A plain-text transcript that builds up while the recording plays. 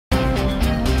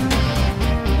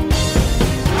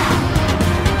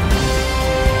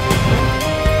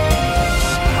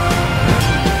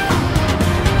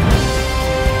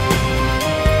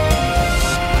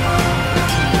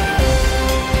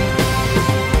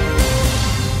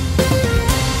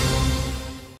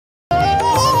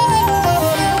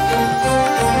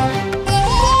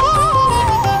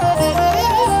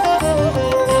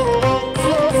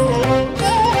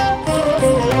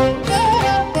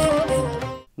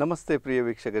ನಮಸ್ತೆ ಪ್ರಿಯ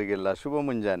ವೀಕ್ಷಕರಿಗೆಲ್ಲ ಶುಭ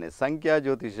ಮುಂಜಾನೆ. ಸಂಖ್ಯಾ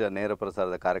ಜ್ಯೋತಿಷ ನೇರ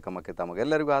ಪ್ರಸಾರದ ಕಾರ್ಯಕ್ರಮಕ್ಕೆ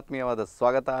ತಮಗೆಲ್ಲರಿಗೂ ಆತ್ಮೀಯವಾದ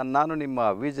ಸ್ವಾಗತ. ನಾನು ನಿಮ್ಮ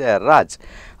ವಿಜಯ ರಾಜ್.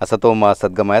 ಅಸತೋಮ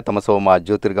ಸದ್ಗಮಯ ತಮಸೋಮ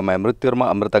ಜ್ಯೋತಿರ್ಗಮಯ ಮೃತ್ಯುರ್ಮ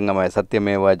ಅಮೃತಂಗಮಯ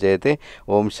ಸತ್ಯಮೇವ ಜಯತೆ.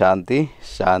 ಓಂ ಶಾಂತಿ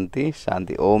ಶಾಂತಿ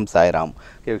ಶಾಂತಿ. ಓಂ ಸಾಯಿರಾಮ್.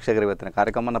 ವೀಕ್ಷಕರು, ಇವತ್ತಿನ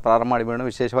ಕಾರ್ಯಕ್ರಮವನ್ನು ಪ್ರಾರಂಭ ಮಾಡಿಬಿಡೋಣ.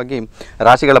 ವಿಶೇಷವಾಗಿ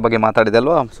ರಾಶಿಗಳ ಬಗ್ಗೆ ಮಾತಾಡಿದೆ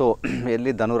ಅಲ್ವಾ. ಸೊ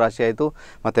ಎಲ್ಲಿ ಧನು ರಾಶಿ ಆಯಿತು,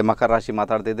 ಮತ್ತು ಮಕರ ರಾಶಿ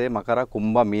ಮಾತಾಡ್ತಿದ್ದೆ, ಮಕರ,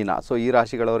 ಕುಂಭ, ಮೀನ. ಸೊ ಈ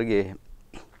ರಾಶಿಗಳವರಿಗೆ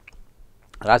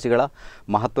ರಾಶಿಗಳ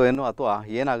ಮಹತ್ವ ಏನು ಅಥವಾ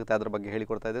ಏನಾಗುತ್ತೆ ಅದರ ಬಗ್ಗೆ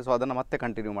ಹೇಳಿಕೊಡ್ತಾ ಇದೆ. ಸೊ ಅದನ್ನು ಮತ್ತೆ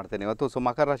ಕಂಟಿನ್ಯೂ ಮಾಡ್ತೇನೆ ಇವತ್ತು. ಸೊ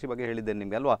ಮಕರ ರಾಶಿ ಬಗ್ಗೆ ಹೇಳಿದ್ದೇನೆ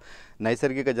ನಿಮಗೆ ಅಲ್ವಾ.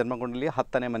 ನೈಸರ್ಗಿಕ ಜನ್ಮಕುಂಡಲಿ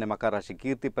 10ನೇ ಮನೆ ಮಕರ ರಾಶಿ.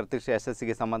 ಕೀರ್ತಿ ಪ್ರತಿಷ್ಠೆ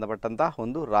ಯಶಸ್ಸಿಗೆ ಸಂಬಂಧಪಟ್ಟಂಥ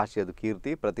ಒಂದು ರಾಶಿ ಅದು.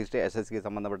 ಕೀರ್ತಿ ಪ್ರತಿಷ್ಠೆ ಯಶಸ್ಸಿಗೆ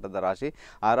ಸಂಬಂಧಪಟ್ಟಂಥ ರಾಶಿ.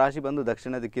 ಆ ರಾಶಿ ಬಂದು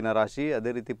ದಕ್ಷಿಣ ದಿಕ್ಕಿನ ರಾಶಿ,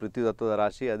 ಅದೇ ರೀತಿ ಪೃಥ್ವಿತತ್ವದ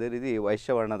ರಾಶಿ, ಅದೇ ರೀತಿ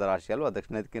ವೈಶ್ಯವರ್ಣದ ರಾಶಿ ಅಲ್ವಾ.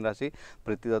 ದಕ್ಷಿಣ ದಿಕ್ಕಿನ ರಾಶಿ,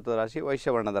 ಪೃಥ್ವಿತತ್ವದ ರಾಶಿ,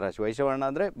 ವೈಶ್ಯವರ್ಣದ ರಾಶಿ. ವೈಶ್ಯವರ್ಣ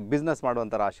ಅಂದರೆ ಬಿಸ್ನೆಸ್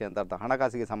ಮಾಡುವಂಥ ರಾಶಿ ಅಂತ ಅರ್ಥ.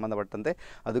 ಹಣಕಾಸಿಗೆ ಸಂಬಂಧಪಟ್ಟಂತೆ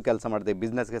ಅದು ಕೆಲಸ ಮಾಡ್ತದೆ,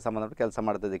 ಬಿಸ್ನೆಸ್ಗೆ ಸಂಬಂಧಪಟ್ಟ ಕೆಲಸ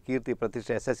ಮಾಡ್ತದೆ. ಕೀರ್ತಿ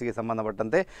ಪ್ರತಿಷ್ಠೆ ಯಶಸ್ಸಿಗೆ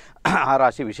ಸಂಬಂಧಪಟ್ಟಂತೆ ಆ ರಾಶಿ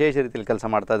ವಿಶೇಷ ರೀತಿಯಲ್ಲಿ ಕೆಲಸ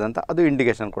ಮಾಡ್ತಾ ಇದೆ ಅಂತ ಅದು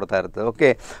ಇಂಡಿಕೇಶನ್ ಕೊಡ್ತಾ ಇರ್ತದೆ. ಓಕೆ,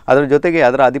 ಅದರ ಜೊತೆಗೆ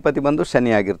ಅದರ ಅಧಿಪತಿ ಬಂದು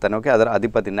ಶನಿ ಆಗಿರ್ತಾನೆ. ಓಕೆ, ಅದರ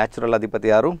ಅಧಿಪತಿ, ನ್ಯಾಚುರಲ್ ಅಧಿಪತಿ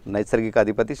ಯಾರು? ನೈಸರ್ಗಿಕ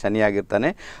ಅಧಿಪತಿ ಶನಿ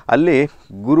ಆಗಿರ್ತಾನೆ. ಅಲ್ಲಿ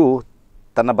ಗುರು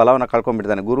ತನ್ನ ಬಲವನ್ನು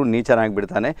ಕಳ್ಕೊಂಡ್ಬಿಡ್ತಾನೆ, ಗುರು ನೀಚನಾಗಿ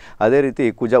ಬಿಡ್ತಾನೆ. ಅದೇ ರೀತಿ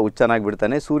ಕುಜ ಉಚ್ಚನಾಗಿ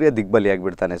ಬಿಡ್ತಾನೆ, ಸೂರ್ಯ ದಿಗ್ಬಲಿಯಾಗಿ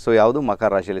ಬಿಡ್ತಾನೆ. ಸೊ ಯಾವುದು? ಮಕರ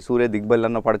ರಾಶಿಯಲ್ಲಿ ಸೂರ್ಯ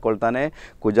ದಿಗ್ಬಲಿಯನ್ನು ಪಡ್ಕೊಳ್ತಾನೆ,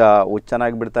 ಕುಜ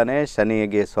ಉಚ್ಚನಾಗಿ ಬಿಡ್ತಾನೆ,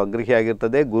 ಶನಿಗೆ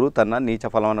ಸ್ವಗೃಹಿಯಾಗಿರ್ತದೆ, ಗುರು ತನ್ನ ನೀಚ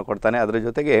ಫಲವನ್ನು ಕೊಡ್ತಾನೆ. ಅದರ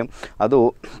ಜೊತೆಗೆ ಅದು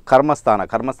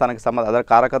ಕರ್ಮಸ್ಥಾನಕ್ಕೆ ಸಂಬಂಧ, ಅದರ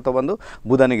ಕಾರಕತ್ವ ಬಂದು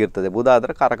ಬುಧನಿಗಿರ್ತದೆ. ಬುಧ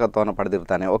ಅದರ ಕಾರಕತ್ವವನ್ನು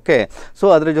ಪಡೆದಿರ್ತಾನೆ. ಓಕೆ,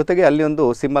 ಸೊ ಅದರ ಜೊತೆಗೆ ಅಲ್ಲಿ ಒಂದು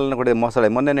ಸಿಂಬಲ್ನ ಕೊಡಿದೆ,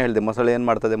 ಮೊಸಳೆ. ಮೊನ್ನೆನೇ ಹೇಳಿದೆ, ಮೊಸಳೆ ಏನು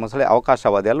ಮಾಡ್ತದೆ? ಮೊಸಳೆ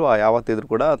ಅವಕಾಶವಾದಿ ಅಲ್ವಾ. ಯಾವತ್ತಿದ್ರೂ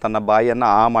ಕೂಡ ತನ್ನ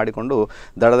ಬಾಯಿಯನ್ನು ಮಾಡಿಕೊಂಡು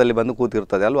ದಡದಲ್ಲಿ ಬಂದು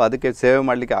ಕೂತಿರ್ತದೆ ಅಲ್ವಾ. ಅದಕ್ಕೆ ಸೇವೆ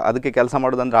ಮಾಡಲಿಕ್ಕೆ, ಅದಕ್ಕೆ ಕೆಲಸ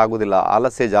ಮಾಡೋದಂದ್ರೆ ಆಗೋದಿಲ್ಲ,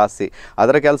 ಆಲಸ್ಯ ಜಾಸ್ತಿ.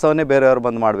 ಅದರ ಕೆಲಸವನ್ನೇ ಬೇರೆಯವರು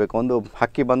ಬಂದು ಮಾಡಬೇಕು. ಒಂದು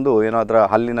ಹಕ್ಕಿ ಬಂದು ಏನೋ ಅದರ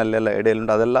ಹಲ್ಲಿನಲ್ಲೆಲ್ಲ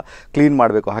ಎಡೆಯಲ್ಲುಂಟು ಅದೆಲ್ಲ ಕ್ಲೀನ್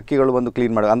ಮಾಡಬೇಕು, ಹಕ್ಕಿಗಳು ಬಂದು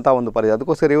ಕ್ಲೀನ್ ಮಾಡಬೇಕು ಅಂಥ ಒಂದು ಪರಿಸ್ಥಿತಿ.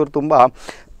 ಅದಕ್ಕೋಸ್ಕರ ಇವರು ತುಂಬ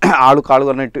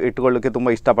ಕಾಳುಗಳನ್ನು ಇಟ್ಟುಕೊಳ್ಳೋಕ್ಕೆ ತುಂಬ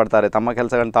ಇಷ್ಟಪಡ್ತಾರೆ. ತಮ್ಮ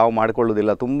ಕೆಲಸಗಳನ್ನು ತಾವು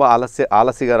ಮಾಡಿಕೊಳ್ಳೋದಿಲ್ಲ, ತುಂಬ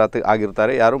ಆಲಸಿಗರ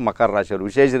ಆಗಿರ್ತಾರೆ. ಯಾರು? ಮಕರ ರಾಶಿಯವರು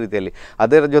ವಿಶೇಷ ರೀತಿಯಲ್ಲಿ.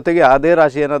 ಅದರ ಜೊತೆಗೆ ಅದೇ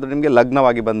ರಾಶಿ ಏನಾದರೂ ನಿಮಗೆ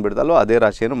ಲಗ್ನವಾಗಿ ಬಂದುಬಿಡ್ತಲ್ಲೋ, ಅದೇ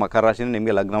ರಾಶಿಯನ್ನು ಮಕರ ರಾಶಿಯನ್ನು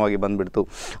ನಿಮಗೆ ಲಗ್ನವಾಗಿ ಬಂದುಬಿಡ್ತು,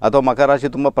 ಅಥವಾ ಮಕರ ರಾಶಿ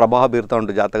ತುಂಬ ಪ್ರಭಾವ ಬೀರ್ತಾ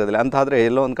ಉಂಟು ಜಾತಕದಲ್ಲಿ ಅಂತಾದರೆ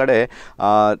ಎಲ್ಲೋ ಒಂದು ಕಡೆ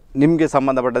ನಿಮಗೆ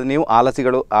ಸಂಬಂಧಪಟ್ಟಂತೆ ನೀವು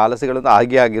ಆಲಸಿಗಳು ಅಂತ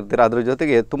ಆಗಿರ್ತೀರ. ಅದ್ರ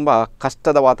ಜೊತೆಗೆ ತುಂಬ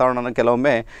ಕಷ್ಟದ ವಾತಾವರಣನ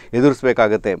ಕೆಲವೊಮ್ಮೆ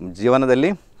ಎದುರಿಸಬೇಕಾಗುತ್ತೆ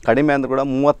ಜೀವನದಲ್ಲಿ. ಕಡಿಮೆ ಅಂದರೂ ಕೂಡ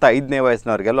 35ನೇ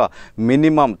ವಯಸ್ಸಿನವರಿಗೆಲ್ವ,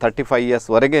 ಮಿನಿಮಮ್ 35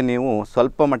 ಇಯರ್ಸ್ವರೆಗೆ ನೀವು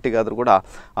ಸ್ವಲ್ಪ ಮಟ್ಟಿಗಾದರೂ ಕೂಡ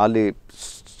ಅಲ್ಲಿ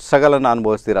ಸ್ಟ್ರಗಲನ್ನು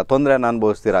ಅನುಭವಿಸ್ತೀರಾ, ತೊಂದರೆಯನ್ನು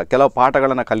ಅನುಭವಿಸ್ತೀರಾ, ಕೆಲವು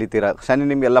ಪಾಠಗಳನ್ನು ಕಲಿತೀರಾ. ಶನಿ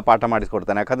ನಿಮಗೆಲ್ಲ ಪಾಠ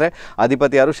ಮಾಡಿಸ್ಕೊಡ್ತಾನೆ. ಯಾಕಂದರೆ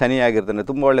ಅಧಿಪತಿ ಯಾರು? ಶನಿ ಆಗಿರ್ತಾನೆ.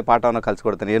 ತುಂಬ ಒಳ್ಳೆ ಪಾಠವನ್ನು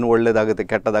ಕಲಿಸ್ಕೊಡ್ತಾನೆ. ಏನು ಒಳ್ಳೆಯದಾಗುತ್ತೆ,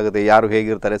 ಕೆಟ್ಟದಾಗುತ್ತೆ, ಯಾರು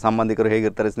ಹೇಗಿರ್ತಾರೆ, ಸಂಬಂಧಿಕರು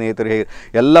ಹೇಗಿರ್ತಾರೆ, ಸ್ನೇಹಿತರು ಹೇಗೆ,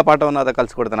 ಎಲ್ಲ ಪಾಠವನ್ನು ಆತ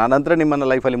ಕಲಿಸ್ಕೊಡ್ತಾನೆ. ಆನಂತರ ನಿಮ್ಮನ್ನು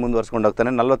ಲೈಫಲ್ಲಿ ಮುಂದುವರ್ಸ್ಕೊಂಡು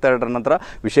ಹೋಗ್ತಾನೆ. 42ರ ನಂತರ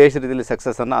ವಿಶೇಷ ರೀತಿಯಲ್ಲಿ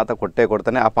ಸಕ್ಸಸ್ಸನ್ನು ಆತ ಕೊಟ್ಟೇ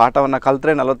ಕೊಡ್ತಾನೆ. ಆ ಪಾಠವನ್ನು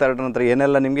ಕಲಿತ್ರೆ 42ರ ನಂತರ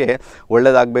ಏನೆಲ್ಲ ನಿಮಗೆ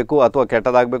ಒಳ್ಳೆಯದಾಗಬೇಕು ಅಥವಾ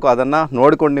ಕೆಟ್ಟದಾಗಬೇಕು ಅದನ್ನು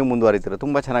ನೋಡಿಕೊಂಡು ನೀವು ಮುಂದುವರಿತೀರ.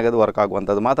 ತುಂಬ ಚೆನ್ನಾಗಿ ಅದು ವರ್ಕ್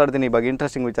ಆಗುವಂಥದ್ದು. ಮಾತಾಡ್ತೀನಿ ಈ ಬಗ್ಗೆ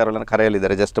ಇಂಟ್ರೆಸ್ಟಿಂಗ್ ವಿಚಾರಗಳನ್ನು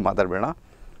ಕರೆಯಲಿದ್ದಾರೆ, ಜಸ್ಟ್ ಮಾತಾಡಬೇಡ.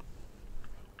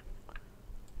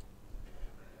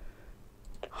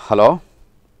 ಹಲೋ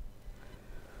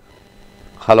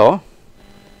ಹಲೋ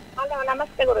ಹಲೋ,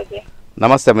 ನಮಸ್ತೆ ಗುರುಜಿ.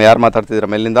 ನಮಸ್ತೆ ಅಮ್ಮ, ಯಾರು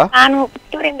ಮಾತಾಡ್ತಿದ್ದೀರಮ್ಮ? ಎಲ್ಲಿಂದ? ನಾನು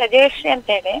ಪುತ್ತೂರಿಂದ ಜಯಶ್ರೀ ಅಂತ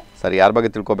ಹೇಳಿ. ಸರಿ, ಯಾರ ಬಗ್ಗೆ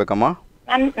ತಿಳ್ಕೊಬೇಕಮ್ಮ?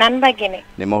 ನನ್ನ ಬಗ್ಗೆನೇ.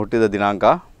 ನಿಮ್ಮ ಹುಟ್ಟಿದ ದಿನಾಂಕ?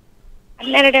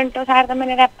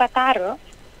 12/8/1976.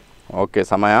 ಓಕೆ,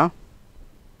 ಸಮಯ?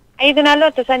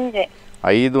 5:40 ಸಂಜೆ.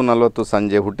 5:40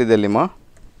 ಸಂಜೆ. ಹುಟ್ಟಿದೆಲ್ಲಿಮ್ಮ?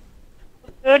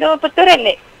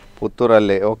 ಪುತ್ತೂರಲ್ಲಿ.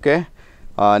 ಪುತ್ತೂರಲ್ಲಿ. ಓಕೆ,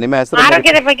 ನಿಮ್ಮ ಹೆಸರು?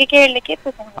 ಆರೋಗ್ಯದ ಬಗ್ಗೆ ಕೇಳಲಿಕ್ಕೆ.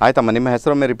 ಆಯ್ತಮ್ಮ, ನಿಮ್ಮ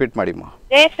ಹೆಸರೊಮ್ಮೆ ರಿಪೀಟ್ ಮಾಡಿಮ್ಮ.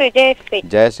 ಜಯಶ್ರೀ.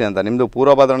 ಜಯಶ್ರೀ ಅಂತ. ನಿಮ್ಮದು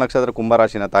ಪೂರ್ವಭದ್ರ ನಕ್ಷತ್ರ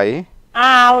ಕುಂಭರಾಶಿನ ತಾಯಿ?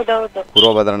 ಹೌದೌದು,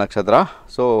 ಪೂರ್ವಭದ್ರ ನಕ್ಷತ್ರ.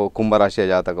 ಸೊ ಕುಂಭರಾಶಿಯ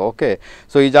ಜಾತಕ. ಓಕೆ,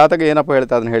 ಸೊ ಈ ಜಾತಕ ಏನಪ್ಪ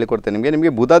ಹೇಳ್ತಾ ಅದನ್ನು ಹೇಳಿಕೊಡ್ತೇನೆ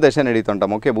ನಿಮಗೆ. ಬುಧ ದಶೆ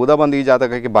ನಡೀತುಂಟಮ್ಮ. ಓಕೆ, ಬುಧ ಬಂದು ಈ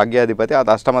ಜಾತಕಕ್ಕೆ ಭಾಗ್ಯಾಧಿಪತಿ. ಆತ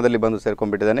ಅಷ್ಟಮದಲ್ಲಿ ಬಂದು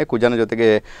ಸೇರ್ಕೊಂಡ್ಬಿಟ್ಟಿದ್ದಾನೆ. ಕುಜನ ಜೊತೆಗೆ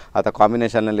ಆತ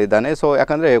ಕಾಂಬಿನೇಷನ್ನಲ್ಲಿ ಇದ್ದಾನೆ. ಸೊ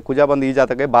ಯಾಕಂದರೆ ಕುಜ ಬಂದು ಈ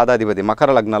ಜಾತಕಕ್ಕೆ ಬಾಧಾಧಿಪತಿ. ಮಕರ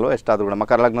ಲಗ್ನ ಅಲ್ವ, ಎಷ್ಟಾದರೂ ಕೂಡ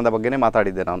ಮಕರ ಲಗ್ನದ ಬಗ್ಗೆನೇ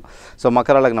ಮಾತಾಡಿದ್ದೆ ನಾನು. ಸೊ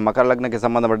ಮಕರ ಲಗ್ನಕ್ಕೆ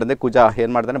ಸಂಬಂಧಪಟ್ಟಂತೆ ಕುಜ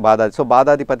ಏನು ಮಾಡ್ತಾನೆ? ಸೊ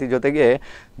ಬಾಧಾಧಿಪತಿ ಜೊತೆಗೆ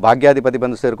ಭಾಗ್ಯಾಧಿಪತಿ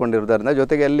ಬಂದು ಸೇರ್ಕೊಂಡಿರೋದ್ರಿಂದ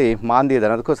ಜೊತೆಗೆ ಅಲ್ಲಿ ಮಾಂದಿ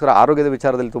ಇದ್ದಾನೆ. ಅದಕ್ಕೋಸ್ಕರ ಆರೋಗ್ಯದ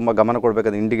ವಿಚಾರದಲ್ಲಿ ತುಂಬ ಗಮನ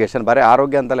ಕೊಡಬೇಕಾದ ಇಂಡಿಕೇಶನ್. ಬರೀ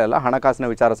ಆರೋಗ್ಯ ಅಂತಲೇ ಅಲ್ಲ, ಹಣಕಾಸಿನ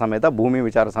ವಿಚಾರ ಸಮೇತ, ಭೂಮಿ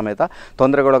ವಿಚಾರ ಸಮೇತ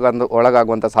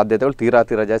ಒಳಗಾಗುವಂಥ ಸಾಧ್ಯತೆಗಳು ತೀರಾ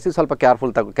ಜಾಸ್ತಿ. ಸ್ವಲ್ಪ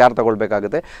ಕೇರ್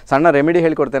ತಗೊಳ್ಬೇಕಾಗುತ್ತೆ. ಸಣ್ಣ ರೆಮಿಡಿ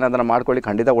ಹೇಳಿಕೊಡ್ತೇನೆ, ಅದನ್ನು ಮಾಡ್ಕೊಳ್ಳಿ,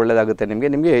 ಖಂಡಿತ ಒಳ್ಳೆಯದಾಗುತ್ತೆ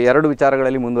ನಿಮಗೆ. 2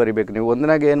 ವಿಚಾರಗಳಲ್ಲಿ ಮುಂದುವರಿಬೇಕು ನೀವು.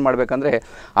 ಒಂದನಾಗೆ ಏನು ಮಾಡಬೇಕಂದ್ರೆ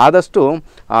ಆದಷ್ಟು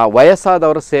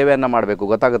ವಯಸ್ಸಾದವರ ಸೇವೆಯನ್ನು ಮಾಡಬೇಕು.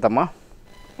 ಗೊತ್ತಾಗುತ್ತಮ್ಮ?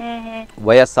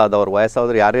 ವಯಸ್ಸಾದವರು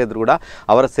ಯಾರೇ ಇದ್ರೂ ಕೂಡ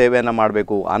ಅವರ ಸೇವೆಯನ್ನು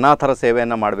ಮಾಡಬೇಕು. ಅನಾಥರ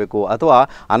ಸೇವೆಯನ್ನು ಮಾಡಬೇಕು, ಅಥವಾ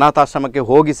ಅನಾಥಾಶ್ರಮಕ್ಕೆ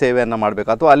ಹೋಗಿ ಸೇವೆಯನ್ನು ಮಾಡಬೇಕು,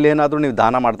 ಅಥವಾ ಅಲ್ಲೇನಾದರೂ ನೀವು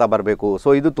ದಾನ ಮಾಡ್ತಾ ಬರಬೇಕು. ಸೊ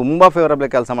ಇದು ತುಂಬ ಫೇವರಬಲ್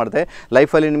ಕೆಲಸ ಮಾಡುತ್ತೆ.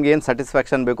 ಲೈಫಲ್ಲಿ ನಿಮ್ಗೆ ಏನು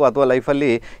ಸ್ಯಾಟಿಸ್ಫ್ಯಾಕ್ಷನ್ ಬೇಕು, ಅಥವಾ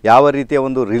ಲೈಫಲ್ಲಿ ಯಾವ ರೀತಿಯ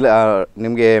ಒಂದು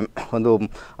ನಿಮಗೆ ಒಂದು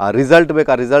ರಿಸಲ್ಟ್ ಬೇಕು,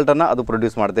 ಆ ರಿಸಲ್ಟನ್ನು ಅದು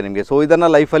ಪ್ರೊಡ್ಯೂಸ್ ಮಾಡುತ್ತೆ ನಿಮಗೆ. ಸೊ ಇದನ್ನು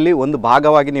ಲೈಫಲ್ಲಿ ಒಂದು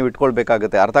ಭಾಗವಾಗಿ ನೀವು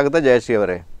ಇಟ್ಕೊಳ್ಬೇಕಾಗುತ್ತೆ. ಅರ್ಥ ಆಗುತ್ತೆ ಜಯಶ್ರೀ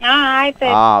ಅವರೇ? ಹಾ ಆಯ್ತು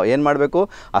ಏನು ಮಾಡಬೇಕು,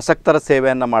 ಅಶಕ್ತರ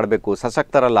ಸೇವೆಯನ್ನು ಮಾಡಬೇಕು.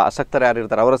 ಸಶಕ್ತರಲ್ಲ, ಅಶಕ್ತರು ಯಾರು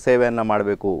ಇರ್ತಾರೆ ಅವರ ಸೇವೆಯನ್ನು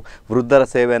ಮಾಡಬೇಕು, ವೃದ್ಧರ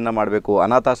ಸೇವೆಯನ್ನು ಮಾಡಬೇಕು,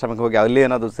 ಅನಾಥಾಶ್ರಮಕ್ಕೆ ಹೋಗಿ ಅಲ್ಲಿ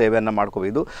ಏನಾದರೂ ಸೇವೆಯನ್ನು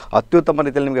ಮಾಡ್ಕೋಬೋದು. ಅತ್ಯುತ್ತಮ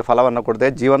ರೀತಿಯಲ್ಲಿ ನಿಮಗೆ ಫಲವನ್ನು ಕೊಡುತ್ತೆ.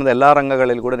 ಜೀವನದ ಎಲ್ಲ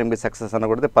ರಂಗಗಳಲ್ಲಿ ಕೂಡ ನಿಮಗೆ ಸಕ್ಸಸ್ಸನ್ನು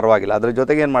ಕೊಡುತ್ತೆ, ಪರವಾಗಿಲ್ಲ. ಅದರ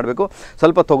ಜೊತೆಗೆ ಏನು ಮಾಡಬೇಕು,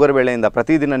 ಸ್ವಲ್ಪ ತೊಗರಿಬೇಳೆಯಿಂದ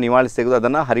ಪ್ರತಿದಿನ ನಿವಾಳಿಸಿ ತೆಗೆದು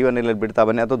ಅದನ್ನು ಹರಿಯುವ ನೀರಲ್ಲಿ ಬಿಡ್ತಾ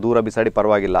ಬನ್ನಿ, ಅಥವಾ ದೂರ ಬಿಸಾಡಿ,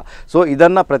 ಪರವಾಗಿಲ್ಲ. ಸೊ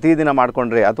ಇದನ್ನು ಪ್ರತಿದಿನ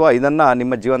ಮಾಡಿಕೊಂಡ್ರೆ ಅಥವಾ ಇದನ್ನು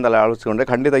ನಿಮ್ಮ ಜೀವನದಲ್ಲಿ ಅಳವಡಿಸಿಕೊಂಡ್ರೆ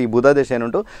ಖಂಡಿತ ಈ ಬುಧ ದೇಶ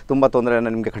ಏನುಂಟು ತುಂಬ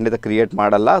ತೊಂದರೆಯನ್ನು ನಿಮಗೆ ಖಂಡಿತ ಕ್ರಿಯೇಟ್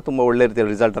ಮಾಡಲ್ಲ, ತುಂಬ ಒಳ್ಳೆ ರೀತಿಯ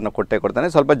ರಿಸಲ್ಟನ್ನು ಕೊಟ್ಟೇ ಕೊಡ್ತಾನೆ.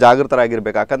 ಸ್ವಲ್ಪ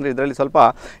ಜಾಗೃತರಾಗಿರಬೇಕು, ಯಾಕಂದರೆ ಇದರಲ್ಲಿ ಸ್ವಲ್ಪ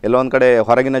ಎಲ್ಲೊಂದು ಕಡೆ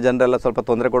ಹೊರಗಿನ ಜನರೆಲ್ಲ ಸ್ವಲ್ಪ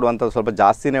ತೊಂದರೆ ಕೊಡುವಂಥದ್ದು ಸ್ವಲ್ಪ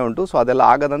ಜಾಸ್ತಿನೇ ಉಂಟು. ಸೊ ಅದೆಲ್ಲ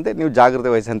ಆಗದಂತೆ ನೀವು ಜಾಗೃತಿ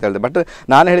ವಹಿಸಿ ಅಂತ ಹೇಳಿದೆ. ಬಟ್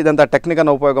ನಾನು ಹೇಳಿದಂಥ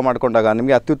ಟೆಕ್ನಿಕನ್ನು ಉಪಯೋಗ ಮಾಡಿಕೊಂಡಾಗ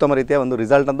ನಿಮಗೆ ಅತ್ಯುತ್ತಮ ರೀತಿಯ ಒಂದು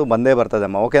ರಿಸಲ್ಟ್ ಅಂತೂ ಬಂದೇ ಬರ್ತದೆ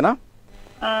ಅಮ್ಮ. ಓಕೆನಾ?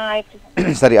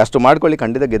 ಸರಿ, ಅಷ್ಟು ಮಾಡ್ಕೊಳ್ಳಿ,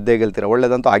 ಖಂಡಿತ ಗೆದ್ದೇ ಗೆಲ್ತೀರ,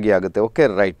 ಒಳ್ಳೆಯದಂತೂ ಆಗಿ ಆಗುತ್ತೆ. Okay,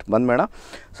 right, ಬಂದ್ಬೇಡ.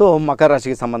 ಸೊ ಮಕರ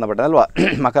ರಾಶಿಗೆ ಸಂಬಂಧಪಟ್ಟ ಅಲ್ವಾ,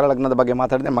 ಮಕರ ಲಗ್ನದ ಬಗ್ಗೆ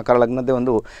ಮಾತಾಡಿದೆ. ಮಕರ ಲಗ್ನದ್ದೇ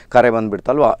ಒಂದು ಕರೆ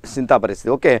ಬಂದುಬಿಡ್ತು ಅಲ್ವಾ, ಚಿಂತಾ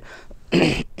ಪರಿಸ್ಥಿತಿ. ಓಕೆ,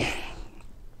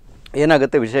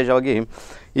 ಏನಾಗುತ್ತೆ ವಿಶೇಷವಾಗಿ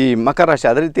ಈ ಮಕರ ರಾಶಿ,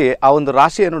 ಅದೇ ರೀತಿ ಆ ಒಂದು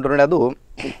ರಾಶಿ ಏನು ನೋಡಿ, ಅದು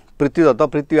ಪೃಥ್ವಿ ಅಥವಾ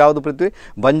ಪೃಥ್ವಿ ಯಾವುದು ಪೃಥ್ವಿ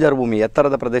ಬಂಜರು ಭೂಮಿ,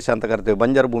 ಎತ್ತರದ ಪ್ರದೇಶ ಅಂತ ಕರಿತೀವಿ.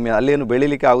 ಬಂಜರು ಭೂಮಿ, ಅಲ್ಲೇನು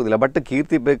ಬೆಳೀಲಿಕ್ಕೆ ಆಗೋದಿಲ್ಲ. ಬಟ್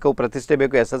ಕೀರ್ತಿ ಬೇಕು, ಪ್ರತಿಷ್ಠೆ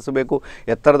ಬೇಕು, ಯಶಸ್ಸು ಬೇಕು.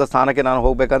 ಎತ್ತರದ ಸ್ಥಾನಕ್ಕೆ ನಾನು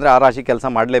ಹೋಗಬೇಕಂದ್ರೆ ಆ ರಾಶಿ ಕೆಲಸ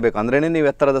ಮಾಡಲೇಬೇಕು, ಅಂದ್ರೇ ನೀವು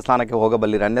ಎತ್ತರದ ಸ್ಥಾನಕ್ಕೆ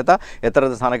ಹೋಗಬಲ್ಲಿರಿ. ಅನ್ಯಥಾ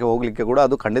ಎತ್ತರದ ಸ್ಥಾನಕ್ಕೆ ಹೋಗಲಿಕ್ಕೆ ಕೂಡ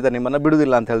ಅದು ಖಂಡಿತ ನಿಮ್ಮನ್ನು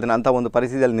ಬಿಡುವುದಿಲ್ಲ ಅಂತ ಹೇಳ್ತೀನಿ. ಅಂಥ ಒಂದು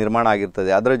ಪರಿಸ್ಥಿತಿಯಲ್ಲಿ ನಿರ್ಮಾಣ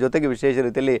ಆಗಿರ್ತದೆ. ಅದರ ಜೊತೆಗೆ ವಿಶೇಷ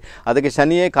ರೀತಿಯಲ್ಲಿ ಅದಕ್ಕೆ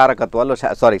ಶನಿಯೇ ಕಾರಕತ್ವ ಅಲ್ಲೋ,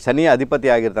 ಶನಿಯೇ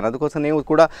ಅಧಿಪತಿ ಆಗಿರ್ತಾನೆ. ಅದಕ್ಕೋಸ್ಕರ ನೀವು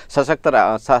ಕೂಡ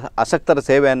ಅಶಕ್ತರ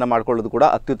ಸೇವೆಯನ್ನು ಮಾಡ್ಕೊಳ್ಳೋದು ಕೂಡ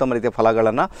ಅತ್ಯುತ್ತಮ ರೀತಿಯ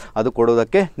ಫಲಗಳನ್ನು ಅದು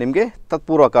ಕೊಡೋದಕ್ಕೆ ನಿಮಗೆ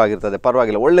ತತ್ಪೂರ್ವಕವಾಗಿರ್ತದೆ,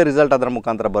 ಪರವಾಗಿಲ್ಲ. ಒಳ್ಳೆ ರಿಸಲ್ಟ್ ಅದರ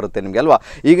ಮುಖಾಂತರ ಬರುತ್ತೆ ನಿಮಗೆ ಅಲ್ವಾ.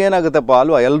 ಈಗ ಏನಾಗುತ್ತಪ್ಪ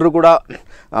ಅಲ್ವಾ, ಎಲ್ಲರೂ ಕೂಡ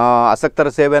ಆಸಕ್ತರ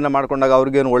ಸೇವೆಯನ್ನು ಮಾಡಿಕೊಂಡಾಗ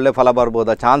ಅವ್ರಿಗೇನು ಒಳ್ಳೆ ಫಲ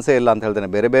ಬರ್ಬೋದಾ, ಚಾನ್ಸೇ ಇಲ್ಲ ಅಂತ ಹೇಳ್ತೇನೆ.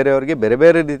 ಬೇರೆ ಬೇರೆಯವರಿಗೆ ಬೇರೆ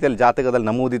ಬೇರೆ ರೀತಿಯಲ್ಲಿ ಜಾತಕದಲ್ಲಿ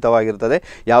ನಮೂದಿತವಾಗಿರ್ತದೆ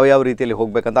ಯಾವ ರೀತಿಯಲ್ಲಿ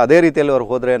ಹೋಗಬೇಕಂತ. ಅದೇ ರೀತಿಯಲ್ಲಿ ಅವ್ರು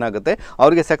ಹೋದರೆ ಏನಾಗುತ್ತೆ,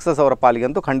 ಅವರಿಗೆ ಸಕ್ಸಸ್ ಅವರ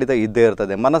ಪಾಲಿಗಂತೂ ಖಂಡಿತ ಇದ್ದೇ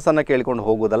ಇರ್ತದೆ. ಮನಸ್ಸನ್ನು ಕೇಳ್ಕೊಂಡು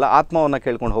ಹೋಗೋದಲ್ಲ, ಆತ್ಮವನ್ನು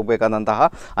ಕೇಳ್ಕೊಂಡು ಹೋಗಬೇಕಾದಂತಹ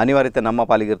ಅನಿವಾರ್ಯತೆ ನಮ್ಮ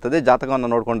ಪಾಲಿಗಿರ್ತದೆ. ಜಾತಕವನ್ನು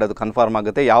ನೋಡಿಕೊಂಡು ಅದು ಕನ್ಫರ್ಮ್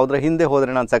ಆಗುತ್ತೆ. ಯಾವುದರ ಹಿಂದೆ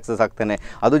ಹೋದರೆ ನಾನು ಸಕ್ಸಸ್ ಆಗ್ತೇನೆ,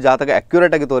 ಅದು ಜಾತಕ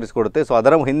ಅಕ್ಯುರೇಟಾಗಿ ತೋರಿಸ್ಕೊಡುತ್ತೆ. ಸೊ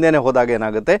ಅದರ ಹಿಂದೆನೇ ಹೋದಾಗ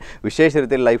ಏನಾಗುತ್ತೆ, ವಿಶೇಷ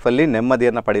ರೀತಿಯಲ್ಲಿ ಲೈಫಲ್ಲಿ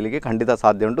ನೆಮ್ಮದಿಯನ್ನು ಪಡೀಲಿಕ್ಕೆ ಖಂಡಿತ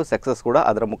ಸಾಧ್ಯ ಉಂಟು. ಸಕ್ಸಸ್ ಕೂಡ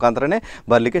ಅದರ ಮುಖಾಂತರನೇ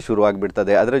ಬರಲಿಕ್ಕೆ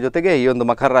ಶುರುವಾಗಿಬಿಡ್ತದೆ. ಅದರ ಜೊತೆಗೆ ಈ ಒಂದು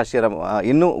ಮಕರ ರಾಶಿಯ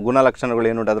ಇನ್ನೂ ಗುಣಲಕ್ಷಣಗಳು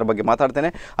ಏನು ಅದರ ಬಗ್ಗೆ ಮಾತಾಡ್ತೇನೆ.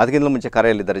 ಅದಕ್ಕಿಂತಲೂ ಮುಂಚೆ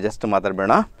ಕರೆಯಲ್ಲಿದ್ದಾರೆ, ಜಸ್ಟ್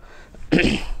ಮಾತಾಡಬೇಡ.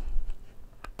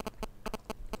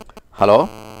 ಹಲೋ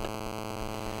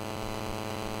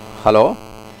ಹಲೋ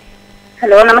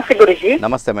ಹಲೋ, ನಮಸ್ತೆ ಗುರುಜಿ.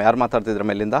 ನಮಸ್ತೆ ಅಮ್ಮ, ಯಾರು ಮಾತಾಡ್ತಿದ್ರ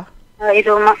ಮೇಲಿಂದ?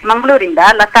 ಇದು ಮಂಗಳೂರಿಂದ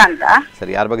ಲತಾ ಅಂತ.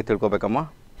 ಸರಿ, ಯಾರ ಬಗ್ಗೆ ತಿಳ್ಕೊಬೇಕಮ್ಮ?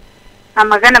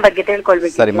 ಮಗನ ಬಗ್ಗೆ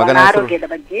ತಿಳ್ಕೊಳ್ಬೇಕು. ಸರಿ, ಮಗನ ಆರೋಗ್ಯದ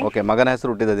ಬಗ್ಗೆ. ಓಕೆ, ಮಗನ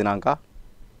ಹೆಸರು, ಹುಟ್ಟಿದ ದಿನಾಂಕ?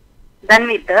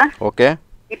 ಧನ್ವಿತ್. ಓಕೆ,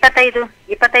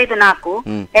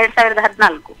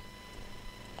 25/4/2014.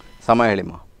 ಸಮಯ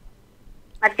ಹೇಳಿಮ್ಮ.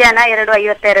 ಮಧ್ಯಾಹ್ನ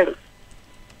 2:52.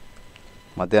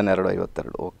 ಮಧ್ಯಾಹ್ನ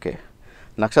 2:52. ಓಕೆ,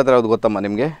 ನಕ್ಷತ್ರ ಯಾವುದು ಗೊತ್ತಮ್ಮ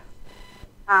ನಿಮಗೆ?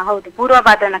 ಹೌದು,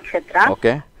 ಪೂರ್ವಭಾದ್ರ ನಕ್ಷತ್ರ.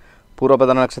 ಓಕೆ,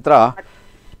 ಪೂರ್ವಭಾದ್ರ ನಕ್ಷತ್ರ,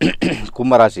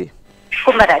 ಕುಂಭರಾಶಿ.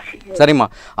 ಕುಂಭರಾಶಿ. ಸರಿಮ್ಮ,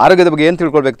 ಆರೋಗ್ಯದ ಬಗ್ಗೆ ಏನು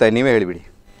ತಿಳ್ಕೊಳ್ಬೇಕಾ, ನೀವೇ ಹೇಳಿಬಿಡಿ.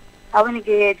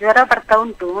 ಅವನಿಗೆ ಜ್ವರ ಬರ್ತಾ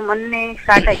ಉಂಟು, ಮೊನ್ನೆ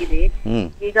ಸ್ಟಾರ್ಟ್ ಆಗಿದೆ.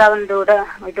 ಈಗ ಒಂದು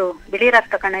ಇದು ಬಿಳಿ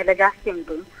ರಕ್ತ ಕಣ ಎಲ್ಲ ಜಾಸ್ತಿ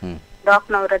ಉಂಟು.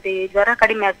 ಡಾಕ್ಟರ್ನವರದ್ದು ಜ್ವರ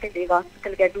ಕಡಿಮೆ ಆಗ್ತಿದೆ, ಈಗ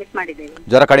ಹಾಸ್ಪಿಟಲ್ಗೆ ಅಡ್ಮಿಟ್ ಮಾಡಿದ್ದೇವೆ.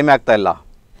 ಜ್ವರ ಕಡಿಮೆ ಆಗ್ತಾ ಇಲ್ಲ?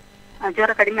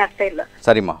 ಜ್ವರ ಕಡಿಮೆ ಆಗ್ತಾ ಇಲ್ಲ.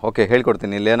 ಸರಿಮ್ಮ, ಓಕೆ,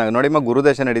 ಹೇಳ್ಕೊಡ್ತೀನಿ. ಇಲ್ಲಿ ಏನಾಗ ನೋಡಿಮ್ಮ,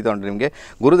 ಗುರುದೇಶ ನಡೀತಾ ಉಂಟು ನಿಮಗೆ.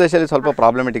 ಗುರುದೇಶದಲ್ಲಿ ಸ್ವಲ್ಪ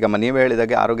ಪ್ರಾಬ್ಲಮೆಟಿಕ್ ಅಮ್ಮ. ನೀವು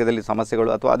ಹೇಳಿದಾಗೆ ಆರೋಗ್ಯದಲ್ಲಿ ಸಮಸ್ಯೆಗಳು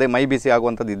ಅಥವಾ ಅದೇ ಮೈ ಬಿಸಿ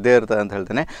ಆಗುವಂಥದ್ದು ಇದ್ದೇ ಇರ್ತದೆ ಅಂತ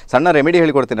ಹೇಳ್ತೇನೆ. ಸಣ್ಣ ರೆಮಿಡಿ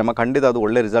ಹೇಳ್ಕೊಡ್ತೀನಿ ಅಮ್ಮ, ಖಂಡಿತ ಅದು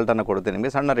ಒಳ್ಳೆ ರಿಸಲ್ಟನ್ನು ಕೊಡುತ್ತೆ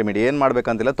ನಿಮಗೆ. ಸಣ್ಣ ರೆಮಿಡಿ ಏನು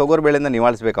ಮಾಡಬೇಕಂತಿಲ್ಲ, ತೊಗರಿಬೇಳೆಯಿಂದ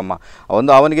ನಿವಾಳಿಸ್ಬೇಕಮ್ಮ.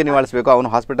 ಒಂದು ಅವನಿಗೆ ನಿವಾಳಿಸ್ಬೇಕು, ಅವನು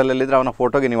ಹಾಸ್ಪಿಟಲಲ್ಲಿದ್ದರೆ ಅವನ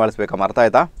ಫೋಟೋಗೆ ನಿವಾಳಿಸ್ಬೇಕಮ್ಮ. ಅರ್ಥ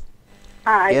ಆಯ್ತಾ?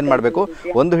 ಏನು ಮಾಡಬೇಕು,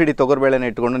 ಒಂದು ಹಿಡಿ ತೊಗರಿಬೇಳೆನ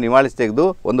ಇಟ್ಕೊಂಡು ನಿವಾಳಿಸಿ ತೆಗೆದು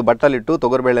ಒಂದು ಬಟ್ಟಲಿಟ್ಟು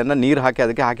ತೊಗರಿಬೇಳೆಯನ್ನು ನೀರು ಹಾಕಿ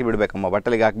ಅದಕ್ಕೆ ಹಾಕಿ ಬಿಡಬೇಕಮ್ಮ,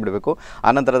 ಬಟ್ಟಲಿಗೆ ಹಾಕಿಬಿಡಬೇಕು.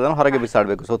 ಆನಂತರ ಅದನ್ನು ಹೊರಗೆ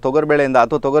ಬಿಸಾಡಬೇಕು. ಸೊ ತೊಗರಿಬೇಳೆಯಿಂದ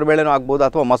ಅಥವಾ ತೊಗರಿಬೇಳೆನೂ ಆಗ್ಬೋದು,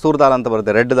 ಅಥವಾ ಮಸೂರ್ ದಾಲ್ ಅಂತ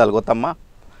ಬರುತ್ತೆ, ರೆಡ್ ದಾಲ್ ಗೊತ್ತಮ್ಮ?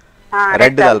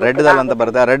 ರೆಡ್ ದಾಲ್ ಅಂತ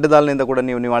ಬರುತ್ತೆ. ಆ ರೆಡ್ ದಾಲ್ನಿಂದ ಕೂಡ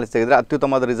ನೀವು ನಿವಾಳಿಸಿ ತೆಗೆದರೆ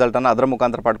ಅತ್ಯುತ್ತಮವಾದ ರಿಸಲ್ಟನ್ನು ಅದರ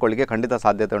ಮುಖಾಂತರ ಪಡ್ಕೊಳ್ಳಿಕ್ಕೆ ಖಂಡಿತ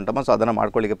ಸಾಧ್ಯತೆ ಉಂಟಮ್ಮ. ಸೊ ಅದನ್ನು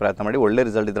ಮಾಡ್ಕೊಳ್ಳಿಕ್ಕೆ ಪ್ರಯತ್ನ ಮಾಡಿ, ಒಳ್ಳೆ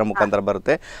ರಿಸಲ್ಟ್ ಇದರ ಮುಖಾಂತರ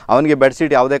ಬರುತ್ತೆ. ಅವನಿಗೆ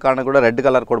ಬೆಡ್ಶೀಟ್ ಯಾವುದೇ ಕಾರಣ ಕೂಡ ರೆಡ್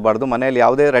ಕಲರ್ ಕೊಡಬಾರ್ದು. ಮನೆಯಲ್ಲಿ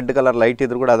ಯಾವುದೇ ರೆಡ್ ಕಲರ್ ಲೈಟ್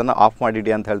ಇದ್ರೂ ಕೂಡ ಅದನ್ನು ಆಫ್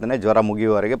ಮಾಡಿಡಿ ಅಂತ ಹೇಳ್ತೇನೆ, ಜ್ವರ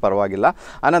ಮುಗಿಯುವವರೆಗೆ ಪರವಾಗಿಲ್ಲ.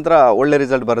 ಆನಂತರ ಒಳ್ಳೆ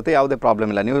ರಿಸಲ್ಟ್ ಬರುತ್ತೆ, ಯಾವುದೇ ಪ್ರಾಬ್ಲಮ್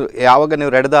ಇಲ್ಲ. ನೀವು ಯಾವಾಗ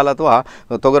ನೀವು ರೆಡ್ ದಾಲ್ ಅಥವಾ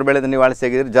ತೊಗರಿಬೇಳೆದ ನಿವಾಳಿಸಿ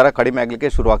ತೆಗೆದ್ರೆ ಜ್ವರ ಕಡಿಮೆ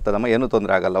ಆಗಲಿಕ್ಕೆ ಶುರು ಆಗ್ತದಮ್ಮ, ಏನೂ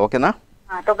ತೊಂದರೆ ಆಗಲ್ಲ. ಓಕೆನಾ?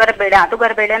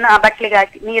 ತೊಗರಿಬೇಳೆನ ಬಟ್ಲಿಗೆ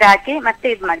ಹಾಕಿ ನೀರು ಹಾಕಿ ಮತ್ತೆ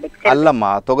ಇದು ಮಾಡ್ಬೇಕು. ಅಲ್ಲಮ್ಮ,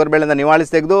 ತೊಗರಿಬೇಳೆಯಿಂದ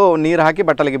ನಿವಾಳಿಸಿ ತೆಗೆದು ನೀರು ಹಾಕಿ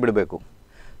ಬಟ್ಟಲಿಗೆ ಬಿಡಬೇಕು,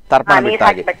 ತರ್ಪಣ ಬಿಟ್ಟ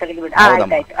ಹಾಗೆ.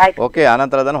 ಹೌದಮ್ಮ, ಓಕೆ.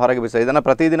 ಆನಂತರ ಅದನ್ನು ಹೊರಗೆ ಬಿಸಿ. ಇದನ್ನು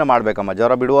ಪ್ರತಿದಿನ ಮಾಡಬೇಕಮ್ಮ,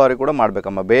 ಜ್ವರ ಬಿಡುವವರೆಗೆ ಕೂಡ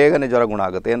ಮಾಡಬೇಕಮ್ಮ, ಬೇಗನೆ ಜ್ವರ ಗುಣ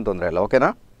ಆಗುತ್ತೆ, ಏನು ತೊಂದರೆ ಇಲ್ಲ.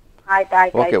 ಓಕೆನಾ?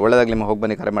 ಓಕೆ, ಒಳ್ಳೆದಾಗಲಿ ನಿಮ್ಮ, ಹೋಗಿ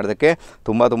ಬನ್ನಿ. ಕರೆ ಮಾಡೋದಕ್ಕೆ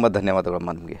ತುಂಬ ತುಂಬ ಧನ್ಯವಾದಗಳಮ್ಮ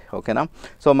ನಿಮಗೆ. ಓಕೆನಾ?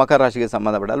 ಸೊ ಮಕರ ರಾಶಿಗೆ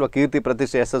ಸಂಬಂಧಪಟ್ಟ ಅಲ್ವಾ, ಕೀರ್ತಿ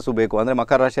ಪ್ರತಿಷ್ಠೆ ಯಶಸ್ಸು ಬೇಕು ಅಂದರೆ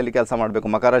ಮಕರ ರಾಶಿಯಲ್ಲಿ ಕೆಲಸ ಮಾಡಬೇಕು.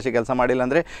 ಮಕರ ರಾಶಿ ಕೆಲಸ ಮಾಡಿಲ್ಲ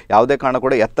ಅಂದರೆ ಯಾವುದೇ ಕಾರಣ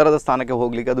ಕೂಡ ಎತ್ತರದ ಸ್ಥಾನಕ್ಕೆ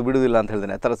ಹೋಗಲಿಕ್ಕೆ ಅದು ಬಿಡುವುದಿಲ್ಲ ಅಂತ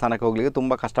ಹೇಳ್ತೇನೆ. ಎತ್ತರ ಸ್ಥಾನಕ್ಕೆ ಹೋಗಲಿಕ್ಕೆ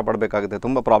ತುಂಬ ಕಷ್ಟಪಡಬೇಕಾಗುತ್ತೆ,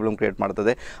 ತುಂಬ ಪ್ರಾಬ್ಲಮ್ ಕ್ರಿಯೇಟ್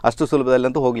ಮಾಡ್ತದೆ. ಅಷ್ಟು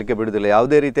ಸುಲಭದಲ್ಲಂತೂ ಹೋಗಲಿಕ್ಕೆ ಬಿಡುವುದಿಲ್ಲ.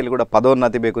 ಯಾವುದೇ ರೀತಿಯಲ್ಲಿ ಕೂಡ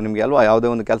ಪದೋನ್ನತಿ ಬೇಕು ನಿಮಗೆ ಅಲ್ವಾ, ಯಾವುದೇ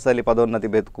ಒಂದು ಕೆಲಸದಲ್ಲಿ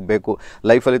ಪದೋನ್ನತಿ ಬೇಕು,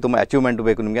 ಲೈಫಲ್ಲಿ ತುಂಬ ಅಚೀವ್ಮೆಂಟ್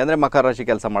ಬೇಕು ನಿಮಗೆ ಅಂದರೆ ಮಕರ ರಾಶಿ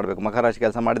ಕೆಲಸ ಮಾಡಬೇಕು. ಮಕರ ರಾಶಿ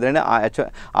ಕೆಲಸ ಮಾಡಿದ್ರೇ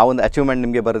ಆ ಒಂದು ಅಚೀವ್ಮೆಂಟ್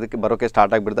ನಿಮಗೆ ಬರೋಕ್ಕೆ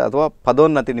ಸ್ಟಾರ್ಟ್ ಆಗಿಬಿಡ್ತದೆ, ಅಥವಾ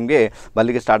ಪದೋನ್ನತಿ ನಿಮಗೆ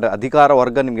ಬಲ್ಲಿಗೆ ಸ್ಟಾರ್ಟ್ ಅಧಿಕಾರ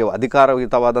ವರ್ಗ ನಿಮಗೆ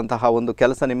ಅಧಿಕಾರಯುತವಾದಂತಹ ಒಂದು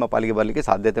ಕೆಲಸ ನಿಮ್ಮ ಪಾಲಿಗೆ ಬರಲಿಕ್ಕೆ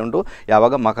ಸಾಧ್ಯತೆ ಉಂಟು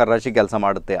ಯಾವಾಗ ಮಕರ ರಾಶಿ ಕೆಲಸ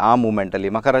ಮಾಡುತ್ತೆ. ಆ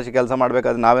ಮೂಮೆಂಟಲ್ಲಿ ಮಕರ ರಾಶಿ ಕೆಲಸ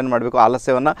ಮಾಡಬೇಕಾದ್ರೆ ನಾವೇನು ಮಾಡಬೇಕು,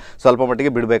 ಆಲಸ್ಯವನ್ನು ಸ್ವಲ್ಪ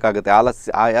ಮಟ್ಟಿಗೆ ಬಿಡಬೇಕಾಗುತ್ತೆ.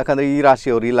 ಯಾಕಂದರೆ ಈ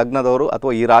ರಾಶಿಯವರು, ಈ ಲಗ್ನದವರು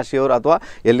ಅಥವಾ ಈ ರಾಶಿಯವರು ಅಥವಾ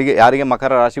ಯಾರಿಗೆ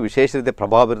ಮಕರ ರಾಶಿ ವಿಶೇಷ ರೀತಿ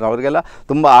ಪ್ರಭಾವ ಬೀರುತ್ತೆ ಅವರಿಗೆಲ್ಲ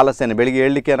ತುಂಬ ಆಲಸ್ಯನೇ, ಬೆಳಿಗ್ಗೆ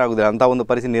ಏಳಲಿಕ್ಕೆ ಏನಾಗೋದಿಲ್ಲ ಅಂಥ ಒಂದು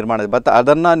ಪರಿಸ್ಥಿತಿ ನಿರ್ಮಾಣ ಇದೆ. ಬಟ್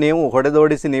ಅದನ್ನು ನೀವು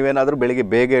ಹೊಡೆದೋಡಿಸಿ ನೀವೇನಾದರೂ ಬೆಳಿಗ್ಗೆ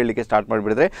ಬೇಗ ಏಳಲಿಕ್ಕೆ ಸ್ಟಾರ್ಟ್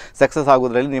ಮಾಡಿಬಿಡಿದ್ರೆ ಸಕ್ಸಸ್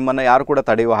ಆಗೋದ್ರಲ್ಲಿ ನಿಮ್ಮನ್ನು ಯಾರು ಕೂಡ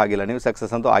ತಡೆಯುವ ಹಾಗಿಲ್ಲ, ನೀವು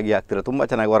ಸಕ್ಸಸ್ ಅಂತೂ ಆಗಿ ಆಗ್ತೀರ. ತುಂಬ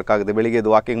ಚೆನ್ನಾಗಿ ವರ್ಕ್ ಆಗುತ್ತೆ. ಬೆಳಿಗ್ಗೆ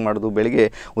ವಾಕಿಂಗ್ ಮಾಡೋದು, ಬೆಳಿಗ್ಗೆ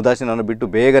ಉದಾಸೀನವನ್ನು ಬಿಟ್ಟು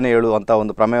ಬೇಗನೆ ಹೇಳುವಂಥ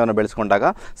ಒಂದು ಪ್ರಮೇಯವನ್ನು ಬೆಳೆಸ್ಕೊಂಡಾಗ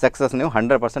ಸಕ್ಸಸ್ ನೀವು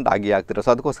 100% ಆಗಿ ಆಗ್ತೀರ.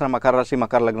 ಸೊ ಅದಕ್ಕೋಸ್ಕರ ಮಕರ ರಾಶಿ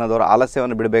ಮಕರ ಲಗ್ನದವರು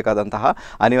ಆಲಸ್ಯವನ್ನು ಬಿಡಬೇಕಾದಂತಹ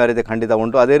ಅನಿವಾರ್ಯತೆ ಖಂಡಿತ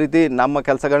ಉಂಟು. ಅದೇ ರೀತಿ ನಮ್ಮ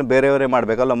ಕೆಲಸಗಳನ್ನ ಬೇರೆಯವರೇ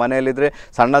ಮಾಡಬೇಕಲ್ಲ, ಮನೆಯಲ್ಲಿದ್ದರೆ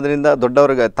ಸಣ್ಣದರಿಂದ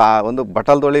ದೊಡ್ಡವರಿಗೆ ಒಂದು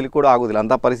ಬಟಲ್ ತೊಳಿಲಿ ಕೂಡ ಆಗೋದಿಲ್ಲ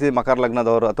ಅಂಥ ಪರಿಸ್ಥಿತಿ ಮಕರ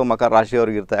ಲಗ್ನದವರು ಅಥವಾ ಮಕರ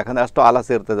ರಾಶಿಯವ್ರಿಗೆ ಇರ್ತಾರೆ. ಯಾಕಂದರೆ ಅಷ್ಟು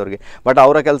ಆಲಸ್ಯ ಇರ್ತದೆ ಅವರಿಗೆ. ಬಟ್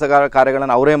ಅವರ ಕೆಲಸ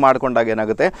ಕಾರ್ಯಗಳನ್ನು ಅವರೇ ಮಾಡ್ಕೊಂಡಾಗ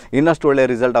ಏನಾಗುತ್ತೆ, ಇನ್ನಷ್ಟು ಒಳ್ಳೆಯ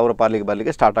ರಿಸಲ್ಟ್ ಅವರ ಪಾಲಿಗೆ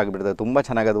ಬರಲಿಕ್ಕೆ ಸ್ಟಾರ್ಟ್ ಆಗಿಬಿಡ್ತದೆ. ತುಂಬ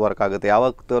ಚೆನ್ನಾಗಿ ಅದು ವರ್ಕ್ ಆಗುತ್ತೆ.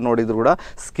 ಯಾವತ್ತು ನೋಡಿದ್ರು ಕೂಡ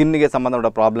ಸ್ಕಿನ್ನಿಗೆ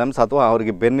ಸಂಬಂಧಪಟ್ಟ ಪ್ರಾಬ್ಲಮ್ಸ್ ಅಥವಾ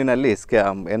ಅವರಿಗೆ ಬೆನ್ನಿನಲ್ಲಿ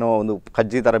ಏನೋ ಒಂದು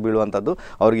ಕಜ್ಜಿ ಥರ ಬೀಳುವಂಥದ್ದು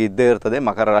ಅವರಿಗೆ ಇದ್ದೇ ಇರ್ತದೆ.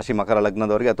 ಮಕರ ರಾಶಿ ಮಕರ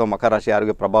ಲಗ್ನದವರಿಗೆ ಅಥವಾ ಮಕರ ರಾಶಿ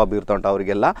ಯಾರಿಗೆ ಪ್ರಭಾವ ಬೀರ್ತಾ ಉಂಟು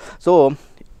ಅವರಿಗೆಲ್ಲ. ಸೊ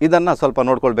ಇದನ್ನು ಸ್ವಲ್ಪ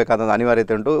ನೋಡ್ಕೊಳ್ಬೇಕಾದ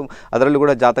ಅನಿವಾರ್ಯತೆ ಉಂಟು. ಅದರಲ್ಲೂ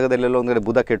ಕೂಡ ಜಾತಕದಲ್ಲೆಲ್ಲ ಒಂದು ಕಡೆ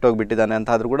ಬುಧ ಕೆಟ್ಟೋಗಿಬಿಟ್ಟಿದ್ದಾನೆ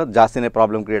ಅಂತ ಆದರೂ ಕೂಡ ಜಾಸ್ತಿನೇ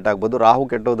ಪ್ರಾಬ್ಲಮ್ ಕ್ರಿಯೇಟ್ ಆಗ್ಬೋದು. ರಾಹು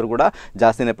ಕೆಟ್ಟೋದ್ರೂ ಕೂಡ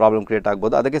ಜಾಸ್ತಿನೇ ಪ್ರಾಬ್ಲಮ್ ಕ್ರಿಯೇಟ್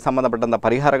ಆಗ್ಬೋದು. ಅದಕ್ಕೆ ಸಂಬಂಧಪಟ್ಟಂಥ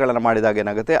ಪರಿಹಾರಗಳನ್ನು ಮಾಡಿದಾಗ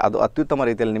ಏನಾಗುತ್ತೆ, ಅದು ಅತ್ಯುತ್ತಮ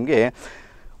ರೀತಿಯಲ್ಲಿ ನಿಮಗೆ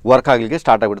ವರ್ಕ್ ಆಗಲಿಕ್ಕೆ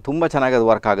ಸ್ಟಾರ್ಟ್ ಆಗಿಬಿಟ್ಟು ತುಂಬ ಚೆನ್ನಾಗಿ ಅದು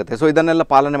ವರ್ಕ್ ಆಗುತ್ತೆ. ಸೊ ಇದನ್ನೆಲ್ಲ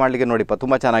ಪಾಲನೆ ಮಾಡಲಿಕ್ಕೆ ನೋಡಿಪ್ಪ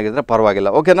ತುಂಬ ಚೆನ್ನಾಗಿದ್ದರೆ ಪರವಾಗಿಲ್ಲ.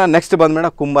 ಓಕೆನಾ. ನೆಕ್ಸ್ಟ್ ಬಂದ್ಬೇಡ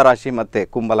ಕುಂಭರಾಶಿ ಮತ್ತು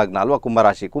ಕುಂಭಲಗ್ನ ಅಲ್ವಾ.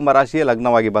 ಕುಂಭರಾಶಿಯೇ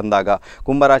ಲಗ್ನವಾಗಿ ಬಂದಾಗ,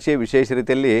 ಕುಂಭರಾಶಿಯ ವಿಶೇಷ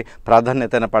ರೀತಿಯಲ್ಲಿ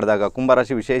ಪ್ರಾಧಾನ್ಯತೆಯನ್ನು ಪಡೆದಾಗ,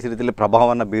 ಕುಂಭರಾಶಿ ವಿಶೇಷ ರೀತಿಯಲ್ಲಿ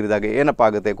ಪ್ರಭಾವವನ್ನು ಬೀರಿದಾಗ ಏನಪ್ಪ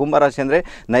ಆಗುತ್ತೆ, ಕುಂಭರಾಶಿ ಅಂದರೆ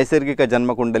ನೈಸರ್ಗಿಕ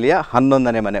ಜನ್ಮಕುಂಡಲಿಯ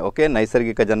 11ನೇ ಮನೆ. ಓಕೆ,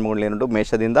 ನೈಸರ್ಗಿಕ ಜನ್ಮಕುಂಡಲಿ ಏನುಂಟು,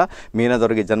 ಮೇಷದಿಂದ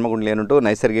ಮೀನದವರೆಗೆ ಜನ್ಮಕುಂಡಲಿ ಏನುಂಟು,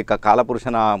 ನೈಸರ್ಗಿಕ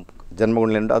ಕಾಲಪುರುಷನ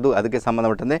ಜನ್ಮಕುಂಡಲಿ ಏನುಂಟು, ಅದು ಅದಕ್ಕೆ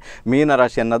ಸಂಬಂಧಪಟ್ಟಂತೆ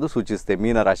ಮೀನರಾಶಿ ಅನ್ನೋದು ಸೂಚಿಸುತ್ತೆ.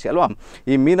 ಮೀನರಾಶಿ ಅಲ್ವಾ.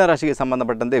 ಈ ಮೀನರಾಶಿಗೆ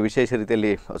ಸಂಬಂಧಪಟ್ಟಂತೆ ವಿಶೇಷ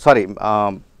ರೀತಿಯಲ್ಲಿ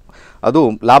ಅದು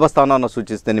ಲಾಭಸ್ಥಾನವನ್ನು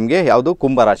ಸೂಚಿಸುತ್ತೆ ನಿಮಗೆ. ಯಾವುದು,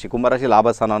 ಕುಂಭರಾಶಿ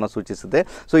ಲಾಭಸ್ಥಾನವನ್ನು ಸೂಚಿಸುತ್ತೆ.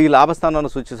 ಸೊ ಈ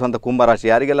ಲಾಭಸ್ಥಾನವನ್ನು ಸೂಚಿಸುವಂಥ ಕುಂಭರಾಶಿ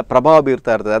ಯಾರಿಗೆಲ್ಲ ಪ್ರಭಾವ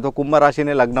ಬೀರ್ತಾ ಇರ್ತದೆ, ಅಥವಾ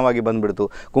ಕುಂಭರಾಶಿನೇ ಲಗ್ನವಾಗಿ ಬಂದುಬಿಡ್ತು,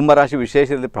 ಕುಂಭರಾಶಿ ವಿಶೇಷ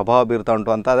ರೀತಿ ಪ್ರಭಾವ ಬೀರ್ತಾ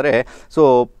ಉಂಟು ಅಂತಾದರೆ, ಸೊ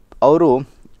ಅವರು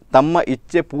ತಮ್ಮ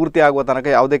ಇಚ್ಛೆ ಪೂರ್ತಿ ಆಗುವ ತನಕ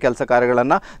ಯಾವುದೇ ಕೆಲಸ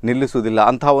ಕಾರ್ಯಗಳನ್ನು ನಿಲ್ಲಿಸುವುದಿಲ್ಲ.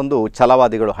 ಅಂಥ ಒಂದು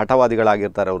ಛಲವಾದಿಗಳು,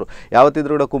 ಹಠವಾದಿಗಳಾಗಿರ್ತಾರೆ ಅವರು.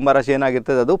 ಯಾವತ್ತಿದ್ರೂ ಕೂಡ ಕುಂಭರಾಶಿ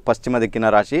ಏನಾಗಿರ್ತದೆ, ಅದು ಪಶ್ಚಿಮ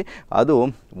ದಿಕ್ಕಿನ ರಾಶಿ, ಅದು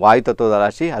ವಾಯುತತ್ವದ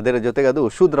ರಾಶಿ, ಅದರ ಜೊತೆಗೆ ಅದು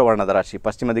ಶೂದ್ರವರ್ಣದ ರಾಶಿ.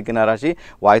 ಪಶ್ಚಿಮ ದಿಕ್ಕಿನ ರಾಶಿ,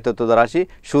 ವಾಯುತತ್ವದ ರಾಶಿ,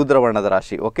 ಶೂದ್ರವರ್ಣದ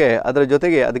ರಾಶಿ. ಓಕೆ, ಅದರ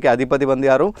ಜೊತೆಗೆ ಅದಕ್ಕೆ ಅಧಿಪತಿ ಬಂದು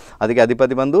ಯಾರು, ಅದಕ್ಕೆ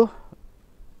ಅಧಿಪತಿ ಬಂದು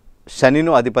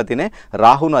ಶನಿನೂ ಅಧಿಪತಿನೇ,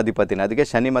 ರಾಹುನೂ ಅಧಿಪತಿನೇ. ಅದಕ್ಕೆ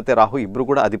ಶನಿ ಮತ್ತು ರಾಹು ಇಬ್ಬರು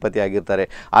ಕೂಡ ಅಧಿಪತಿಯಾಗಿರ್ತಾರೆ.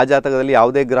 ಆ ಜಾತಕದಲ್ಲಿ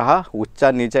ಯಾವುದೇ ಗ್ರಹ ಉಚ್ಚ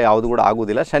ನೀಚ ಯಾವುದು ಕೂಡ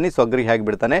ಆಗುವುದಿಲ್ಲ. ಶನಿ ಸ್ವಗೃಹಿಯಾಗಿ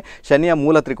ಬಿಡ್ತಾನೆ. ಶನಿಯ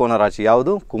ಮೂಲ ತ್ರಿಕೋನ ರಾಶಿ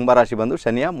ಯಾವುದು, ಕುಂಭರಾಶಿ ಬಂದು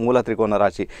ಶನಿಯ ಮೂಲ ತ್ರಿಕೋನ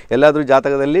ರಾಶಿ. ಎಲ್ಲಾದರೂ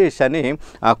ಜಾತಕದಲ್ಲಿ ಶನಿ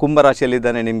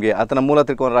ಕುಂಭರಾಶಿಯಲ್ಲಿದ್ದಾನೆ, ನಿಮಗೆ ಆತನ ಮೂಲ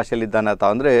ತ್ರಿಕೋನ ರಾಶಿಯಲ್ಲಿದ್ದಾನೆ ಅಂತ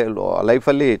ಅಂದರೆ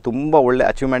ಲೈಫಲ್ಲಿ ತುಂಬ ಒಳ್ಳೆ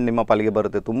ಅಚೀವ್ಮೆಂಟ್ ನಿಮ್ಮ ಪಾಲಿಗೆ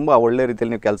ಬರುತ್ತೆ. ತುಂಬ ಒಳ್ಳೆ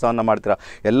ರೀತಿಯಲ್ಲಿ ನೀವು ಕೆಲಸವನ್ನು ಮಾಡ್ತೀರಾ.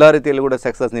 ಎಲ್ಲ ರೀತಿಯಲ್ಲೂ ಕೂಡ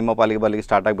ಸಕ್ಸಸ್ ನಿಮ್ಮ ಪಾಲಿಗೆ ಬರಲಿಕ್ಕೆ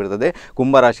ಸ್ಟಾರ್ಟ್ ಆಗಿಬಿಡ್ತದೆ.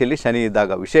 ಕುಂಭರಾಶಿಯಲ್ಲಿ ಶನಿ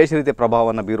ಇದ್ದಾಗ ವಿಶೇಷ ರೀತಿಯ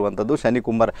ಪ್ರಭಾವವನ್ನು ಬೀರುವಂಥದ್ದು ಶನಿ.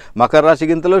 ಮಕರ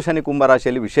ರಾಶಿಗಿಂತಲೂ ಶನಿ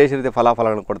ಕುಂಭರಾಶಿಯಲ್ಲಿ ವಿಶೇಷ ರೀತಿಯ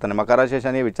ಫಲಾಫಲಗಳನ್ನು ಕೊಡ್ತಾನೆ. ಮಕರ ರಾಶಿಯ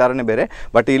ಶನಿಯ ವಿಚಾರಣೆ ಬೇರೆ,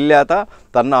 ಬಟ್ ಇಲ್ಲಿ ಆತ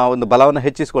ತನ್ನ ಒಂದು ಬಲವನ್ನು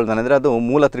ಹೆಚ್ಚಿಸ್ಕೊಳ್ತಾನೆ. ಅಂದರೆ ಅದು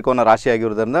ಮೂಲ ತ್ರಿಕೋನ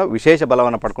ರಾಶಿಯಾಗಿರೋದ್ರಿಂದ ವಿಶೇಷ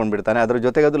ಬಲವನ್ನು ಪಡ್ಕೊಂಡು ಬಿಡ್ತಾನೆ. ಅದರ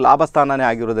ಜೊತೆಗೆ ಅದು ಲಾಭಸ್ಥಾನನೇ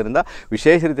ಆಗಿರೋದ್ರಿಂದ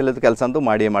ವಿಶೇಷ ರೀತಿಯಲ್ಲಿ ಕೆಲಸ ಅಂತೂ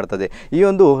ಮಾಡಿಯೇ ಮಾಡ್ತದೆ. ಈ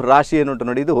ಒಂದು ರಾಶಿ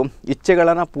ಏನುಂಟು ನೋಡಿ, ಇದು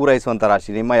ಇಚ್ಛೆಗಳನ್ನು ಪೂರೈಸುವಂಥ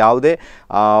ರಾಶಿ. ನಿಮ್ಮ ಯಾವುದೇ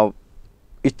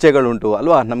ಇಚ್ಛೆಗಳುಂಟು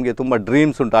ಅಲ್ವಾ, ನಮಗೆ ತುಂಬ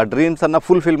ಡ್ರೀಮ್ಸ್ ಉಂಟು, ಆ ಡ್ರೀಮ್ಸನ್ನು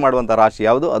ಫುಲ್ಫಿಲ್ ಮಾಡುವಂಥ ರಾಶಿ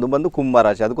ಯಾವುದು, ಅದು ಬಂದು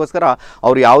ಕುಂಭರಾಶಿ. ಅದಕ್ಕೋಸ್ಕರ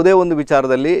ಅವರು ಯಾವುದೇ ಒಂದು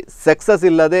ವಿಚಾರದಲ್ಲಿ ಸಕ್ಸಸ್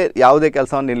ಇಲ್ಲದೆ ಯಾವುದೇ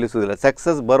ಕೆಲಸವನ್ನು ನಿಲ್ಲಿಸುವುದಿಲ್ಲ.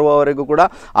 ಸಕ್ಸಸ್ ಬರುವವರೆಗೂ ಕೂಡ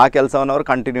ಆ ಕೆಲಸವನ್ನು ಅವರು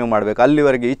ಕಂಟಿನ್ಯೂ ಮಾಡಬೇಕು.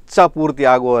 ಅಲ್ಲಿವರೆಗೆ ಇಚ್ಛಾಪೂರ್ತಿ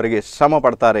ಆಗುವವರೆಗೆ ಶ್ರಮ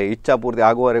ಪಡ್ತಾರೆ. ಇಚ್ಛಾಪೂರ್ತಿ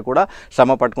ಆಗುವವರೆಗೆ ಕೂಡ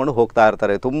ಶ್ರಮ ಪಡ್ಕೊಂಡು ಹೋಗ್ತಾ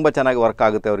ಇರ್ತಾರೆ. ತುಂಬ ಚೆನ್ನಾಗಿ ವರ್ಕ್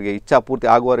ಆಗುತ್ತೆ ಅವರಿಗೆ. ಇಚ್ಛಾಪೂರ್ತಿ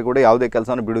ಆಗುವವರೆಗೂ ಕೂಡ ಯಾವುದೇ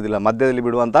ಕೆಲಸವನ್ನು ಬಿಡುವುದಿಲ್ಲ, ಮಧ್ಯದಲ್ಲಿ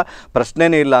ಬಿಡುವಂಥ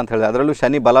ಪ್ರಶ್ನೆನೇ ಇಲ್ಲ ಅಂತ ಹೇಳಿದೆ. ಅದರಲ್ಲೂ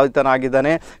ಶನಿ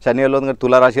ಬಲಯುತನಾಗಿದ್ದಾನೆ, ಶನಿಯಲ್ಲೊಂದು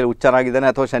ತುಲಾರಾಶಿಯಲ್ಲಿ ಉಚ್ಚನಾಗಿದ್ದಾನೆ,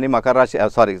 ಅಥವಾ ಶನಿ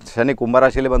ಶನಿ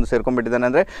ಕುಂಭರಾಶಿಯಲ್ಲಿ ಬಂದು ಸೇರ್ಕೊಂಡ್ಬಿಟ್ಟಿದ್ದಾನೆ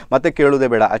ಅಂದರೆ ಮತ್ತೆ ಕೇಳುವುದೇ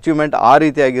ಬೇಡ. ಅಚೀವ್ಮೆಂಟ್ ಆ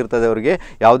ರೀತಿಯಾಗಿರ್ತದೆ ಅವರಿಗೆ.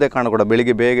 ಯಾವುದೇ ಕಾರಣ ಕೂಡ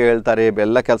ಬೆಳಿಗ್ಗೆ ಬೇಗ ಹೇಳ್ತಾರೆ,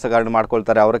 ಎಲ್ಲ ಕೆಲಸಗಳನ್ನ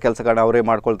ಮಾಡ್ಕೊಳ್ತಾರೆ, ಅವರ ಕೆಲಸಗಳನ್ನ ಅವರೇ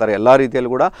ಮಾಡ್ಕೊಳ್ತಾರೆ. ಎಲ್ಲ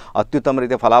ರೀತಿಯಲ್ಲೂ ಕೂಡ ಅತ್ಯುತ್ತಮ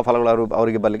ರೀತಿಯ ಫಲಾಫಲಗಳು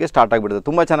ಅವರಿಗೆ ಬರಲಿಕ್ಕೆ ಸ್ಟಾರ್ಟ್ ಆಗಿಬಿಡುತ್ತೆ.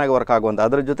 ತುಂಬ ಚೆನ್ನಾಗಿ ವರ್ಕ್ ಆಗುವಂಥ.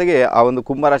 ಅದರ ಜೊತೆಗೆ ಆ ಒಂದು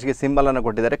ಕುಂಭರಾಶಿಗೆ ಸಿಂಬಲನ್ನು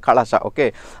ಕೊಟ್ಟಿದ್ದಾರೆ, ಕಳಶ. ಓಕೆ,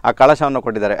 ಆ ಕಳಶವನ್ನು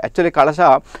ಕೊಟ್ಟಿದ್ದಾರೆ. ಆ್ಯಕ್ಚುಲಿ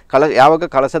ಯಾವಾಗ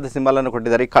ಕಳಶದ ಸಿಂಬಲನ್ನು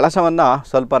ಕೊಟ್ಟಿದ್ದಾರೆ, ಈ ಕಳಶವನ್ನು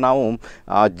ಸ್ವಲ್ಪ ನಾವು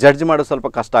ಜಡ್ಜ್ ಮಾಡೋದು ಸ್ವಲ್ಪ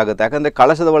ಕಷ್ಟ ಆಗುತ್ತೆ. ಯಾಕಂದರೆ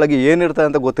ಕಳಶದ ಒಳಗೆ ಏನಿರ್ತದೆ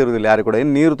ಅಂತ ಗೊತ್ತಿರೋದಿಲ್ಲ ಯಾರು ಕೂಡ.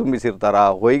 ಏನು ನೀರು ತುಂಬಿಸಿರ್ತಾರಾ,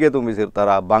 ಹೊಯ್ಗೆ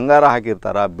ತುಂಬಿಸಿರ್ತಾರಾ, ಬಂಗಾರ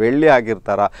ಹಾಕಿರ್ತಾರಾ, ಬೆಳ್ಳಿ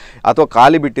ಹಾಕಿರ್ತಾರಾ, ಅಥವಾ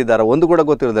ಖಾಲಿ ಬಿಟ್ಟಿದ್ದಾರೆ, ಒಂದು ಕೂಡ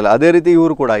ಗೊತ್ತಿರೋದಿಲ್ಲ. ಅದೇ ರೀತಿ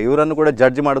ಇವರನ್ನು ಕೂಡ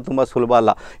ಜಡ್ಜ್ ಮಾಡೋದು ತುಂಬ ಸುಲಭ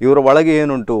ಅಲ್ಲ. ಇವರ ಒಳಗೆ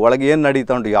ಏನುಂಟು, ಒಳಗೆ ಏನು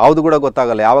ನಡೀತಾ ಉಂಟು ಯಾವುದು ಕೂಡ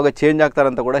ಗೊತ್ತಾಗಲ್ಲ. ಯಾವಾಗ ಚೇಂಜ್ ಆಗ್ತಾರೆ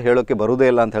ಅಂತ ಕೂಡ ಹೇಳೋಕ್ಕೆ ಬರುವುದೇ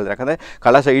ಇಲ್ಲ ಅಂತ ಹೇಳಿದ್ರೆ. ಯಾಕಂದರೆ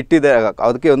ಕಳಶ ಇಟ್ಟಿದೆ,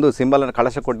 ಅದಕ್ಕೆ ಒಂದು ಸಿಂಬಲನ್ನು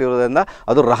ಕಳಶ ಕೊಟ್ಟಿರೋದ್ರಿಂದ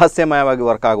ಅದು ರಹಸ್ಯಮಯವಾಗಿ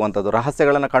ವರ್ಕ್ ಆಗುವಂಥದ್ದು.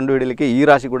 ರಹಸ್ಯಗಳನ್ನು ಕಂಡುಹಿಡಲಿಕ್ಕೆ ಈ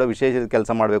ರಾಶಿ ಕೂಡ ವಿಶೇಷ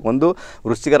ಕೆಲಸ ಮಾಡಬೇಕು. ಒಂದು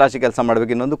ವೃಶ್ಚಿಕ ರಾಶಿ ಕೆಲಸ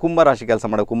ಮಾಡಬೇಕು, ಇನ್ನೊಂದು ಕುಂಭರಾಶಿ ಕೆಲಸ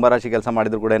ಮಾಡಬೇಕು. ಕುಂಭರಾಶಿ ಕೆಲಸ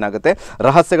ಮಾಡಿದರೂ ಕೂಡ ಏನಾಗುತ್ತೆ,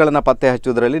 ರಹಸ್ಯಗಳನ್ನು ಪತ್ತೆ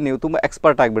ಹಚ್ಚೋದ್ರಲ್ಲಿ ನೀವು ತುಂಬ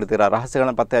ಎಕ್ಸ್ಪರ್ಟ್ ಆಗಿಬಿಡ್ತೀರಾ.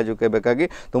 ರಹಸ್ಯಗಳನ್ನು ಪತ್ತೆ ಹಚ್ಚೋಕೆ ಬೇಕಾಗಿ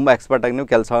ತುಂಬ ಎಕ್ಸ್ಪರ್ಟ್ ಆಗಿ ನೀವು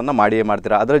ಕೆಲಸವನ್ನು ಮಾಡಿಯೇ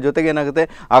ಮಾಡ್ತೀರಾ. ಅದರ ಜೊತೆಗೆ ಏನಾಗುತ್ತೆ,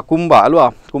 ಆ ಕುಂಭ ಅಲ್ವಾ.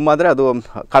 ಕುಂಭ ಅಂದರೆ ಅದು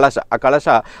ಕಳಶ, ಆ ಕಳಶ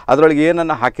ಅದರೊಳಗೆ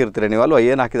ಏನನ್ನು ಹಾಕಿರ್ತೀರಿ ನೀವು ಅಲ್ವಾ,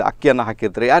 ಏನು ಹಾಕಿದ್ರೆ ಅಕ್ಕಿಯನ್ನು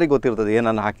ಹಾಕಿರ್ತೀರಿ, ಯಾರಿಗೆ ಗೊತ್ತಿರ್ತದೆ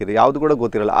ಏನನ್ನು ಹಾಕಿರಿ, ಯಾವುದು ಕೂಡ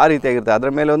ಗೊತ್ತಿರಲ್ಲ, ಆ ರೀತಿಯಾಗಿರ್ತದೆ. ಅದರ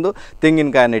ಮೇಲೆ ಒಂದು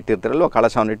ತೆಂಗಿನಕಾಯನ್ನು ಇಟ್ಟಿರ್ತೀರಲ್ವ,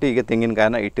 ಕಳಶವನ್ನು ಇಟ್ಟು ಹೀಗೆ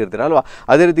ತೆಂಗಿನಕಾಯನ್ನು ಇಟ್ಟಿರ್ತೀರಲ್ವ.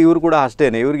 ಅದೇ ರೀತಿ ಇವರು ಕೂಡ ಅಷ್ಟೇ,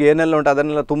 ಇವ್ರಿಗೆ ಏನೆಲ್ಲ ಉಂಟು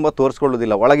ಅದನ್ನೆಲ್ಲ ತುಂಬ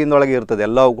ತೋರಿಸ್ಕೊಳ್ಳೋದಿಲ್ಲ, ಒಳಗಿಂದೊಳಗೆ ಇರ್ತದೆ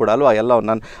ಎಲ್ಲವೂ ಕೂಡ ಅಲ್ವಾ. ಎಲ್ಲವೂ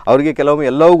ಅವರಿಗೆ ಕೆಲವೊಮ್ಮೆ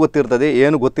ಎಲ್ಲವೂ ಗೊತ್ತಿರ್ತದೆ,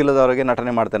 ಏನು ಗೊತ್ತಿಲ್ಲದವರಿಗೆ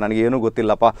ನಟನೆ ಮಾಡ್ತಾರೆ, ನನಗೆ ಏನೂ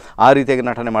ಗೊತ್ತಿಲ್ಲಪ್ಪ ಆ ರೀತಿಯಾಗಿ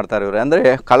ನಟನೆ ಮಾಡ್ತಾರೆ ಇವರು. ಅಂದರೆ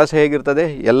ಕಳಶ ಹೇಗಿರ್ತದೆ,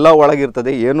 ಎಲ್ಲ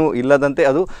ಒಳಗಿರ್ತದೆ, ಏನೂ ಇಲ್ಲದಂತೆ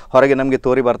ಅದು ಹೊರಗೆ ನಮಗೆ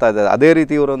ತೋರಿ ಬರ್ತಾ ಇದೆ. ಅದೇ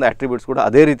ರೀತಿ ಇವರ ಒಂದು ಆಟ್ರಿಬ್ಯೂಟ್ಸ್ ಕೂಡ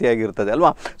ಅದೇ ರೀತಿಯಾಗಿರ್ತದೆ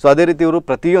ಅಲ್ವಾ. ಸೊ ಅದೇ ರೀತಿ ಇವರು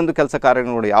ಪ್ರತಿಯೊಂದು ಕೆಲಸ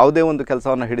ಕಾರ್ಯಗಳು ಯಾವುದೇ ಒಂದು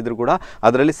ಕೆಲಸವನ್ನು ಹಿಡಿದರೂ ಕೂಡ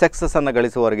ಅದರಲ್ಲಿ ಸಕ್ಸಸ್ಸನ್ನು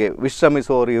ಗಳಿಸುವವರಿಗೆ,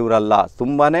 ವಿಶ್ರಮಿಸುವವರು ಇವರಲ್ಲ.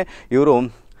 ತುಂಬಾ ಇವರು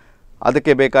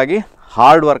ಅದಕ್ಕೆ ಬೇಕಾಗಿ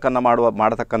ಹಾರ್ಡ್ ವರ್ಕನ್ನು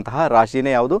ಮಾಡತಕ್ಕಂತಹ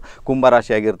ರಾಶಿನೇ ಯಾವುದು,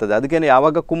 ಕುಂಭರಾಶಿಯಾಗಿರ್ತದೆ. ಅದಕ್ಕೇನೆ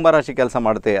ಯಾವಾಗ ಕುಂಭರಾಶಿ ಕೆಲಸ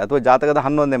ಮಾಡುತ್ತೆ ಅಥವಾ ಜಾತಕದ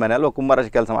 11ನೇ ಮನೆ ಅಲ್ವಾ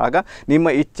ಕುಂಭರಾಶಿ ಕೆಲಸ ಮಾಡುವಾಗ ನಿಮ್ಮ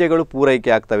ಇಚ್ಛೆಗಳು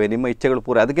ಪೂರೈಕೆ ಆಗ್ತವೆ, ನಿಮ್ಮ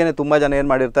ಇಚ್ಛೆಗಳು ಅದಕ್ಕೇನೆ ತುಂಬ ಜನ ಏನು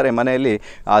ಮಾಡಿರ್ತಾರೆ, ಮನೆಯಲ್ಲಿ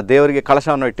ದೇವರಿಗೆ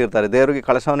ಕಳಶವನ್ನು ಇಟ್ಟಿರ್ತಾರೆ. ದೇವರಿಗೆ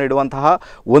ಕಳಶವನ್ನು ಇಡುವಂತಹ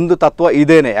ಒಂದು ತತ್ವ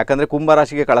ಇದೇನೆ, ಯಾಕಂದರೆ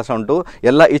ಕುಂಭರಾಶಿಗೆ ಕಳಶ ಉಂಟು,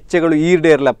 ಎಲ್ಲ ಇಚ್ಛೆಗಳು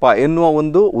ಈಡೇರ್ಲಪ್ಪ ಎನ್ನುವ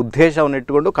ಒಂದು ಉದ್ದೇಶವನ್ನು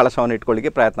ಇಟ್ಟುಕೊಂಡು ಕಳಶವನ್ನು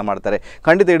ಇಟ್ಕೊಳ್ಳಿಕ್ಕೆ ಪ್ರಯತ್ನ ಮಾಡ್ತಾರೆ.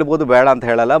 ಖಂಡಿತ ಇಡ್ಬೋದು, ಬೇಡ ಅಂತ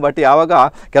ಹೇಳಲ್ಲ. ಬಟ್ ಯಾವಾಗ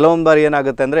ಕೆಲವೊಂದು ಬಾರಿ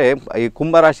ಏನಾಗುತ್ತೆ ಅಂದರೆ ಈ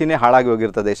ಕುಂಭರಾಶಿನೇ ಹಾಳಾಗಿ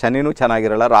ಹೋಗಿರ್ತದೆ, ಶನಿನೂ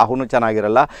ಚೆನ್ನಾಗಿರಲ್ಲ, ರಾಹುನೂ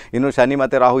ಚೆನ್ನಾಗಿರಲ್ಲ. ಇನ್ನು ಶನಿ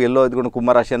ಮತ್ತು ರಾಹು ಎಲ್ಲೋ ಇದ್ಕೊಂಡು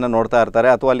ಕುಂಭರಾಶಿಯನ್ನು ನೋಡ್ತಾ ಇರ್ತಾರೆ,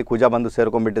 ಅಥವಾ ಅಲ್ಲಿ ಕುಜ ಬಂದು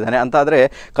ಸೇರ್ಕೊಂಡ್ಬಿಟ್ಟಿದ್ದಾನೆ ಅಂತಾದರೆ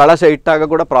ಕಳಶ ಇಟ್ಟಾಗ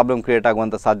ಕೂಡ ಪ್ರಾಬ್ಲಮ್ ಕ್ರಿಯೇಟ್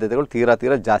ಆಗುವಂಥ ಸಾಧ್ಯತೆಗಳು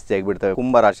ತೀರಾ ಜಾಸ್ತಿ ಆಗಿಬಿಡ್ತವೆ.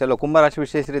 ಕುಂಭರಾಶಿ ಅಲ್ಲ, ಕುಂಭರಾಶಿ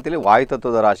ವಿಶೇಷ ರೀತಿಯಲ್ಲಿ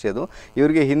ವಾಯುತತ್ವದ ರಾಶಿ ಅದು.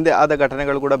 ಇವರಿಗೆ ಹಿಂದೆ ಆದ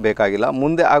ಘಟನೆಗಳು ಕೂಡ ಬೇಕಾಗಿಲ್ಲ,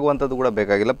 ಮುಂದೆ ಆಗುವಂಥದ್ದು ಕೂಡ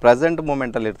ಬೇಕಾಗಿಲ್ಲ, ಪ್ರೆಸೆಂಟ್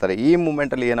ಮೂಮೆಂಟಲ್ಲಿ ಇರ್ತಾರೆ. ಈ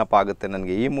ಮೂಮೆಂಟಲ್ಲಿ ಏನಪ್ಪ ಆಗುತ್ತೆ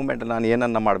ನನಗೆ, ಈ ಮೂಮೆಂಟಲ್ಲಿ ನಾನು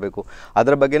ಏನನ್ನು ಮಾಡಬೇಕು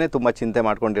ಅದರ ಬಗ್ಗೆನೇ ತುಂಬ ಚಿಂತೆ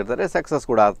ಮಾಡ್ಕೊಂಡಿರ್ತಾರೆ. ಸಕ್ಸಸ್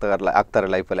ಕೂಡ ಆಗ್ತಾರೆ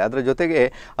ಲೈಫಲ್ಲಿ. ಅದರ ಜೊತೆಗೆ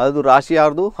ಅದು ರಾಶಿ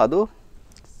ಯಾರ್ದು, ಅದು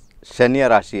ಶನಿಯ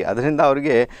ರಾಶಿ. ಅದರಿಂದ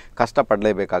ಅವರಿಗೆ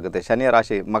ಕಷ್ಟಪಡಲೇಬೇಕಾಗುತ್ತೆ. ಶನಿಯ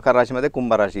ರಾಶಿ ಮಕರ ರಾಶಿ ಮತ್ತು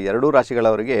ಕುಂಭರಾಶಿ ಎರಡೂ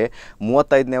ರಾಶಿಗಳವರಿಗೆ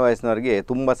 35ನೇ ವಯಸ್ಸಿನವರಿಗೆ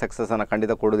ತುಂಬ ಸಕ್ಸಸ್ಸನ್ನು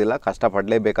ಖಂಡಿತ ಕೊಡೋದಿಲ್ಲ,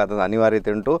 ಕಷ್ಟಪಡಲೇಬೇಕಾದ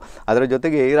ಅನಿವಾರ್ಯತೆ ಉಂಟು. ಅದರ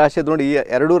ಜೊತೆಗೆ ಈ ರಾಶಿ ನೋಡಿ, ಈ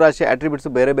ಎರಡೂ ರಾಶಿ ಆಟ್ರಿಬ್ಯೂಟ್ಸ್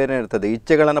ಬೇರೆ ಬೇರೆ ಇರ್ತದೆ.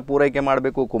 ಇಚ್ಛೆಗಳನ್ನು ಪೂರೈಕೆ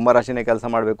ಮಾಡಬೇಕು, ಕುಂಭರಾಶಿನೇ ಕೆಲಸ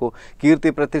ಮಾಡಬೇಕು.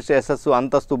 ಕೀರ್ತಿ ಪ್ರತಿಷ್ಠೆ ಯಶಸ್ಸು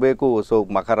ಅಂತಸ್ತು ಬೇಕು, ಸೊ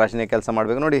ಮಕರ ರಾಶಿನೇ ಕೆಲಸ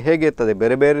ಮಾಡಬೇಕು. ನೋಡಿ ಹೇಗೆ ಇರ್ತದೆ,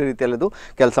 ಬೇರೆ ಬೇರೆ ರೀತಿಯಲ್ಲದು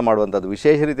ಕೆಲಸ ಮಾಡುವಂಥದ್ದು,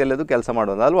 ವಿಶೇಷ ರೀತಿಯಲ್ಲದು ಕೆಲಸ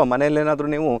ಮಾಡುವಂಥದ್ದು ಅಲ್ವಾ. ಮನೆಯಲ್ಲೇನಾದರೂ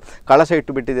ನೀವು ಕಳಶ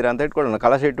ಇಟ್ಟು ಬಿಟ್ಟಿದ್ದೀರಾ ಅಂತ ಇಟ್ಕೊಳ್ಳೋಣ.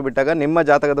 ಕಳಶ ಇಟ್ಟು ಬಿಟ್ಟಾಗ ನಿಮ್ಮ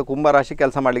ಜಾತಕದ ಕುಂಭರಾಶಿ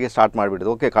ಕೆಲಸ ಮಾಡಲಿಕ್ಕೆ ಸ್ಟಾರ್ಟ್ ಮಾಡಿಬಿಡುದು.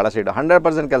 ಓಕೆ, ಕಳಶ ಇಟ್ಟು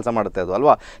 100% ಕೆಲಸ ಮಾಡುತ್ತೆ ಅದು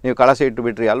ಅಲ್ವಾ. ನೀವು ಕಳಶ ಇಟ್ಟು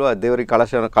ಬಿಟ್ರಿ ಅಲ್ವಾ, ದೇವರಿಗೆ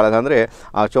ಕಳಶ ಅಂದರೆ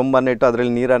ಚೊಂಬನ್ನು ಇಟ್ಟು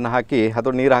ಅದರಲ್ಲಿ ನೀರನ್ನು ಹಾಕಿ,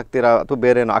 ಅಥವಾ ನೀರು ಹಾಕ್ತೀರಾ ಅಥವಾ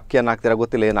ಬೇರೆ ಏನೋ ಅಕ್ಕಿಯನ್ನು ಹಾಕ್ತೀರಾ,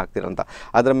 ಗೊತ್ತಿಲ್ಲ ಏನು ಹಾಕ್ತೀರಾ ಅಂತ,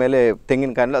 ಅದರ ಮೇಲೆ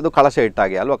ತೆಂಗಿನಕಾಯಿ, ಅದು ಕಳಶ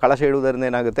ಇಟ್ಟಾಗೆ ಅಲ್ವಾ. ಕಳಶ ಇಡುವುದರಿಂದ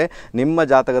ಏನಾಗುತ್ತೆ, ನಿಮ್ಮ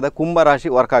ಜಾತಕದ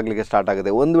ಕುಂಭರಾಶಿ ವರ್ಕ್ ಆಗಲಿಕ್ಕೆ ಸ್ಟಾರ್ಟ್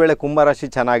ಆಗುತ್ತೆ. ಒಂದು ವೇಳೆ ಕುಂಭರಾಶಿ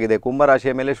ಚೆನ್ನಾಗಿದೆ,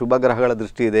 ಕುಂಭರಾಶಿಯ ಮೇಲೆ ಶುಭ ಗ್ರಹಗಳ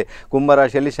ದೃಷ್ಟಿ ಇದೆ,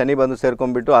 ಕುಂಭರಾಶಿಯಲ್ಲಿ ಶನಿ ಬಂದು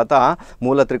ಸೇರ್ಕೊಂಡ್ಬಿಟ್ಟು ಆತ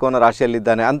ಮೂಲ ತ್ರಿಕೋನ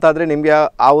ರಾಶಿಯಲ್ಲಿದ್ದಾನೆ ಅಂತಾದರೆ ನಿಮಗೆ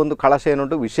ಆ ಒಂದು ಕಳಶ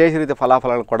ಏನುಂಟು ವಿಶೇಷ ರೀತಿಯ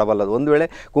ಫಲಾಫಲಗಳು ಕೊಡಬಲ್ಲದು. ಒಂದು ವೇಳೆ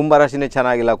ಕುಂಭರಾಶಿನೇ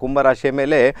ಚೆನ್ನಾಗಿಲ್ಲ, ಕುಂಭರಾಶಿಯ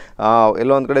ಮೇಲೆ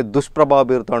ಎಲ್ಲೋ ಒಂದು ಕಡೆ ದುಷ್ಪ್ರಭಾವ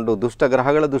ಬೀರ್ತಾ ಉಂಟು, ದುಷ್ಟ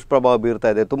ಗ್ರಹಗಳ ದುಷ್ಪ್ರಭಾವ ಬೀರ್ತಾ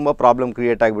ಇದೆ, ತುಂಬ ಪ್ರಾಬ್ಲಮ್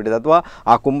ಕ್ರಿಯೇಟ್ ಆಗಿಬಿಟ್ಟಿದೆ, ಅಥವಾ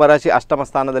ಆ ಕುಂಭರಾಶಿ ಅಷ್ಟಮ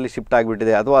ಸ್ಥಾನದಲ್ಲಿ ಶಿಫ್ಟ್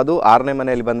ಆಗಿಬಿಟ್ಟಿದೆ, ಅಥವಾ ಅದು 6ನೇ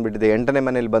ಮನೆಯಲ್ಲಿ ಬಂದುಬಿಟ್ಟಿದೆ, 8ನೇ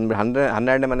ಮನೆಯಲ್ಲಿ ಬಂದುಬಿಟ್ಟು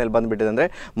 12ನೇ ಮನೆಯಲ್ಲಿ ಬಂದುಬಿಟ್ಟಿದೆ ಅಂದರೆ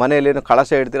ಮನೆಯಲ್ಲಿ ಏನು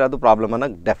ಕಳಶ ಇಡ್ತೀರ ಅದು ಪ್ರಾಬ್ಲಮನ್ನು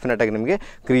ಡೆಫಿನೆಟಾಗಿ ನಿಮಗೆ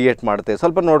ಕ್ರಿಯೇಟ್ ಮಾಡುತ್ತೆ.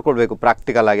 ಸ್ವಲ್ಪ ನೋಡ್ಕೊಳ್ಬೇಕು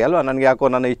ಪ್ರಾಕ್ಟಿಕಲ್ ಆಗಿ ಅಲ್ವಾ. ನನಗೆ ಯಾಕೋ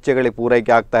ನನ್ನ ಇಚ್ಛೆಗಳಿಗೆ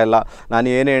ಪೂರೈಕೆ ಆಗ್ತಾ ಇಲ್ಲ, ನಾನು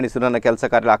ಏನೇ ಎಣಿಸಿದ್ರು ನನ್ನ ಕೆಲಸ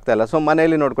ಕಾರ್ಯ ಆಗ್ತಾ ಇಲ್ಲ, ಸೊ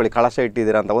ಮನೆಯಲ್ಲಿ ನೋಡ್ಕೊಳ್ಳಿ ಕಳಶ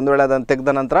ಇಟ್ಟಿದ್ದೀರಾ ಅಂತ. ಒಂದು ವೇಳೆ ಅದನ್ನು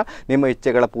ತೆಗೆದ ನಂತರ ನಿಮ್ಮ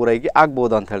ಇಚ್ಛೆಗಳ ಪೂರೈಕೆ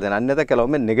ಆಗ್ಬೋದು ಅಂತ ಹೇಳಿದೆ. ಅನ್ಯथा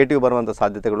ಕೆಲವೊಮ್ಮೆ ನೆಗೆಟಿವ್ ಬರುವಂಥ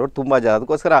ಸಾಧ್ಯತೆಗಳು ತುಂಬ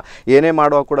ಅದಕ್ಕೋಸ್ಕರ ಏನೇ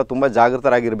ಮಾಡುವಾಗ ಕೂಡ ತುಂಬ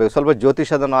ಜಾಗೃತರಾಗಿರಬೇಕು. ಸ್ವಲ್ಪ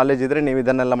ಜ್ಯೋತಿಷದ ನಾಲೆಜ್ ಇದ್ದರೆ ನೀವು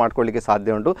ಇದನ್ನೆಲ್ಲ ಮಾಡ್ಕೊಳ್ಳಿಕ್ಕೆ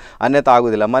ಸಾಧ್ಯ ಉಂಟು, ಅನ್ಯथा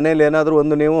ಆಗೋದಿಲ್ಲ. ಮನೆಯಲ್ಲಿ ಏನಾದರೂ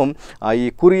ಒಂದು ನೀವು ಈ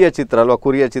ಕುರಿಯ ಚಿತ್ರ ಅಲ್ವಾ,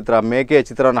 ಕುರಿಯ ಚಿತ್ರ, ಮೇಕೆಯ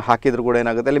ಚಿತ್ರವನ್ನು ಹಾಕಿದರೂ ಕೂಡ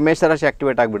ಏನಾಗುತ್ತೆ, ಅಲ್ಲಿ ಮೇಷರಾಶಿ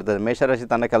ಆಕ್ಟಿವೇಟ್ ಆಗಿಬಿಡ್ತದೆ, ಮೇಷರಾಶಿ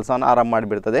ತನ್ನ ಕೆಲಸವನ್ನು ಆರಂಭ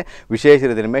ಮಾಡಿಬಿಡ್ತದೆ. ವಿಶೇಷ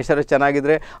ರೀತಿಯಲ್ಲಿ ಮೇಷರಾಶಿ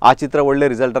ಚೆನ್ನಾಗಿದ್ದರೆ ಆ ಚಿತ್ರ ಒಳ್ಳೆ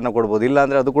ರಿಸಲ್ಟನ್ನು ಕೊಡ್ಬೋದು,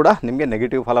 ಇಲ್ಲಾಂದರೆ ಅದು ಕೂಡ ನಿಮಗೆ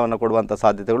ನೆಗೆಟಿವ್ ಫಲವನ್ನು ಕೊಡುವಂಥ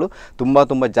ಸಾಧ್ಯತೆಗಳು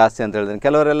ತುಂಬ ಜಾಸ್ತಿ ಅಂತ ಹೇಳಿದ್ದೀನಿ.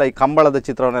 ಕೆಲವರೆಲ್ಲ ಈ ಕಂಬಳದ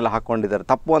ಚಿತ್ರವನ್ನೆಲ್ಲ ಹಾಕ್ಕೊಂಡಿದ್ದಾರೆ,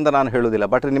 ತಪ್ಪು ಅಂತ ನಾನು ಹೇಳೋದಿಲ್ಲ.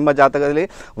 ಬಟ್ ನಿಮ್ಮ ಜಾತಕದಲ್ಲಿ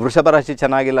ವೃಷಭ ರಾಶಿ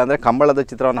ಚೆನ್ನಾಗಿಲ್ಲ ಅಂದರೆ ಕಂಬಳದ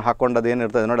ಚಿತ್ರವನ್ನು ಹಾಕ್ಕೊಂಡದ್ದು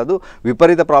ಏನಿರ್ತದೆ ನೋಡಿ, ಅದು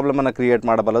ವಿಪರೀತ ಪ್ರಾಬ್ಲಮನ್ನು ಕ್ರಿಯೇಟ್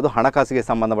ಮಾಡಬಲ್ಲದು. ಹಣಕಾಸಿಗೆ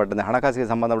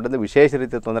ಸಂಬಂಧಪಟ್ಟಂತೆ ವಿಶೇಷ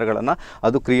ರೀತಿಯ ತೊಂದರೆಗಳನ್ನು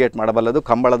ಅದು ಕ್ರಿಯೇಟ್ ಮಾಡಬಲ್ಲದು.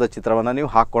 ಕಂಬಳದ ಚಿತ್ರವನ್ನು ನೀವು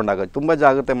ಹಾಕ್ಕೊಂಡಾಗ ತುಂಬ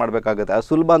ಜಾಗ್ರತೆ ಮಾಡಬೇಕಾಗುತ್ತೆ. ಅದು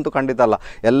ಸುಲಭ ಅಂತೂ ಖಂಡಿತ ಅಲ್ಲ,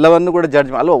 ಎಲ್ಲವನ್ನು ಕೂಡ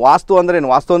ಜಡ್ಜ್ ಅಲ್ವಾ. ವಾಸ್ತು ಅಂದರೆ ಏನು,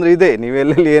 ವಾಸ್ತು ಅಂದರೆ ಇದೆ,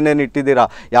 ನೀವೆಲ್ಲಿ ಏನೇನು ಇಟ್ಟಿದ್ದೀರಾ,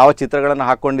 ಯಾವ ಚಿತ್ರಗಳನ್ನು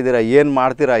ಹಾಕ್ಕೊಂಡಿದ್ದೀರಾ, ಏನು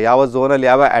ಮಾಡ್ತೀರಾ, ಯಾವ ಝೋನಲ್ಲಿ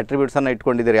ಯಾವ ಆಟ್ರಿಬ್ಯೂಟ್ಸನ್ನು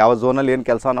ಇಟ್ಕೊಂಡಿದ್ದೀರಾ, ಯಾವ ಝೋನಲ್ಲಿ ಏನು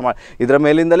ಕೆಲಸವನ್ನು ಮಾಡಿ, ಇದರ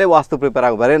ಮೇಲಿಂದಲೇ ವಾಸ್ತು ಪ್ರಿಪೇರ್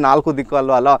ಆಗ. ಬರೀ 4 ದಿಕ್ಕು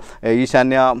ಅಲ್ಲ,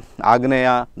 ಈಶಾನ್ಯ, ಆಗ್ನೇಯ,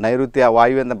 ನೈಋತ್ಯ,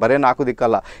 ವಾಯು ಅಂತ ಬರೀ 4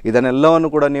 ದಿಕ್ಕಲ್ಲ. ಇದನ್ನೆಲ್ಲವನ್ನು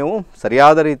ಕೂಡ ನೀವು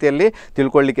ಸರಿಯಾದ ರೀತಿಯಲ್ಲಿ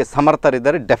ತಿಳ್ಕೊಳ್ಳಿಕ್ಕೆ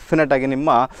ಸಮರ್ಥರಿದ್ದರೆ ಡೆಫಿನೆಟ್ ಆಗಿ ನಿಮ್ಮ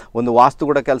ಒಂದು ವಾಸ್ತು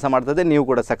ಕೂಡ ಕೆಲಸ ಮಾಡ್ತದೆ, ನೀವು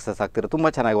ಕೂಡ ಸಕ್ಸಸ್ ಆಗ್ತೀರ, ತುಂಬ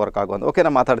ಚೆನ್ನಾಗಿ ವರ್ಕ್ ಆಗುವಂಥ. ಓಕೆ,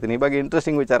 ನಾನು ಮಾತಾಡ್ತೀನಿ. ಈ ಬಗ್ಗೆ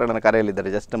ಇಂಟ್ರೆಸ್ಟಿಂಗ್ ವಿಚಾರಗಳನ್ನು ಕರೆಯಲಿದ್ದಾರೆ,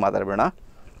 ಜಸ್ಟ್ ಮಾತಾಡಬೇಡ.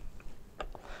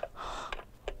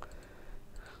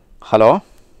 ಹಲೋ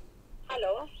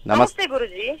ನಮಸ್ತೆ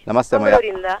ಗುರುಜಿ. ನಮಸ್ತೆ ಅಮ್ಮ.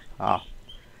 ಹಾಂ,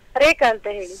 ರೇಖಾ ಅಂತ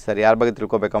ಹೇಳಿ. ಸರಿ, ಯಾರ ಬಗ್ಗೆ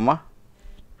ತಿಳ್ಕೊಬೇಕಮ್ಮ?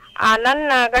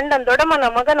 ನನ್ನ ಗಂಡನ ದೊಡ್ಡಮ್ಮನ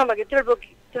ಮಗನ ಬಗ್ಗೆ ತಿಳ್ಬೇಕು.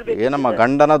 ಏನಮ್ಮ,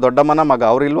 ಗಂಡನ ದೊಡ್ಡಮ್ಮನ ಮಗ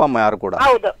ಅವ್ರು ಇಲ್ವಮ್ಮ ಯಾರು ಕೂಡ?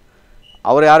 ಹೌದು.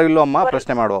 ಅವ್ರು ಯಾರು ಇಲ್ವಮ್ಮ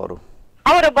ಪ್ರಶ್ನೆ ಮಾಡುವವರು?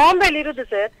 ಅವರು ಬಾಂಬೆಲಿ ಇರುದು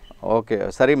ಸರ್. ಓಕೆ,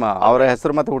 ಸರಿಮ್ಮ. ಅವರ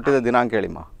ಹೆಸರು ಮತ್ತು ಹುಟ್ಟಿದ ದಿನಾಂಕ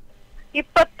ಹೇಳಿಮ್ಮ.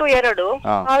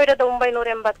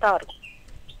 22/1986.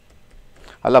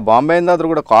 ಅಲ್ಲ, ಬಾಂಬೆಯಿಂದ ಆದ್ರೂ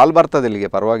ಕೂಡ ಕಾಲ್ ಬರ್ತದೆ ಇಲ್ಲಿಗೆ,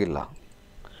 ಪರವಾಗಿಲ್ಲ.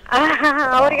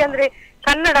 ಅವರಿಗೆ ಅಂದ್ರೆ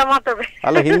ಕನ್ನಡ ಮಾತಾಡ್ಬೇಕು.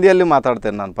 ಅಲ್ಲ, ಹಿಂದಿಯಲ್ಲಿ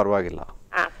ಮಾತಾಡ್ತೇನೆ ನಾನು, ಪರವಾಗಿಲ್ಲ.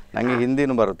 ನನಗೆ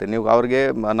ಹಿಂದಿನೂ ಬರುತ್ತೆ. ನೀವು ಅವ್ರಿಗೆ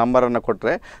ನಂಬರನ್ನು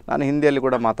ಕೊಟ್ಟರೆ ನಾನು ಹಿಂದಿಯಲ್ಲಿ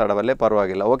ಕೂಡ ಮಾತಾಡಬಲ್ಲೆ,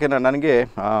 ಪರವಾಗಿಲ್ಲ. ಓಕೆನಾ? ನನಗೆ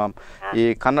ಈ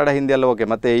ಕನ್ನಡ ಹಿಂದಿಯೆಲ್ಲ ಓಕೆ,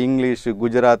 ಮತ್ತು ಇಂಗ್ಲೀಷ್,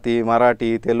 ಗುಜರಾತಿ,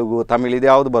 ಮರಾಠಿ, ತೆಲುಗು, ತಮಿಳ್ ಇದು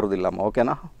ಯಾವುದು ಬರೋದಿಲ್ಲಮ್ಮ.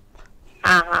 ಓಕೆನಾ?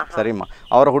 ಸರಿಮ್ಮ.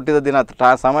 ಅವರ ಹುಟ್ಟಿದ ದಿನ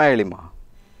ಸಮಯ ಹೇಳಿಮ್ಮ.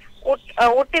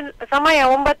 ಹುಟ್ಟಿದ ಸಮಯ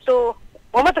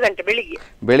 9 ಗಂಟೆ ಬೆಳಿಗ್ಗೆ.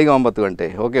 9 ಗಂಟೆ.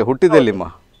 ಓಕೆ. ಹುಟ್ಟಿದೆಲ್ಲಿಮ್ಮ?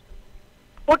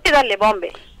 ಹುಟ್ಟಿದಲ್ಲಿ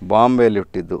ಬಾಂಬೆಯಲ್ಲಿ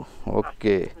ಹುಟ್ಟಿದ್ದು.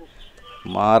 ಓಕೆ.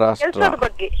 ಮಹಾರಾಷ್ಟ್ರ.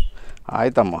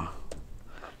 ಆಯ್ತಮ್ಮ,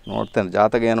 ನೋಡ್ತೇನೆ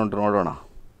ಜಾತಕ ಏನುಂಟು ನೋಡೋಣ.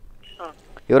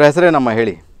 ಇವರ ಹೆಸರೇನಮ್ಮ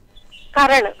ಹೇಳಿ?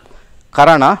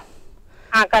 ಕರಣ.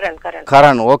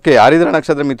 ಕರಣ್. ಓಕೆ. ಹರಿದ್ರ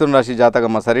ನಕ್ಷತ್ರ, ಮಿಥುನ ರಾಶಿ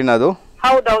ಜಾತಕಮ್ಮ, ಸರಿನಾ ಅದು?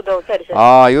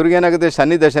 ಇವ್ರಿಗೆ ಏನಾಗುತ್ತೆ,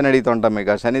 ಶನಿ ದಶೆ ನಡೀತಾ ಉಂಟಮ್ಮ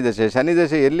ಈಗ. ಶನಿ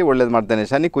ದಶೆ ಎಲ್ಲಿ ಒಳ್ಳೇದು ಮಾಡ್ತೇನೆ.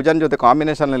 ಶನಿ ಕುಜನ್ ಜೊತೆ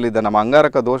ಕಾಂಬಿನೇಷನಲ್ಲಿ ಇದ್ದ. ನಮ್ಮ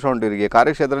ಅಂಗಾರಕ ದೋಷ ಉಂಟು ಇವರಿಗೆ.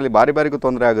 ಕಾರ್ಯಕ್ಷೇತ್ರದಲ್ಲಿ ಬಾರಿಗೂ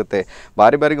ತೊಂದರೆ ಆಗುತ್ತೆ,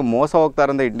 ಬಾರಿಗೂ ಮೋಸ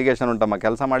ಹೋಗ್ತಾರಂತ ಇಂಡಿಕೇಶನ್ ಉಂಟಮ್ಮ.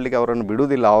 ಕೆಲಸ ಮಾಡಲಿಕ್ಕೆ ಅವರನ್ನು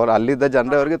ಬಿಡುವುದಿಲ್ಲ. ಅವರು ಅಲ್ಲಿದ್ದ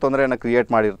ಜನರೇ ಅವರಿಗೆ ತೊಂದರೆಯನ್ನು ಕ್ರಿಯೇಟ್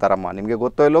ಮಾಡಿರ್ತಾರಮ್ಮ. ನಿಮಗೆ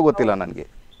ಗೊತ್ತೋ ಇಲ್ಲೋ ಗೊತ್ತಿಲ್ಲ ನನಗೆ.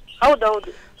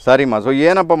 ಸರಿಮ್ಮ. ಸೊ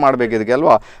ಏನಪ್ಪ ಮಾಡಬೇಕು ಇದಕ್ಕೆ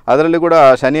ಅಲ್ವಾ? ಅದರಲ್ಲಿ ಕೂಡ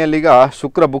ಶನಿಯಲ್ಲೀಗ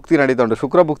ಶುಕ್ರ ಭುಕ್ತಿ ನಡೀತಾ ಉಂಟು.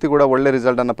 ಶುಕ್ರ ಭುಕ್ತಿ ಕೂಡ ಒಳ್ಳೆ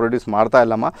ರಿಸಲ್ಟನ್ನು ಪ್ರೊಡ್ಯೂಸ್ ಮಾಡ್ತಾ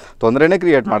ಇಲ್ಲಮ್ಮ, ತೊಂದರೆನೇ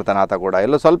ಕ್ರಿಯೇಟ್ ಮಾಡ್ತಾನೆ ಆತ ಕೂಡ.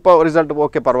 ಎಲ್ಲೋ ಸ್ವಲ್ಪ ರಿಸಲ್ಟ್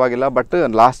ಓಕೆ ಪರವಾಗಿಲ್ಲ, ಬಟ್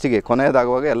ಲಾಸ್ಟಿಗೆ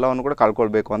ಕೊನೆಯದಾಗುವಾಗ ಎಲ್ಲವನ್ನು ಕೂಡ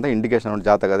ಕಳ್ಕೊಳ್ಬೇಕು ಅಂತ ಇಂಡಿಕೇಶನ್ ಉಂಟು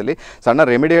ಜಾತಕದಲ್ಲಿ. ಸಣ್ಣ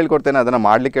ರೆಮಿಡಿ ಹೇಳ್ಕೊಡ್ತೇನೆ, ಅದನ್ನು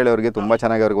ಮಾಡಲಿಕ್ಕೆ ಹೇಳಿ ಅವರಿಗೆ ತುಂಬ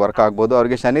ಚೆನ್ನಾಗಿ ಅವ್ರಿಗೆ ವರ್ಕ್ ಆಗ್ಬೋದು.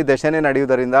 ಅವರಿಗೆ ಶನಿ ದಶೆನೇ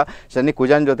ನಡೆಯುವುದರಿಂದ, ಶನಿ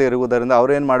ಕುಜನ್ ಜೊತೆ ಇರುವುದರಿಂದ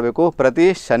ಅವ್ರು ಏನು ಮಾಡಬೇಕು, ಪ್ರತಿ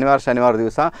ಶನಿವಾರ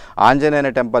ದಿವಸ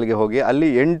ಆಂಜನೇಯನ ಟೆಂಪಲ್ಗೆ ಹೋಗಿ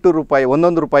ಅಲ್ಲಿ 8 ರೂಪಾಯಿ,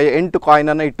 1 ರೂಪಾಯಿ 8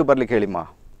 ಕಾಯಿನನ್ನು ಇಟ್ಟು ಬರ್ಲಿಕ್ಕೆ ಹೇಳಿಮ್ಮ.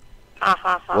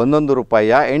 1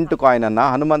 ರೂಪಾಯಿಯ 8 ಕಾಯಿನನ್ನು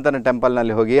ಹನುಮಂತನ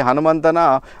ಟೆಂಪಲ್ನಲ್ಲಿ ಹೋಗಿ ಹನುಮಂತನ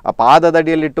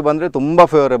ಪಾದದಡಿಯಲ್ಲಿ ಇಟ್ಟು ಬಂದರೆ ತುಂಬ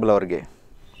ಫೇವರೇಬಲ್ ಅವರಿಗೆ.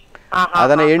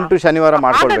 ಅದನ್ನ 8 ಶನಿವಾರ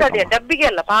ಮಾಡ್ಕೊಳ್ಬೇಕು.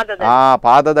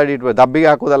 ಪಾದದಡಿ ಇಟ್ಟು ದಬ್ಬಿಗೆ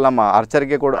ಹಾಕುದಲ್ಲಮ್ಮ,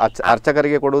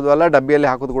 ಅರ್ಚಕರಿಗೆ ಕೊಡುವುದು ಅಲ್ಲ,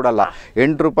 ಡಬ್ಬಿಯಲ್ಲಿ ಹಾಕುದು ಕೂಡ ಅಲ್ಲ.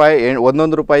 8 ರೂಪಾಯಿ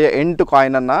 1 ರೂಪಾಯಿಯ 8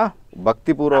 ಕಾಯಿನನ್ನು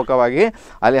ಭಕ್ತಿಪೂರ್ವಕವಾಗಿ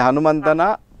ಅಲ್ಲಿ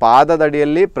ಹನುಮಂತನ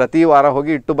ಪಾದದಡಿಯಲ್ಲಿ ಪ್ರತಿ ವಾರ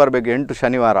ಹೋಗಿ ಇಟ್ಟು ಬರಬೇಕು 8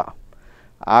 ಶನಿವಾರ.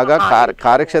 ಆಗ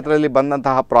ಕಾರ್ಯಕ್ಷೇತ್ರದಲ್ಲಿ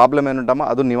ಬಂದಂತಹ ಪ್ರಾಬ್ಲಮ್ ಏನುಂಟಮ್ಮ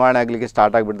ಅದು ನಿವಾರಣೆ ಆಗಲಿಕ್ಕೆ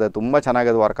ಸ್ಟಾರ್ಟ್ ಆಗಿಬಿಡ್ತದೆ. ತುಂಬ ಚೆನ್ನಾಗಿ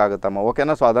ಅದು ವರ್ಕ್ ಆಗುತ್ತಮ್ಮ.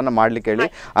 ಓಕೆನಾ? ಸೊ ಅದನ್ನು ಮಾಡಲಿಕ್ಕೆ ಹೇಳಿ.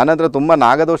 ಆನಂತರ ತುಂಬ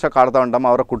ನಾಗದೋಷ ಕಾಡ್ತಾ ಉಂಟಮ್ಮ.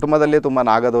 ಅವರ ಕುಟುಂಬದಲ್ಲಿ ತುಂಬ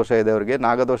ನಾಗದೋಷ ಇದೆ ಅವರಿಗೆ.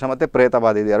 ನಾಗದೋಷ ಮತ್ತು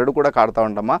ಪ್ರೇತಬಾಧೆ ಇದೆ, ಎರಡು ಕೂಡ ಕಾಡ್ತಾ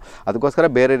ಉಂಟಮ್ಮ. ಅದಕ್ಕೋಸ್ಕರ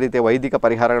ಬೇರೆ ರೀತಿಯ ವೈದಿಕ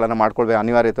ಪರಿಹಾರಗಳನ್ನು ಮಾಡ್ಕೊಳ್ಬೇಕು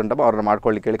ಅನಿವಾರ್ಯತೆ ಉಂಟಮ್ಮ. ಅವ್ರನ್ನ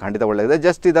ಮಾಡ್ಕೊಳ್ಳಿಕ್ಕೆ ಹೇಳಿ, ಖಂಡಿತ ಒಳ್ಳೆಯದಿದೆ.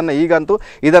 ಜಸ್ಟ್ ಈಗಂತೂ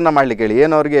ಇದನ್ನು ಮಾಡಲಿಕ್ಕೆ ಹೇಳಿ.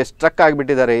 ಏನು ಅವರಿಗೆ ಸ್ಟ್ರಕ್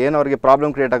ಆಗಿಬಿಟ್ಟಿದ್ದಾರೆ, ಏನು ಅವರಿಗೆ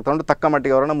ಪ್ರಾಬ್ಲಮ್ ಕ್ರಿಯೇಟ್ ಆಗ್ತಾ ಉಂಟು, ತಕ್ಕ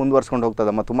ಮಟ್ಟಿಗೆ ಅವರನ್ನು ಮುಂದುವರ್ಸ್ಕೊಂಡು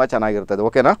ಹೋಗ್ತದಮ್ಮ. ತುಂಬ ಚೆನ್ನಾಗಿರ್ತದೆ.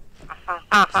 ಓಕೆನಾ?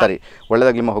 ಸರಿ,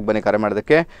 ಒಳ್ಳೆಯದಾಗಲಿಮ್ಮ. ಹೋಗಿ ಬನ್ನಿ. ಕರೆ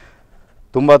ಮಾಡೋದಕ್ಕೆ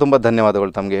ತುಂಬ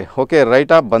ಧನ್ಯವಾದಗಳು ತಮಗೆ. ಓಕೆ,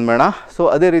 ರೈಟಾ ಬಂದ್ಬೇಡ. ಸೊ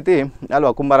ಅದೇ ರೀತಿ ಅಲ್ವಾ,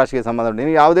 ಕುಂಭರಾಶಿಗೆ ಸಂಬಂಧ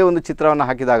ನೀವು ಯಾವುದೇ ಒಂದು ಚಿತ್ರವನ್ನು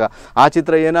ಹಾಕಿದಾಗ ಆ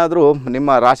ಚಿತ್ರ ಏನಾದರೂ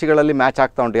ನಿಮ್ಮ ರಾಶಿಗಳಲ್ಲಿ ಮ್ಯಾಚ್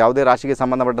ಆಗ್ತಾ ಉಂಟು, ಯಾವುದೇ ರಾಶಿಗೆ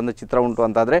ಸಂಬಂಧಪಟ್ಟಂಥ ಚಿತ್ರ ಉಂಟು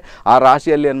ಅಂತಾದರೆ ಆ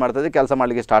ರಾಶಿಯಲ್ಲಿ ಏನು ಮಾಡ್ತದೆ, ಕೆಲಸ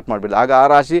ಮಾಡಲಿಕ್ಕೆ ಸ್ಟಾರ್ಟ್ ಮಾಡಿಬಿಡಿ. ಆಗ ಆ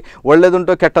ರಾಶಿ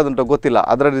ಒಳ್ಳೆದುಂಟೋ ಕೆಟ್ಟದುಂಟೋ ಗೊತ್ತಿಲ್ಲ,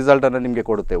 ಅದರ ರಿಸಲ್ಟನ್ನು ನಿಮಗೆ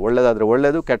ಕೊಡುತ್ತೆ. ಒಳ್ಳೆದಾದರೆ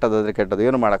ಒಳ್ಳೆಯದು, ಕೆಟ್ಟದಾದರೆ ಕೆಟ್ಟದು,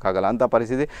 ಏನು ಮಾಡೋಕ್ಕಾಗಲ್ಲ ಅಂಥ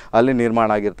ಪರಿಸ್ಥಿತಿ ಅಲ್ಲಿ ನಿರ್ಮಾಣ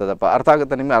ಆಗಿರ್ತದಪ್ಪ. ಅರ್ಥ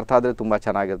ಆಗುತ್ತೆ ನಿಮಗೆ? ಅರ್ಥ ಆದರೆ ತುಂಬ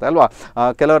ಚೆನ್ನಾಗಿರುತ್ತೆ ಅಲ್ವಾ?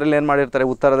 ಕೆಲವರಲ್ಲಿ ಏನು ಮಾಡಿರ್ತಾರೆ,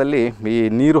 ಉತ್ತರದಲ್ಲಿ ಈ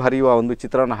ನೀರು ಹರಿಯುವ ಒಂದು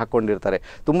ಚಿತ್ರವನ್ನು ಹಾಕ್ಕೊಂಡಿರ್ತಾರೆ.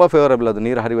 ತುಂಬ ಫೇವರಬಲ್ ಅದು,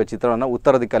 ನೀರು ಹರಿಯುವ ಚಿತ್ರವನ್ನು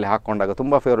ಉತ್ತರ ದಿಕ್ಕಲ್ಲಿ ಹಾಕ್ಕೊಂಡಾಗ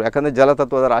ತುಂಬ ಫೇವರ್. ಯಾಕಂದರೆ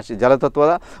ಜಲತತ್ವದ ರಾಶಿ,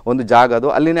 ಜಲತತ್ವದ ಒಂದು ಜಾಗ ಅದು,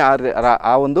 ಅಲ್ಲಿನೇ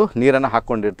ಆ ಒಂದು ನೀರನ್ನು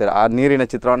ಹಾಕ್ಕೊಂಡಿರ್ತಾರೆ, ಆ ನೀರಿನ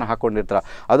ಚಿತ್ರವನ್ನು ಹಾಕ್ಕೊಂಡಿರ್ತಾರೆ.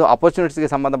 ಅದು ಅಪರ್ಚುನಿಟೀಸ್ಗೆ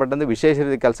ಸಂಬಂಧಪಟ್ಟಂತೆ ವಿಶೇಷ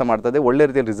ರೀತಿ ಕೆಲಸ ಮಾಡ್ತದೆ, ಒಳ್ಳೆ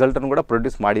ರೀತಿಯ ರಿಸಲ್ಟನ್ನು ಕೂಡ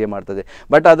ಪ್ರೊಡ್ಯೂಸ್ ಮಾಡಿಯೇ ಮಾಡ್ತದೆ.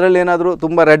 ಬಟ್ ಅದರಲ್ಲಿ ಏನಾದರೂ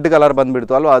ತುಂಬ ರೆಡ್ ಕಲರ್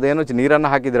ಬಂದುಬಿಡ್ತು ಅಲ್ವಾ, ಅದೇನೋ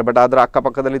ನೀರನ್ನು ಹಾಕಿದರೆ ಬಟ್ ಅದರ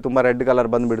ಅಕ್ಕಪಕ್ಕದಲ್ಲಿ ತುಂಬ ರೆಡ್ ಕಲರ್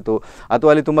ಬಂದುಬಿಡ್ತು,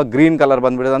 ಅಥವಾ ಅಲ್ಲಿ ತುಂಬ ಗ್ರೀನ್ ಕಲರ್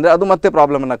ಬಂದುಬಿಡ್ತು ಅಂದರೆ ಅದು ಮತ್ತೆ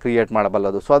ಪ್ರಾಬ್ಲಮನ್ನು ಕ್ರಿಯೇಟ್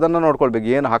ಮಾಡಬಲ್ಲದು. ಸೊ ಅದನ್ನು ನೋಡ್ಕೊಳ್ಬೇಕು,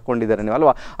 ಏನು ಹಾಕ್ಕೊಂಡಿದ್ದಾರೆ ನೀವು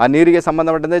ಅಲ್ವಾ. ಆ ನೀರಿಗೆ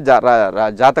ಸಂಬಂಧಪಟ್ಟಂತೆ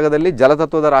ಜಾತಕದಲ್ಲಿ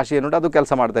ಜಲತತ್ವದ ರಾಶಿ ಏನುಂಟು ಅದು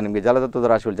ಕೆಲಸ ಮಾಡ್ತದೆ ನಿಮಗೆ. ಜಲತತ್ವದ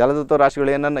ರಾಶಿಗಳು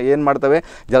ಏನು ಮಾಡ್ತವೆ,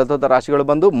 ಜಲತತ್ವ ರಾಶಿಗಳು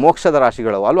ಬಂದು ಮೋಕ್ಷದ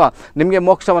ರಾಶಿಗಳು ಅಲ್ವಾ. ನಿಮಗೆ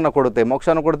ಮೋಕ್ಷವನ್ನು ಕೊಡುತ್ತೆ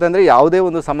ಅಂದರೆ ಯಾವುದೇ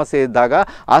ಒಂದು ಸಮಸ್ಯೆ ಇದ್ದಾಗ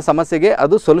ಆ ಸಮಸ್ಯೆಗೆ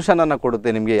ಅದು ಸೊಲ್ಯೂಷನನ್ನು ಕೊಡುತ್ತೆ.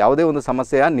 ನಿಮಗೆ ಯಾವುದೇ ಒಂದು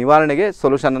ಸಮಸ್ಯೆಯ ನಿವಾರಣೆಗೆ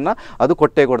ಸೊಲ್ಯೂಷನನ್ನು ಅದು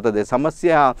ಕೊಟ್ಟೇ ಕೊಡ್ತದೆ.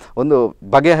 ಸಮಸ್ಯೆಯ ಒಂದು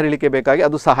ಬಗೆಹರಿಲಿಕ್ಕೆ ಬೇಕಾಗಿ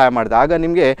ಅದು ಸಹಾಯ ಮಾಡಿದೆ. ಆಗ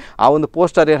ನಿಮಗೆ ಆ ಒಂದು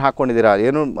ಪೋಸ್ಟರ್ ಏನು ಹಾಕ್ಕೊಂಡಿದ್ದೀರಾ,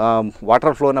 ಏನು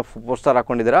ವಾಟರ್ ಫ್ಲೋನ ಪೋಸ್ಟರ್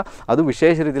ಹಾಕ್ಕೊಂಡಿದ್ದೀರಾ, ಅದು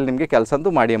ವಿಶೇಷ ರೀತಿಯಲ್ಲಿ ನಿಮಗೆ ಕೆಲಸ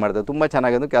ಅಂತೂ ಮಾಡಿಯೇ ಮಾಡ್ತದೆ. ತುಂಬ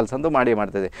ಚೆನ್ನಾಗಿ ಅದು ಕೆಲಸ ಅಂತೂ ಮಾಡಿಯೇ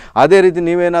ಮಾಡ್ತದೆ. ಅದೇ ರೀತಿ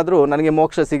ನೀವೇನಾದರೂ ನನಗೆ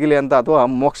ಮೋಕ್ಷ ಸಿಗಲಿ ಅಂತ, ಅಥವಾ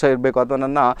ಮೋಕ್ಷ ಇರಬೇಕು, ಅಥವಾ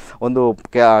ನನ್ನ ಒಂದು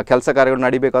ಕೆಲಸ ಕಾರ್ಯಗಳು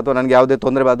ನಡಿಬೇಕು, ಅಥವಾ ನನಗೆ ಯಾವುದೇ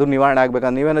ತೊಂದರೆ ಅದು ನಿವಾರಣೆ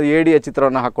ಆಗಬೇಕಂದ್ರೆ ನೀವೇನಾದ್ರು ಏಡಿಯ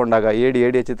ಚಿತ್ರವನ್ನು ಹಾಕ್ಕೊಂಡಾಗ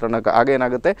ಏಡಿಯ ಚಿತ್ರವನ್ನು ಆಗ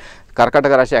ಏನಾಗುತ್ತೆ,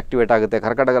 ಕರ್ಕಾಟಕ ರಾಶಿ ಆಕ್ಟಿವೇಟ್ ಆಗುತ್ತೆ.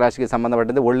 ಕರ್ಕಾಟಕ ರಾಶಿಗೆ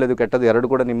ಸಂಬಂಧಪಟ್ಟಂತೆ ಒಳ್ಳೆಯದು ಕೆಟ್ಟದ್ದು ಎರಡು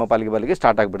ಕೂಡ ನಿಮ್ಮ ಪಾಲಿಗೆ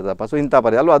ಸ್ಟಾರ್ಟ್ ಆಗಿಬಿಡ್ತದಪ್ಪ. ಸೊ ಇಂಥ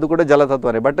ಅಲ್ವಾ, ಅದು ಕೂಡ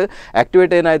ಜಲತತ್ವನೇ. ಬಟ್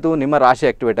ಆಕ್ಟಿವೇಟ್ ಏನಾಯಿತು, ನಿಮ್ಮ ರಾಶಿ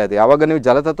ಆಕ್ಟಿವೇಟ್ ಆಯಿತು. ಯಾವಾಗ ನೀವು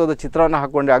ಜಲತತ್ವದ ಚಿತ್ರವನ್ನು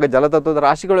ಹಾಕ್ಕೊಂಡ್ರೆ ಆಗ ಜಲತತ್ವದ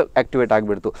ರಾಶಿಗಳು ಆಕ್ಟಿವೇಟ್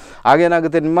ಆಗಿಬಿಡ್ತು.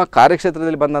 ಆಗೇನಾಗುತ್ತೆ, ನಿಮ್ಮ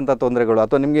ಕಾರ್ಯಕ್ಷೇತ್ರದಲ್ಲಿ ಬಂದಂಥ ತೊಂದರೆಗಳು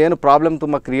ಅಥವಾ ನಿಮಗೆ ಏನು ಪ್ರಾಬ್ಲಮ್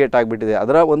ತುಂಬ ಕ್ರಿಯೇಟ್ ಆಗಿಬಿಟ್ಟಿದೆ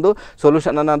ಅದರ ಒಂದು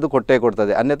ಸೊಲ್ಯೂಷನನ್ನು ಅದು ಕೊಟ್ಟೇ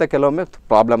ಕೊಡ್ತದೆ. ಅನ್ಯथा ಕೆಲವೊಮ್ಮೆ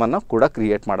ಪ್ರಾಬ್ಲಮನ್ನು ಕೂಡ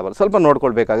ಕ್ರಿಯೇಟ್ ಮಾಡಬಾರ್ದು. ಸ್ವಲ್ಪ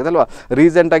ನೋಡ್ಕೊಳ್ಬೇಕಾಗುತ್ತೆ ಅಲ್ವಾ.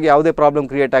 ರೀಸೆಂಟಾಗಿ ಯಾವುದೇ ಪ್ರಾಬ್ಲಮ್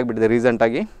ಕ್ರಿಯೇಟ್ ಆಗಿಬಿಟ್ಟಿದೆ,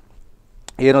 ರೀಸೆಂಟಾಗಿ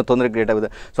ಏನೋ ತೊಂದರೆ ಕ್ರಿಯೇಟ್ ಆಗಿದೆ,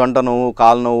 ಸೊಂಟ ನೋವು,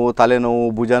 ಕಾಲು ನೋವು, ತಲೆನೋವು,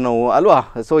 ಭುಜ ನೋವು ಅಲ್ವಾ.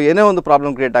 ಸೊ ಏನೇ ಒಂದು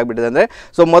ಪ್ರಾಬ್ಲಮ್ ಕ್ರಿಯೇಟ್ ಆಗಿಬಿಟ್ಟಿದೆ ಅಂದರೆ,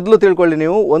 ಸೊ ಮೊದಲು ತಿಳ್ಕೊಳ್ಳಿ,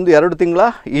 ನೀವು 1-2 ತಿಂಗಳ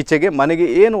ಈಚೆಗೆ ಮನೆಗೆ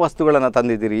ಏನು ವಸ್ತುಗಳನ್ನು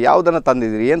ತಂದಿದ್ದೀರಿ, ಯಾವುದನ್ನು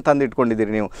ತಂದಿದ್ದೀರಿ, ಏನು ತಂದು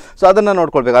ಇಟ್ಕೊಂಡಿದ್ದೀರಿ ನೀವು. ಸೊ ಅದನ್ನು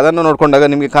ನೋಡ್ಕೊಳ್ಬೇಕು. ಅದನ್ನು ನೋಡಿಕೊಂಡಾಗ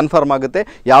ನಿಮಗೆ ಕನ್ಫರ್ಮ್ ಆಗುತ್ತೆ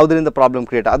ಯಾವುದರಿಂದ ಪ್ರಾಬ್ಲಮ್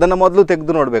ಕ್ರಿಯೇಟ್. ಅದನ್ನು ಮೊದಲು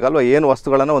ತೆಗೆದು ನೋಡಬೇಕಲ್ವ. ಏನು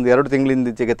ವಸ್ತುಗಳನ್ನು 1-2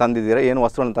 ತಿಂಗಳಿಂದ ಈಚೆಗೆ ತಂದಿದ್ದೀರಾ, ಏನು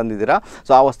ವಸ್ತುಗಳನ್ನು ತಂದಿದ್ದೀರಾ,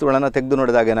 ಸೊ ಆ ವಸ್ತುಗಳನ್ನು ತೆಗೆದು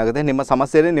ನೋಡಿದಾಗ ಏನಾಗುತ್ತೆ, ನಿಮ್ಮ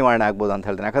ಸಮಸ್ಯೆನೇ ನಿವಾರಣೆ ಆಗ್ಬೋದು ಅಂತ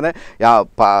ಹೇಳ್ತೇನೆ. ಯಾಕಂದರೆ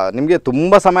ನಿಮಗೆ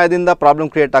ತುಂಬ ಸಮಯದಿಂದ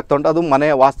ಪ್ರಾಬ್ಲಮ್ ಕ್ರಿಯೇಟ್ ಆಗ್ತಾ ಉಂಟು, ಅದು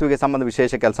ಮನೆಯ ವಾಸ್ತುವಿಗೆ ಸಂಬಂಧ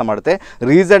ವಿಶೇಷ ಕೆಲಸ ಮಾಡುತ್ತೆ.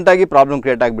 ರೀಸೆಂಟಾಗಿ ಪ್ರಾಬ್ಲಮ್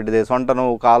ಕ್ರಿಯೇಟ್ ಆಗಿಬಿಟ್ಟಿದೆ, ಸೊಂಟ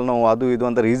ನೋವು, ಕಾಲು ನೋವು, ಅದು ಇದು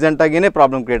ಅಂತ ರೀಸೆಂಟಾಗಿಯೇ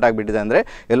ಪ್ರಾಬ್ಲಮ್ ಕ್ರಿಯೇಟ್ ಆಗಿಬಿಟ್ಟಿದೆ ಅಂದರೆ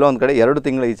ಎಲ್ಲೋ ಒಂದು ಕಡೆ 2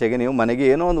 ತಿಂಗಳ ಈಚೆಗೆ ನೀವು ಮನೆಗೆ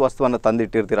ಏನೋ ಒಂದು ವಸ್ತುವನ್ನು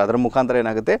ತಂದಿಟ್ಟಿರ್ತೀರ, ಅದರ ಮುಖಾಂತರ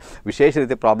ಏನಾಗುತ್ತೆ ವಿಶೇಷ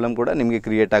ರೀತಿ ಪ್ರಾಬ್ಲಮ್ ಕೂಡ ನಿಮಗೆ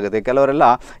ಕ್ರಿಯೇಟ್ ಆಗುತ್ತೆ. ಕೆಲವರೆಲ್ಲ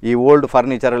ಈ ಓಲ್ಡ್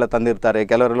ಫರ್ನಿಚರ್ ಎಲ್ಲ ತಂದಿರ್ತಾರೆ,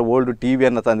 ಕೆಲವರೆಲ್ಲ ಓಲ್ಡ್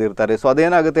ಟಿವಿಯನ್ನು ತಂದಿರ್ತಾರೆ. ಸೊ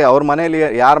ಅದೇನಾಗುತ್ತೆ, ಅವ್ರ ಮನೆಯಲ್ಲಿ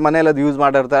ಯಾರ ಮನೆಯಲ್ಲಿ ಅದು ಯೂಸ್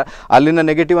ಮಾಡಿರ್ತಾರೆ ಅಲ್ಲಿನ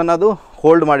ನೆಗೆಟಿವನ್ನು ಅದು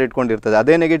ಹೋಲ್ಡ್ ಮಾಡಿ ಇಟ್ಕೊಂಡಿರ್ತದೆ,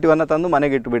 ಅದೇ ನೆಗೆಟಿವನ್ನು ತಂದು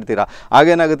ಮನೆಗೆ ಇಟ್ಟು ಬಿಡ್ತೀರಾ.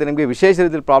 ಆಗೇನಾಗುತ್ತೆ ನಿಮಗೆ ವಿಶೇಷ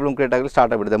ರೀತಿಯಲ್ಲಿ ಪ್ರಾಬ್ಲಮ್ ಕ್ರಿಯೇಟ್ ಆಗಲಿ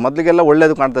ಸ್ಟಾರ್ಟ್ ಆಗಿಬಿಡುತ್ತೆ. ಮೊದಲಿಗೆಲ್ಲ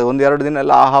ಒಳ್ಳೇದು ಕಾಣ್ತದೆ, 1-2 ದಿನ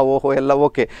ಎಲ್ಲ ಆಹಾ ಓಹೋ ಎಲ್ಲ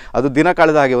ಓಕೆ, ಅದು ದಿನ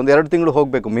ಕಳೆದ ಹಾಗೆ 1-2 ತಿಂಗಳು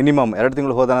ಹೋಗಬೇಕು, ಮಿನಿಮಮ್ 2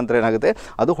 ತಿಂಗಳು ಹೋದ ನಂತರ ಏನಾಗುತ್ತೆ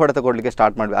ಅದು ಹೊಡೆತ ಕೊಡಲಿಕ್ಕೆ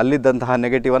ಸ್ಟಾರ್ಟ್ ಮಾಡಬೇಕು. ಅಲ್ಲಿದ್ದಂತಹ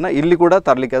ನೆಗೆಟಿವನ್ನು ಇಲ್ಲಿ ಕೂಡ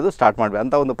ತರಲಿಕ್ಕೆ ಅದು ಸ್ಟಾರ್ಟ್ ಮಾಡಬೇಕು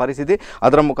ಅಂತ ಒಂದು ಪರಿಸ್ಥಿತಿ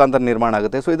ಅದರ ಮುಖಾಂತರ ನಿರ್ಮಾಣ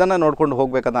ಆಗುತ್ತೆ. ಸೊ ಇದನ್ನು ನೋಡ್ಕೊಂಡು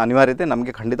ಹೋಗಬೇಕಂತ ಅನಿವಾರ್ಯತೆ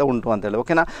ನಮಗೆ ಖಂಡಿತ ಉಂಟು ಅಂತೇಳಿ,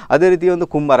 ಓಕೆನಾ. ಅದೇ ರೀತಿ ಒಂದು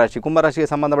ಕುಂಭರಾಶಿಗೆ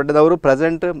ಸಂಬಂಧಪಟ್ಟಿದ್ದವರು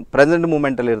ಪ್ರೆಸೆಂಟ್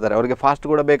ಮೂಮೆಂಟಲ್ಲಿ ಇರ್ತಾರೆ. ಅವರಿಗೆ ಫಾಸ್ಟ್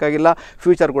ಕೂಡ ಬೇಕಾಗಿಲ್ಲ,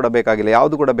 ಫ್ಯೂಚರ್ ಕೂಡ ಬೇಕಾಗಿಲ್ಲ,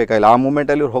 ಯಾವುದು ಕೂಡ ಬೇಕಾಗಿಲ್ಲ. ಆ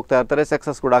ಮೂಮೆಂಟಲ್ಲಿ ಇವ್ರು ಹೋಗ್ತಾ ಇರ್ತಾರೆ,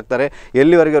 ಸಕ್ಸಸ್ ಕೂಡ ಆಗ್ತಾರೆ.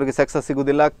 ಎಲ್ಲಿವರೆಗೆ ಅವರಿಗೆ ಸಕ್ಸಸ್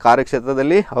ಸಿಗುವುದಿಲ್ಲ,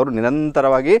 ಕಾರ್ಯಕ್ಷೇತ್ರದಲ್ಲಿ ಅವರು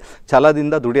ನಿರಂತರವಾಗಿ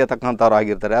ಛಲದಿಂದ ದುಡಿಯತಕ್ಕಂಥವ್ರು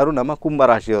ಆಗಿರ್ತಾರೆ. ಅವರು ನಮ್ಮ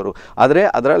ಕುಂಭರಾಶಿಯವರು. ಆದರೆ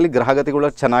ಅದರಲ್ಲಿ ಗ್ರಹಗತಿಗಳು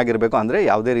ಚೆನ್ನಾಗಿರಬೇಕು, ಅಂದರೆ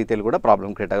ಯಾವುದೇ ರೀತಿಯಲ್ಲಿ ಕೂಡ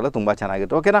ಪ್ರಾಬ್ಲಮ್ ಕ್ರಿಯೇಟ್ ಆಗಲ್ಲ, ತುಂಬ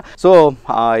ಚೆನ್ನಾಗಿರುತ್ತೆ, ಓಕೆನಾ. ಸೊ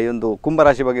ಈ ಒಂದು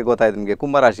ಕುಂಭರಾಶಿ ಬಗ್ಗೆ ಗೊತ್ತಾಯ್ತು ನಿಮಗೆ.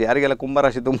 ಕುಂಭರಾಶಿ ಯಾರಿಗೆಲ್ಲ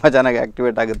ಕುಂಭರಾಶಿ ತುಂಬ ಚೆನ್ನಾಗಿ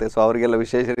ಆಕ್ಟಿವೇಟ್ ಆಗುತ್ತೆ, ಸೊ ಅವರಿಗೆಲ್ಲ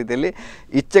ವಿಶೇಷ ರೀತಿಯಲ್ಲಿ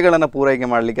ಇಚ್ಛೆಗಳನ್ನು ಪೂರೈಕೆ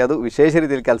ಮಾಡಲಿಕ್ಕೆ ಅದು ವಿಶೇಷ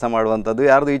ರೀತಿಯಲ್ಲಿ ಕೆಲಸ ಮಾಡುವಂಥದ್ದು.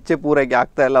 ಯಾರ್ದು ಇಚ್ಛೆ ಪೂರೈಕೆ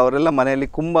ಆಗ್ತಾ ಇಲ್ಲ ಅವರೆಲ್ಲ ಮನೆಯಲ್ಲಿ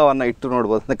ಕುಂಭವನ್ನು ಇಟ್ಟು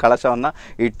ನೋಡ್ಬೋದು, ಅಂದರೆ ಕಳಶವನ್ನು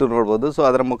ಇಟ್ಟು ನೋಡ್ಬೋದು. ಸೊ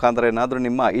ಅದರ ಮುಖಾಂತರ ಏನಾದರೂ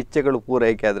ನಿಮ್ಮ ಇಚ್ಛೆಗಳು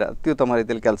ಪೂರೈಕೆ ಆದರೆ ಅತ್ಯುತ್ತಮ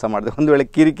ರೀತಿಯಲ್ಲಿ ಕೆಲಸ ಮಾಡಿದೆ. ಒಂದು ವೇಳೆ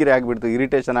ಕಿರಿಕಿರಿ ಆಗಿಬಿಡ್ತು,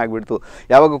 ಇರಿಟೇಷನ್ ಆಗಿಬಿಡ್ತು,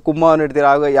 ಯಾವಾಗ ಕುಂಭವನ್ನು ಇಡ್ತೀರ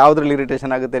ಆಗ ಯಾವುದ್ರಲ್ಲಿ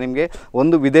ಇರಿಟೇಷನ್ ಆಗುತ್ತೆ ನಿಮಗೆ,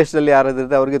 ಒಂದು ವಿದೇಶದಲ್ಲಿ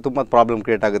ಯಾರಾದಿರುತ್ತೆ ಅವರಿಗೆ ತುಂಬ ಪ್ರಾಬ್ಲಮ್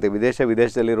ಕ್ರಿಯೇಟ್ ಆಗುತ್ತೆ,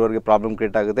 ವಿದೇಶದಲ್ಲಿರೋರಿಗೆ ಪ್ರಾಬ್ಲಮ್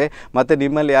ಕ್ರಿಯೇಟ್ ಆಗುತ್ತೆ, ಮತ್ತು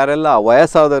ನಿಮ್ಮಲ್ಲಿ ಯಾರೆಲ್ಲ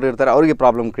ವಯಸ್ಸಾದವರು ಇರ್ತಾರೆ ಅವರಿಗೆ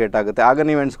ಪ್ರಾಬ್ಲಮ್ ಕ್ರಿಯೇಟ್ ಆಗುತ್ತೆ. ಆಗ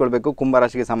ನೀವು ಎಣಿಸ್ಕೊಳ್ಬೇಕು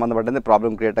ಕುಂಭರಾಶಿಗೆ ಸಂಬಂಧಪಟ್ಟಂತೆ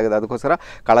ಪ್ರಾಬ್ಲಮ್ ಕ್ರಿಯೇಟ್ ಆಗುತ್ತೆ. ಅದಕ್ಕೋಸ್ಕರ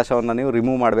ಕಳಶವನ್ನು ನೀವು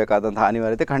ರಿಮೂವ್ ಮಾಡಬೇಕಾದಂತಹ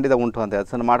ಅನಿವಾರ್ಯತೆ ಖಂಡಿತ ಉಂಟು ಅಂತ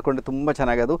ಅದನ್ನು ಮಾಡ್ಕೊಂಡು ತುಂಬ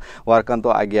ಚೆನ್ನಾಗಿ ಅದು ವರ್ಕ್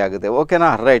ಅಂತೂ ಆಗಿ ಆಗುತ್ತೆ, ಓಕೆನಾ.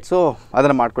 ರೈಟ್. ಸೊ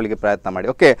ಅದನ್ನು ಮಾಡ್ಕೊಳ್ಳಿಕ್ಕೆ ಪ್ರಯತ್ನ ಮಾಡಿ,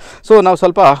 ಓಕೆ. ಸೊ ನಾವು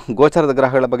ಸ್ವಲ್ಪ ಗೋಚರದ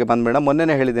ಗ್ರಹಗಳ ಬಗ್ಗೆ ಬಂದ್ಬೇಡ.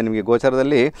 ಮೊನ್ನೆನೇ ಹೇಳಿದೆ ನಿಮಗೆ,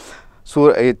 ಗೋಚರದಲ್ಲಿ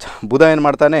ಬುಧ ಏನು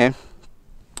ಮಾಡ್ತಾನೆ,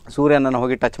 ಸೂರ್ಯನನ್ನು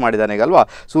ಹೋಗಿ ಟಚ್ ಮಾಡಿದ್ದಾನೆ ಈಗ ಅಲ್ವಾ.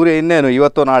 ಸೂರ್ಯ ಇನ್ನೇನು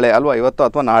ಇವತ್ತು ನಾಳೆ ಅಲ್ವಾ, ಇವತ್ತು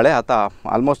ಅಥವಾ ನಾಳೆ ಆತ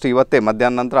ಆಲ್ಮೋಸ್ಟ್ ಇವತ್ತೇ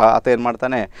ಮಧ್ಯಾಹ್ನ ನಂತರ ಆತ ಏನು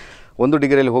ಮಾಡ್ತಾನೆ 1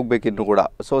 ಡಿಗ್ರಿಯಲ್ಲಿ ಹೋಗಬೇಕಿನ್ನು ಕೂಡ.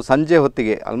 ಸೊ ಸಂಜೆ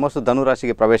ಹೊತ್ತಿಗೆ ಆಲ್ಮೋಸ್ಟ್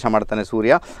ಧನುರಾಶಿಗೆ ಪ್ರವೇಶ ಮಾಡ್ತಾನೆ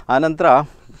ಸೂರ್ಯ. ಆನಂತರ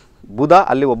ಬುಧ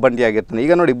ಅಲ್ಲಿ ಒಬ್ಬಂಟಿಯಾಗಿರ್ತಾನೆ.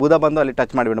 ಈಗ ನೋಡಿ ಬುಧ ಬಂದು ಅಲ್ಲಿ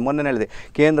ಟಚ್ ಮಾಡಿಬಿಟ್ಟು, ಮೊನ್ನೆ ಹೇಳಿದೆ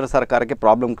ಕೇಂದ್ರ ಸರ್ಕಾರಕ್ಕೆ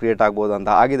ಪ್ರಾಬ್ಲಮ್ ಕ್ರಿಯೇಟ್ ಆಗ್ಬೋದು ಅಂತ.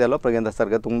 ಆಗಿದೆ ಅಲ್ವ, ಕೇಂದ್ರ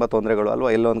ಸರ್ಕಾರ ತುಂಬ ತೊಂದರೆಗಳು ಅಲ್ವಾ,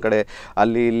 ಎಲ್ಲೊಂದು ಕಡೆ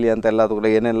ಅಲ್ಲಿ ಇಲ್ಲಿ ಅಂತೆಲ್ಲ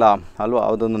ಏನೆಲ್ಲ ಅಲ್ವಾ,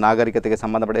 ಅದೊಂದು ನಾಗರಿಕತೆಗೆ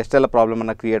ಸಂಬಂಧಪಟ್ಟ ಎಷ್ಟೆಲ್ಲ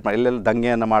ಪ್ರಾಬ್ಲಮನ್ನು ಕ್ರಿಯೇಟ್ ಮಾಡಿ ಎಲ್ಲೆಲ್ಲ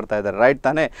ದಂಗೆಯನ್ನು ಮಾಡ್ತಾ ಇದ್ದಾರೆ, ರೈಟ್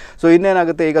ತಾನೇ. ಸೊ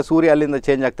ಇನ್ನೇನಾಗುತ್ತೆ, ಈಗ ಸೂರ್ಯ ಅಲ್ಲಿಂದ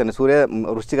ಚೇಂಜ್ ಆಗ್ತಾನೆ, ಸೂರ್ಯ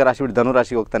ವೃಶ್ಚಿಕ ರಾಶಿ ಬಿಟ್ಟು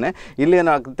ಧನುರಾಶಿಗೆ ಹೋಗ್ತಾನೆ. ಇಲ್ಲಿ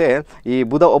ಏನಾಗುತ್ತೆ, ಈ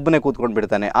ಬುಧ ಒಬ್ಬನೇ ಕೂತ್ಕೊಂಡು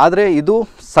ಬಿಡ್ತಾನೆ. ಆದರೆ ಇದು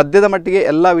ಸದ್ಯದ ಮಟ್ಟಿಗೆ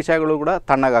ಎಲ್ಲ ವಿಷಯಗಳು ಕೂಡ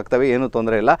ತಣ್ಣಗಾಗ್ತವೆ, ಏನೂ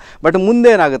ತೊಂದರೆ ಇಲ್ಲ. ಬಟ್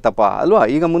ಮುಂದೆ ಏನಾಗುತ್ತಪ್ಪ ಅಲ್ವಾ,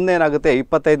 ಈಗ ಮುಂದೆ ಏನಾಗುತ್ತೆ,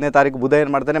 25ನೇ ತಾರೀಕು ಬುಧ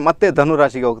ಏನು ಮಾಡ್ತಾನೆ, ಮತ್ತೆ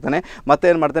ಧನುರಾಶಿಗೆ ಹೋಗ್ತಾನೆ, ಮತ್ತೆ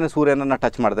ಏನು ಮಾಡ್ತಾನೆ, ಸೂರ್ಯನನ್ನು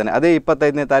ಟಚ್ ಮಾಡ್ತಾನೆ. ಅದೇ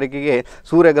 25ನೇ ತಾರೀಕಿಗೆ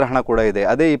ಸೂರ್ಯಗ್ರಹಣ ಕೂಡ ಇದೆ.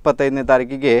 ಅದೇ 25ನೇ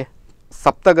ತಾರೀಕಿಗೆ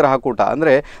ಸಪ್ತಗ್ರಹ ಕೂಟ,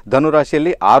 ಅಂದರೆ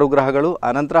ಧನುರಾಶಿಯಲ್ಲಿ 6 ಗ್ರಹಗಳು,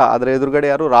 ಅನಂತರ ಅದರ ಎದುರುಗಡೆ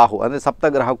ಯಾರು, ರಾಹು, ಅಂದರೆ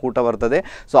ಸಪ್ತಗ್ರಹ ಕೂಟ ಬರ್ತದೆ.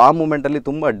 ಸೊ ಆ ಮೂಮೆಂಟಲ್ಲಿ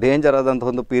ತುಂಬ ಡೇಂಜರ್ ಆದಂಥ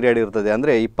ಒಂದು ಪೀರಿಯಡ್ ಇರ್ತದೆ.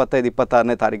 ಅಂದರೆ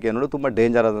 25-26ನೇ ತಾರೀಕು ನೋಡು ತುಂಬ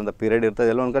ಡೇಂಜರ್ ಆದಂಥ ಪೀರಿಯಡ್ ಇರ್ತದೆ.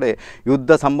 ಎಲ್ಲೊಂದು ಕಡೆ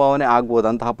ಯುದ್ಧ ಸಂಭಾವನೆ ಆಗ್ಬೋದು,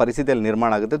 ಅಂತಹ ಪರಿಸ್ಥಿತಿಯಲ್ಲಿ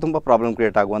ನಿರ್ಮಾಣ ಆಗುತ್ತೆ, ತುಂಬ ಪ್ರಾಬ್ಲಮ್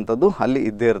ಕ್ರಿಯೇಟ್ ಆಗುವಂಥದ್ದು ಅಲ್ಲಿ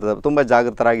ಇದ್ದೇ ಇರ್ತದೆ. ತುಂಬ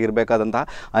ಜಾಗೃತರಾಗಿ ಇರಬೇಕಾದಂತಹ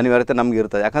ಅನಿವಾರ್ಯತೆ ನಮಗೆ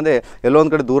ಇರ್ತದೆ. ಯಾಕಂದರೆ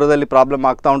ಎಲ್ಲೊಂದು ಕಡೆ ದೂರದಲ್ಲಿ ಪ್ರಾಬ್ಲಮ್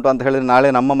ಆಗ್ತಾ ಉಂಟು ಅಂತ ಹೇಳಿದರೆ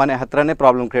ನಾಳೆ ನಮ್ಮ ಮನೆ ಹತ್ರನೇ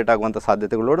ಪ್ರಾಬ್ಲಮ್ ಕ್ರಿಯೇಟ್ ಆಗುವಂಥ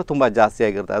ಸಾಧ್ಯತೆಗಳು ತುಂಬ ಜಾಸ್ತಿ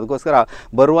ಆಗಿರ್ತದೆ. ಅದಕ್ಕೋಸ್ಕರ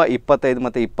ಬರುವ 25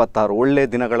 ಮತ್ತು 26 ಒಳ್ಳೆಯ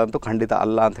ದಿನಗಳಂತೂ ಖಂಡಿತ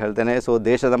ಅಲ್ಲ ಅಂತ ಹೇಳ್ತೇನೆ. ಸೊ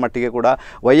ದೇಶದ ಮಟ್ಟಿಗೆ ಕೂಡ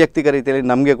ವೈಯಕ್ತಿಕ ರೀತಿಯಲ್ಲಿ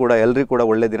ನಮಗೆ ಕೂಡ ಎಲ್ಲರಿಗೂ ಕೂಡ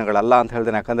ಒಳ್ಳೆ ದಿನಗಳಲ್ಲ ಅಂತ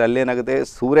ಹೇಳ್ತೇನೆ. ಯಾಕಂದರೆ ಅಲ್ಲೇನಾಗುತ್ತೆ,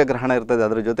 ಸೂರ್ಯಗ್ರಹಣ ಇರ್ತದೆ,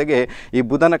 ಅದರ ಜೊತೆಗೆ ಈ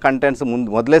ಬುಧನ ಕಂಟೆಂಟ್ಸ್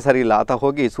ಮೊದಲೇ ಸರಿ ಇಲ್ಲ, ಆತ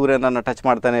ಹೋಗಿ ಸೂರ್ಯನನ್ನು ಟಚ್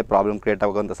ಮಾಡ್ತಾನೆ, ಪ್ರಾಬ್ಲಮ್ ಕ್ರಿಯೇಟ್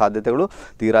ಆಗುವಂಥ ಸಾಧ್ಯತೆಗಳು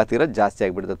ತೀರಾ ಜಾಸ್ತಿ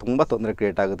ಆಗಿಬಿಡುತ್ತೆ, ತುಂಬ ತೊಂದರೆ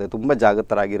ಕ್ರಿಯೇಟ್ ಆಗುತ್ತೆ. ತುಂಬ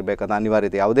ಜಾಗೃತರಾಗಿರಬೇಕಂತ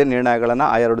ಅನಿವಾರ್ಯತೆ. ಯಾವುದೇ ನಿರ್ಣಯಗಳನ್ನು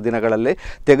ಆ 2 ದಿನಗಳಲ್ಲಿ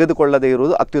ತೆಗೆದುಕೊಳ್ಳದೇ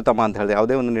ಇರುವುದು ಅತ್ಯುತ್ತಮ ಅಂತ ಹೇಳಿದೆ.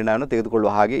 ಯಾವುದೇ ಒಂದು ನಿರ್ಣಯವನ್ನು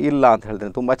ತೆಗೆದುಕೊಳ್ಳುವ ಹಾಗೆ ಇಲ್ಲ ಅಂತ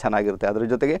ಹೇಳ್ತೇನೆ, ತುಂಬ ಚೆನ್ನಾಗಿರುತ್ತೆ.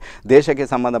 ಅದರ ಜೊತೆಗೆ ದೇಶಕ್ಕೆ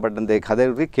ಸಂಬಂಧಪಟ್ಟಂತೆ ಅದೇ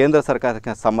ರೀತಿ ಕೇಂದ್ರ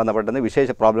ಸರ್ಕಾರಕ್ಕೆ ಸಂಬಂಧಪಟ್ಟಂತೆ ವಿಶೇಷ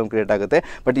ಪ್ರಾಬ್ಲಮ್ ಕ್ರಿಯೇಟ್ ಆಗುತ್ತೆ.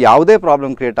 ಬಟ್ ಯಾವುದೇ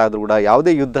ಪ್ರಾಬ್ಲಮ್ ಕ್ರಿಯೇಟ್ ಆದರೂ ಕೂಡ,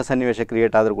 ಯಾವುದೇ ಯುದ್ಧ ಸನ್ನಿವೇಶ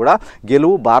ಕ್ರಿಯೇಟ್ ಆದರೂ ಕೂಡ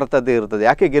ಗೆಲುವು ಭಾರತದ್ದೇ ಇರ್ತದೆ.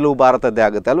 ಯಾಕೆ ಗೆಲುವು ಭಾರತದ್ದೇ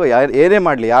ಆಗುತ್ತೆ ಅಲ್ವ, ಏನೇ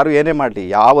ಮಾಡಲಿ, ಯಾರು ಏನೇ ಮಾಡಲಿ,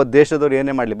 ಯಾವ ದೇಶದವರು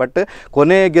ಏನೇ ಮಾಡಲಿ, ಬಟ್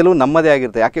ಕೊನೆಯ ಗೆಲುವು ನಮ್ಮದೇ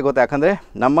ಆಗಿರುತ್ತೆ. ಯಾಕೆ ಗೊತ್ತಾ, ಯಾಕಂದರೆ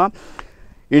ನಮ್ಮ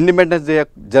ಇಂಡಿಪೆಂಡೆನ್ಸ್ ಡೇಯ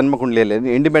ಜನ್ಮಕುಂಡಲಿಯಲ್ಲಿ,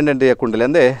 ಇಂಡಿಪೆಂಡೆನ್ಸ್ ಡೇಯ ಕುಂಡಲಿ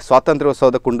ಅಂದರೆ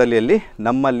ಸ್ವಾತಂತ್ರ್ಯೋತ್ಸವದ ಕುಂಡಲಿಯಲ್ಲಿ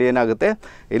ನಮ್ಮಲ್ಲಿ ಏನಾಗುತ್ತೆ,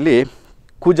 ಇಲ್ಲಿ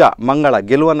ಕುಜ ಮಂಗಳ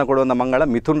ಗೆಲುವನ್ನು ಕೊಡುವಂಥ ಮಂಗಳ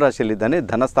ಮಿಥುನ ರಾಶಿಯಲ್ಲಿದ್ದಾನೆ,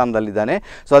 ಧನಸ್ಥಾನದಲ್ಲಿದ್ದಾನೆ.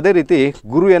 ಸೊ ಅದೇ ರೀತಿ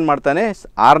ಗುರು ಏನು ಮಾಡ್ತಾನೆ,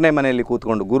 6ನೇ ಮನೆಯಲ್ಲಿ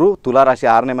ಕೂತ್ಕೊಂಡು, ಗುರು ತುಲಾರಾಶಿ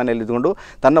 6ನೇ ಮನೆಯಲ್ಲಿ ಇದ್ಕೊಂಡು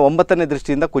ತನ್ನ 9ನೇ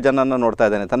ದೃಷ್ಟಿಯಿಂದ ಕುಜನನ್ನು ನೋಡ್ತಾ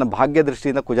ಇದ್ದಾನೆ, ತನ್ನ ಭಾಗ್ಯ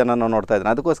ದೃಷ್ಟಿಯಿಂದ ಕುಜನನ್ನು ನೋಡ್ತಾ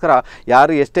ಇದ್ದಾನೆ. ಅದಕ್ಕೋಸ್ಕರ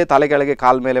ಯಾರು ಎಷ್ಟೇ ತಲೆ ಕೆಳಗೆ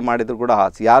ಕಾಲ ಮೇಲೆ ಮಾಡಿದರೂ ಕೂಡ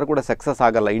ಯಾರು ಕೂಡ ಸಕ್ಸಸ್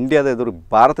ಆಗಲ್ಲ. ಇಂಡಿಯಾದ ಎದುರು,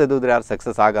 ಭಾರತ ಎದುರು ಯಾರು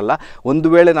ಸಕ್ಸಸ್ ಆಗಲ್ಲ. ಒಂದು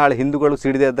ವೇಳೆ ನಾಳೆ ಹಿಂದೂಗಳು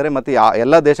ಸಿಡಿದೇ ಇದ್ದರೆ ಮತ್ತು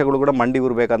ಎಲ್ಲ ದೇಶಗಳು ಕೂಡ ಮಂಡಿ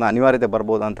ಉರಬೇಕನ್ನೋ ಅನಿವಾರ್ಯತೆ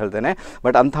ಬರ್ಬೋದು ಅಂತ ಹೇಳ್ತೇನೆ.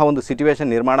 ಬಟ್ ಅಂತಹ ಒಂದು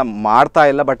ಸಿಚುವೇಶನ್ ನಿರ್ಮಾಣ ಮಾಡ್ತಾ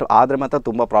ಇಲ್ಲ. ಬಟ್ ಆದರೆ ಮಾತ್ರ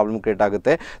ತುಂಬ ಪ್ರಾಬ್ಲಮ್ ಕ್ರಿಯೇಟ್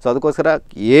ಆಗುತ್ತೆ. ಸೊ ಅದಕ್ಕೋಸ್ಕರ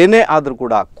ಏನೇ ಆದರೂ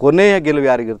ಕೂಡ ಕೊನೆಯ ಗೆಲುವು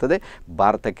ಯಾರಿಗಿರ್ತದೆ,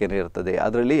 ಭಾರತಕ್ಕೇನೆ ಇರ್ತದೆ.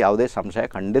 ಅದರಲ್ಲಿ ಯಾವುದೇ ಸಂಶಯ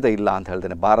ಖಂಡಿತ ಇಲ್ಲ ಅಂತ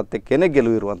ಹೇಳ್ತೇನೆ. ಭಾರತಕ್ಕೇನೆ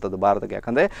ಗೆಲುವು ಇರುವಂಥದ್ದು, ಭಾರತಕ್ಕೆ.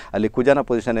 ಯಾಕಂದರೆ ಅಲ್ಲಿ ಕುಜನ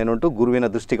ಪೊಸಿಷನ್ ಏನುಂಟು, ಗುರುವಿನ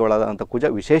ದೃಷ್ಟಿಗೆ ಒಳಗಾದಂಥ ಕುಜ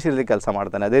ವಿಶೇಷ ರೀತಿ ಕೆಲಸ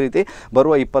ಮಾಡ್ತಾನೆ. ಅದೇ ರೀತಿ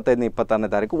ಬರುವ 25ನೇ 26ನೇ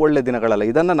ತಾರೀಕು ಒಳ್ಳೆ ದಿನಗಳಲ್ಲ.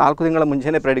 ಇದನ್ನು 4 ತಿಂಗಳ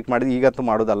ಮುಂಚೆನೇ ಪ್ರೆಡಿಕ್ಟ್ ಮಾಡಿದ್ದು, ಈಗಂತೂ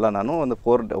ಮಾಡೋದಲ್ಲ. ನಾನು ಒಂದು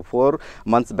 4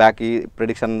 ಮಂತ್ಸ್ ಬ್ಯಾಕ್ ಈ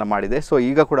ಪ್ರೆಡಿಕ್ಷನ್ನ ಮಾಡಿದೆ. ಸೊ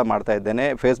ಈಗ ಕೂಡ ಮಾಡ್ತಾ ಇದ್ದೇನೆ,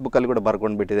 ಫೇಸ್ಬುಕ್ಕಲ್ಲಿ ಕೂಡ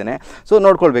ಬರ್ಕೊಂಡು ಬಿಟ್ಟಿದ್ದೇನೆ. ಸೊ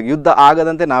ನೋಡ್ಕೊಳ್ಬೇಕು, ಯುದ್ಧ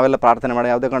ಆಗದಂತೆ ನಾವೆಲ್ಲ ಪ್ರಾರ್ಥನೆ ಮಾಡಿ,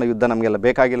 ಯಾವುದೇ ಕಾರಣ ಯುದ್ಧ ನಮಗೆಲ್ಲ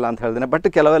ಬೇಕಾಗಿಲ್ಲ ಅಂತ ಹೇಳ್ತೇನೆ. ಬಟ್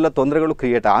ಕೆಲವೆಲ್ಲ ತೊಂದರೆಗಳು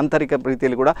ಕ್ರಿಯೇಟ್, ಆಂತರಿಕ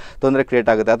ರೀತಿಯಲ್ಲಿ ಕೂಡ ತೊಂದರೆ ಕ್ರಿಯೇಟ್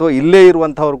ಆಗುತ್ತೆ, ಅಥವಾ ಇಲ್ಲೇ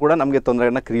ಇರುವಂಥವ್ರು ಕೂಡ ನಮಗೆ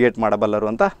ತೊಂದರೆಯನ್ನು ಕ್ರಿಯೇಟ್ ಮಾಡಬಲ್ಲರು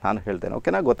ಅಂತ ನಾನು ಹೇಳ್ತೇನೆ.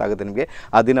 ಓಕೆನಾ, ಗೊತ್ತಾಗುತ್ತೆ ನಿಮಗೆ.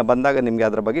 ಆ ದಿನ ಬಂದಾಗ ನಿಮಗೆ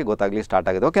ಅದರ ಬಗ್ಗೆ ಗೊತ್ತಾಗಲಿ ಸ್ಟಾರ್ಟ್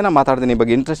ಆಗುತ್ತೆ. ಓಕೆನಾ, ಮಾತಾಡ್ತೀನಿ. ಈ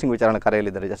ಬಗ್ಗೆ ಇಂಟ್ರೆಸ್ಟಿಂಗ್ ವಿಚಾರಣ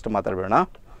ಕರೆಯಲಿದ್ದಾರೆ, ಜಸ್ಟ್ ಮಾತಾಡಬೇಡ.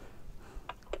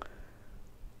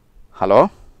 ಹಲೋ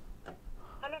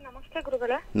ನಮಸ್ತೆ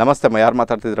ಗುರುಗಳೇ. ನಮಸ್ತೆ ಅಮ್ಮ, ಯಾರು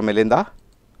ಮಾತಾಡ್ತಿದ್ರ ಮೇಲಿಂದ?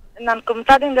 ನಾನು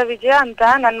ಕುಮಟಾದಿಂದ ವಿಜಯ ಅಂತ.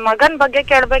 ನನ್ನ ಮಗನ ಬಗ್ಗೆ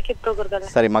ಕೇಳಬೇಕಿತ್ತು ಗುರುಗಳೇ.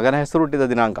 ಸರಿ, ಮಗನ ಹೆಸರು, ಹುಟ್ಟಿದ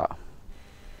ದಿನಾಂಕ?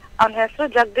 ಅವನ ಹೆಸರು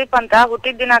ಜಗದೀಪ್ ಅಂತ.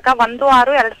 ಹುಟ್ಟಿದ ದಿನಾಂಕ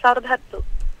 1/6/2010.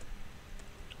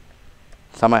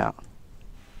 ಸಮಯ?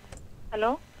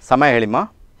 ಹಲೋ, ಸಮಯ ಹೇಳಿಮ್ಮ.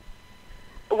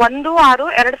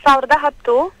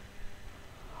 1/6/2010.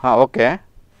 ಹಾಂ, ಓಕೆ.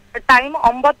 ಟೈಮ್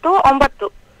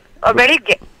 9:09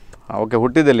 ಬೆಳಿಗ್ಗೆ. ಓಕೆ,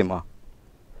 ಹುಟ್ಟಿದೆಲ್ಲಿಮ್ಮ?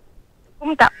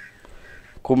 ಕುಮಟಾ.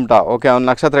 ಕುಮಟಾ, ಓಕೆ. ಅವ್ನ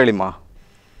ನಕ್ಷತ್ರ ಹೇಳಿಮ್ಮ.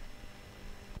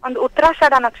 ಒಂದು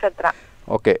ಉತ್ತರಾಷಾಢ ನಕ್ಷತ್ರ.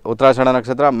 ಓಕೆ, ಉತ್ತರಾಷಾಢ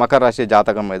ನಕ್ಷತ್ರ, ಮಕರ ರಾಶಿ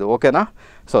ಜಾತಕಮ್ಮ ಇದು. ಓಕೆನಾ?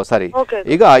 ಸೊ ಸರಿ, Okay.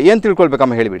 ಈಗ ಏನು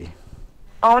ತಿಳ್ಕೊಳ್ಬೇಕಮ್ಮ ಹೇಳಿಬಿಡಿ.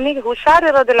 ಅವನಿಗೆ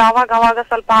ಹುಷಾರಿರೋದಿಲ್ಲ, ಅವಾಗ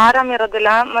ಸ್ವಲ್ಪ ಆರಾಮ ಇರೋದಿಲ್ಲ.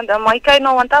 ಮತ್ತೆ ಮೈಕೈ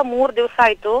ನೋವು ಅಂತ 3 ದಿವಸ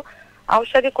ಆಯ್ತು,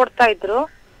 ಔಷಧಿ ಕೊಡ್ತಾ ಇದ್ರು.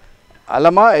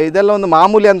 ಅಲ್ಲಮ್ಮ, ಇದೆಲ್ಲ ಒಂದು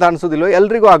ಮಾಮೂಲಿ ಅಂತ ಅನಿಸೋದಿಲ್ಲ,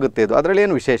 ಎಲ್ರಿಗೂ ಆಗುತ್ತೆ ಇದು. ಅದರಲ್ಲಿ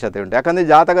ಏನು ವಿಶೇಷತೆ ಉಂಟು? ಯಾಕಂದರೆ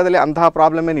ಜಾತಕದಲ್ಲಿ ಅಂತಹ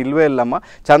ಪ್ರಾಬ್ಲಮ್ ಏನು ಇಲ್ಲವೇ ಇಲ್ಲಮ್ಮ.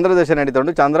 ಚಂದ್ರದಶೆ ನಡೀತಾ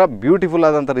ಉಂಟು, ಚಂದ್ರ ಬ್ಯೂಟಿಫುಲ್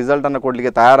ಆದಂಥ ರಿಸಲ್ಟನ್ನು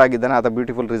ಕೊಡಲಿಕ್ಕೆ ತಯಾರಾಗಿದ್ದಾನೆ, ಅಥವಾ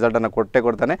ಬ್ಯೂಟಿಫುಲ್ ರಿಸಲ್ಟನ್ನು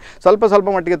ಕೊಡ್ತಾನೆ. ಸ್ವಲ್ಪ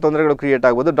ಮಟ್ಟಿಗೆ ತೊಂದರೆಗಳು ಕ್ರಿಯೇಟ್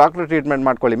ಆಗ್ಬೋದು. ಡಾಕ್ಟರ್ ಟ್ರೀಟ್ಮೆಂಟ್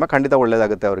ಮಾಡ್ಕೊಳ್ಳಿಮ್ಮ, ಖಂಡಿತ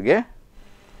ಒಳ್ಳೆಯದಾಗುತ್ತೆ ಅವರಿಗೆ.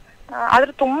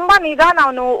 ಆದ್ರೆ ತುಂಬಾ ನಿಧಾನ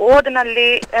ಅವನು ಓದಿನಲ್ಲಿ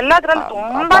ಎಲ್ಲದ್ರಲ್ಲಿ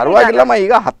ತುಂಬಾ. ಪರವಾಗಿಲ್ಲಮ್ಮ,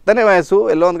 ಈಗ 10ನೇ ವಯಸ್ಸು,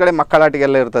 ಎಲ್ಲೋ ಒಂದು ಕಡೆ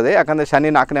ಮಕ್ಕಳಾಟಿಗೆಲ್ಲ ಇರ್ತದೆ. ಯಾಕಂದರೆ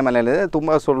ಶನಿ 4ನೇ ಮನೆಯಲ್ಲಿದೆ,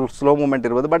 ತುಂಬ ಸ್ಲೋ ಮೂಮೆಂಟ್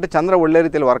ಇರ್ಬೋದು. ಬಟ್ ಚಂದ್ರ ಒಳ್ಳೆ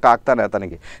ರೀತಿಯಲ್ಲಿ ವರ್ಕ್ ಆಗ್ತಾನೆ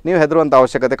ಆತನಿಗೆ. ನೀವು ಹೆದರುವಂಥ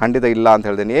ಅವಶ್ಯಕತೆ ಖಂಡಿತ ಇಲ್ಲ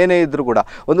ಅಂತ ಹೇಳ್ತೇನೆ. ಏನೇ ಇದ್ರೂ ಕೂಡ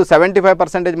ಒಂದು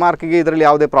 75% ಮಾರ್ಕಿಗೆ ಇದರಲ್ಲಿ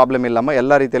ಯಾವುದೇ ಪ್ರಾಬ್ಲಮ್ ಇಲ್ಲಮ್ಮ,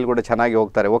 ಎಲ್ಲ ರೀತಿಯಲ್ಲಿ ಕೂಡ ಚೆನ್ನಾಗಿ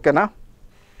ಹೋಗ್ತಾರೆ. ಓಕೆನಾ?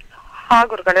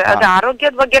 ಅದು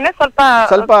ಆರೋಗ್ಯದ ಬಗ್ಗೆನೇ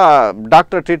ಸ್ವಲ್ಪ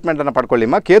ಡಾಕ್ಟರ್ ಟ್ರೀಟ್ಮೆಂಟ್ ಅನ್ನು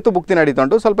ಪಡ್ಕೊಳ್ಳಿಮ್ಮ. ಕೇತು ಭುಕ್ತಿ ನಡೀತಾ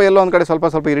ಉಂಟು, ಸ್ವಲ್ಪ ಎಲ್ಲೋ ಒಂದು ಕಡೆ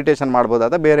ಸ್ವಲ್ಪ ಇರಿಟೇಷನ್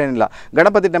ಮಾಡ್ಬೋದಾದ, ಬೇರೆ ಏನಿಲ್ಲ.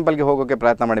 ಗಣಪತಿ ಟೆಂಪಲ್ಗೆ ಹೋಗೋಕ್ಕೆ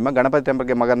ಪ್ರಯತ್ನ ಮಾಡಿಮ್ಮ. ಗಣಪತಿ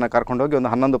ಟೆಂಪಲ್ಗೆ ಮಗನ ಕರ್ಕೊಂಡು ಹೋಗಿ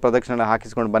ಒಂದು 11 ಪ್ರದಕ್ಷಿಣೆ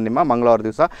ಹಾಕಿಸ್ಕೊಂಡು ಬನ್ನಿಮ್ಮ. ಮಂಗಳವಾರ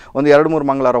ದಿವಸ ಒಂದು 2-3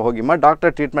 ಮಂಗಳವಾರ ಹೋಗಿಮ್ಮ.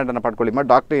 ಡಾಕ್ಟರ್ ಟ್ರೀಟ್ಮೆಂಟ್ ಅನ್ನು ಪಡ್ಕೊಳ್ಳಿಮ್ಮ.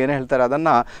 ಡಾಕ್ಟರ್ ಏನು ಹೇಳ್ತಾರೆ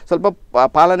ಅದನ್ನು ಸ್ವಲ್ಪ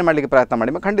ಪಾಲನೆ ಮಾಡಲಿಕ್ಕೆ ಪ್ರಯತ್ನ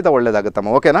ಮಾಡಿಮ್ಮ, ಖಂಡಿತ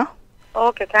ಒಳ್ಳೇದಾಗುತ್ತಮ್ಮ. ಓಕೆನಾ?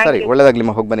 ಸರಿ, ಒಳ್ಳೆದಾಗಲಿ.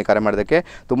 ಹೋಗಿ ಬನ್ನಿ. ಕರೆ ಮಾಡೋದಕ್ಕೆ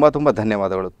ತುಂಬ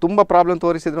ಧನ್ಯವಾದಗಳು. ತುಂಬ ಪ್ರಾಬ್ಲಮ್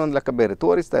ತೋರಿಸಿದ್ರೆ ಒಂದು ಲೆಕ್ಕ ಬೇರೆ,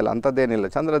 ತೋರಿಸ್ತಾ ಇಲ್ಲ, ಅಂಥದ್ದೇನಿಲ್ಲ.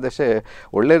 ಚಂದ್ರದಶೆ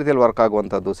ಒಳ್ಳೆ ರೀತಿಯಲ್ಲಿ ವರ್ಕ್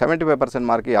ಆಗುವಂಥದ್ದು. 75%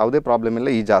 ಮಾರ್ಕ್, ಯಾವುದೇ ಪ್ರಾಬ್ಲಮ್ ಇಲ್ಲ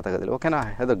ಈ ಜಾತಕದಲ್ಲಿ. ಓಕೆನಾ?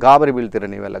 ಅದು ಗಾಬರಿ ಬೀಳ್ತೀರ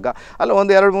ನೀವೆಲ್ಲ. ಅಲ್ಲ,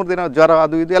 ಒಂದು 2-3 ದಿನ ಜ್ವರ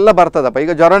ಅದು ಇದು ಎಲ್ಲ ಬರ್ತದಪ್ಪ.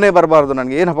 ಈಗ ಜ್ವರನೇ ಬರಬಾರ್ದು,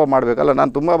 ನನಗೆ ಏನಪ್ಪ ಮಾಡಬೇಕಲ್ಲ.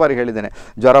 ನಾನು ತುಂಬ ಬಾರಿ ಹೇಳಿದ್ದೇನೆ,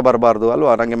 ಜ್ವರ ಬರಬಾರ್ದು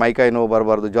ಅಲ್ವಾ, ನನಗೆ ಮೈಕೈ ನೋವು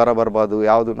ಬರಬಾರ್ದು, ಜ್ವರ ಬರಬಾರ್ದು,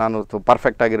 ಯಾವುದು ನಾನು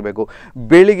ಪರ್ಫೆಕ್ಟ್ ಆಗಿರಬೇಕು.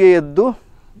 ಬೆಳಿಗ್ಗೆ ಎದ್ದು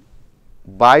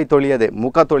ಬಾಯಿ ತೊಳೆಯದೆ,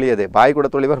 ಮುಖ ತೊಳೆಯದೆ, ಬಾಯಿ ಕೂಡ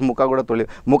ತೊಳಿಬಾರ್ದು, ಮುಖ ಕೂಡ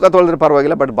ಮುಖ ತೊಳೆದ್ರೆ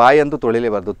ಪರವಾಗಿಲ್ಲ, ಬಟ್ ಬಾಯಿ ಅಂತೂ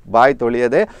ತೊಳಿಲೇಬಾರ್ದು. ಬಾಯಿ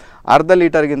ತೊಳೆಯದೆ ಅರ್ಧ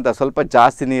ಲೀಟರ್ಗಿಂತ ಸ್ವಲ್ಪ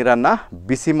ಜಾಸ್ತಿ ನೀರನ್ನು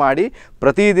ಬಿಸಿ ಮಾಡಿ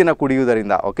ಪ್ರತಿದಿನ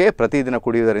ಕುಡಿಯುವುದರಿಂದ, ಓಕೆ, ಪ್ರತಿದಿನ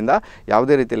ಕುಡಿಯುವುದರಿಂದ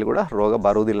ಯಾವುದೇ ರೀತಿಯಲ್ಲಿ ಕೂಡ ರೋಗ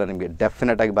ಬರುವುದಿಲ್ಲ ನಿಮಗೆ,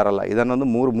 ಡೆಫಿನೆಟಾಗಿ ಬರಲ್ಲ. ಇದನ್ನೊಂದು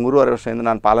 3-3.5 ವರ್ಷದಿಂದ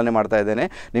ನಾನು ಪಾಲನೆ ಮಾಡ್ತಾ ಇದ್ದೇನೆ.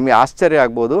 ನಿಮಗೆ ಆಶ್ಚರ್ಯ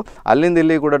ಆಗ್ಬೋದು. ಅಲ್ಲಿಂದ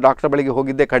ಇಲ್ಲಿ ಕೂಡ ಡಾಕ್ಟರ್ ಬಳಿಗೆ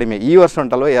ಹೋಗಿದ್ದೇ ಕಡಿಮೆ. ಈ ವರ್ಷ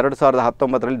ಉಂಟಲ್ವ,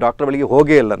 2019ರಲ್ಲಿ ಡಾಕ್ಟರ್ ಬಳಿಗೆ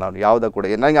ಹೋಗೇ ಇಲ್ಲ ನಾನು, ಯಾವುದೂ ಕೂಡ.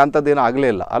 ನನಗೆ ಅಂಥದ್ದೇನೂ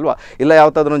ಆಗಲೇ ಇಲ್ಲ ಅಲ್ವಾ. ಇಲ್ಲ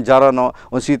ಯಾವುದಾದ್ರೂ ಒಂದು ಜ್ವರನೋ,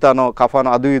 ಒಂದು ಶೀತನೋ,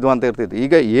 ಕಫನೋ, ಅದು ಇದು ಅಂತ ಇರ್ತಿತ್ತು.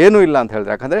 ಈಗ ಏನೂ ಇಲ್ಲ ಅಂತ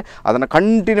ಹೇಳಿದ್ರೆ, ಯಾಕಂದರೆ ಅದನ್ನು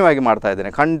ಕಂಟಿನ್ಯೂ ಆಗಿ ಮಾಡ್ತಾ ಇದ್ದೇನೆ,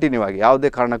 ಕಂಟಿನ್ಯೂ ಆಗಿ. ಯಾವುದೇ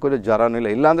ಕಾರಣಕ್ಕೂ ಜ್ವರನೂ ಇಲ್ಲ.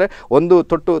 ಇಲ್ಲಾಂದರೆ ಒಂದು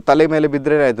ತೊಟ್ಟು ತಲೆ ಮೇಲೆ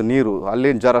ಬಿದ್ದರೆ ಆಯಿತು ನೀರು, ಅಲ್ಲಿ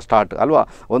ಜ್ವರ ಸ್ಟಾರ್ಟ್ ಅಲ್ವಾ.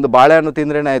 ಒಂದು ಬಾಳೆಹಣ್ಣು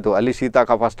ತಿಂದ್ರೇ ಆಯಿತು, ಅಲ್ಲಿ ಶೀತ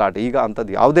ಕಫ ಸ್ಟಾರ್ಟ್. ಈಗ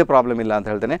ಅಂಥದ್ದು ಯಾವುದೇ ಪ್ರಾಬ್ಲಮ್ ಇಲ್ಲ ಅಂತ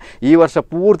ಹೇಳ್ತೇನೆ. ಈ ವರ್ಷ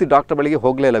ಪೂರ್ತಿ ಡಾಕ್ಟರ್ ಬಳಿಗೆ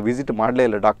ಹೋಗಲೇ ಇಲ್ಲ, ವಿಸಿಟ್ ಮಾಡಲೇ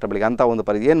ಇಲ್ಲ ಡಾಕ್ಟರ್ ಬಳಿಗೆ. ಅಂಥ ಒಂದು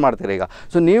ಏನು ಮಾಡ್ತೀರಾ ಈಗ?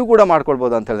 ಸೊ ನೀವು ಕೂಡ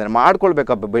ಮಾಡ್ಕೊಳ್ಬೋದು ಅಂತ ಹೇಳ್ತೇನೆ.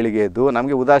 ಮಾಡ್ಕೊಳ್ಬೇಕಪ್ಪ. ಬೆಳಿಗ್ಗೆ ಎದ್ದು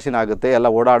ನಮಗೆ ಉದಾಸೀನ ಆಗುತ್ತೆ, ಎಲ್ಲ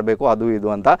ಓಡಾಡಬೇಕು ಅದು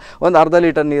ಇದು ಅಂತ, ಒಂದು ಅರ್ಧ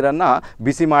ಲೀಟರ್ ನೀರನ್ನು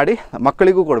ಬಿಸಿ ಮಾಡಿ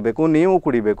ಮಕ್ಕಳಿಗೂ ಕೊಡಬೇಕು, ನೀವು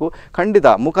ಕುಡಿಬೇಕು. ಖಂಡಿತ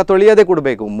ಮುಖ ತೊಳೆಯದೇ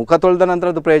ಕೊಡಬೇಕು. ಮುಖ ತೊಳೆದ ನಂತರ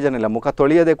ಅದು ಪ್ರಯೋಜನ ಇಲ್ಲ, ಮುಖ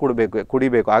ತೊಳೆಯದೇ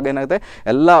ಕುಡಿಬೇಕು. ಆಗೇನಾಗುತ್ತೆ,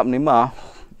 ಎಲ್ಲ ನಿಮ್ಮ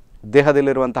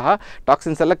ದೇಹದಲ್ಲಿರುವಂತಹ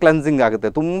ಟಾಕ್ಸಿನ್ಸ್ ಎಲ್ಲ ಕ್ಲೆನ್ಸಿಂಗ್ ಆಗುತ್ತೆ,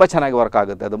 ತುಂಬ ಚೆನ್ನಾಗಿ ವರ್ಕ್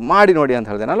ಆಗುತ್ತೆ. ಅದು ಮಾಡಿ ನೋಡಿ ಅಂತ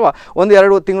ಹೇಳ್ತೇನೆ ಅಲ್ವಾ.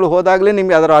 1-2 ತಿಂಗಳು ಹೋದಾಗಲೇ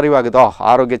ನಿಮಗೆ ಅದರ ಅರಿವಾಗುತ್ತೆ,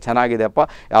 ಆರೋಗ್ಯ ಚೆನ್ನಾಗಿದೆ ಅಪ್ಪ,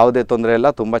 ಯಾವುದೇ ತೊಂದರೆ ಇಲ್ಲ,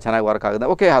 ತುಂಬ ಚೆನ್ನಾಗಿ ವರ್ಕ್ ಆಗುತ್ತೆ.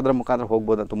 ಓಕೆ, ಅದರ ಮುಖಾಂತರ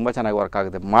ಹೋಗ್ಬೋದು, ತುಂಬ ಚೆನ್ನಾಗಿ ವರ್ಕ್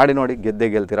ಆಗುತ್ತೆ. ಮಾಡಿ ನೋಡಿ,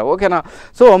 ಗೆಲ್ತೀರಾ. ಓಕೆನಾ?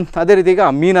 ಸೊ ಅದೇ ರೀತಿ ಈಗ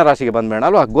ಮೀನ ರಾಶಿಗೆ ಬಂದ್ಬೇಡ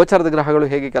ಅಲ್ವಾ. ಗೋಚರದ ಗ್ರಹಗಳು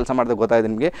ಹೇಗೆ ಕೆಲಸ ಮಾಡಿದೆ ಗೊತ್ತಾಯಿದೆ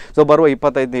ನಿಮಗೆ. ಸೊ ಬರುವ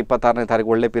 25ನೇ 26ನೇ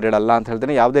ತಾರೀಕು ಒಳ್ಳೆ ಪೀರಿಯಡ್ ಅಲ್ಲ ಅಂತ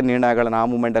ಹೇಳ್ತೇನೆ. ಯಾವುದೇ ನಿರ್ಣಯಗಳನ್ನು ಆ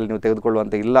ಮೂಮೆಂಟಲ್ಲಿ ನೀವು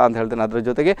ತೆಗೆದುಕೊಳ್ಳುವಂಥ ಇಲ್ಲ ಅಂತ ಹೇಳ್ತೇನೆ. ಅದರ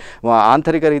ಜೊತೆಗೆ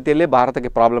ಆಂತರಿಕ ರೀತಿಯಲ್ಲಿ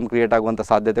ಭಾರತಕ್ಕೆ ಪ್ರಾಬ್ಲಮ್ ಕ್ರಿಯೇಟ್ ಆಗುವಂಥ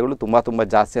ಸಾಧ್ಯತೆಗಳು ತುಂಬ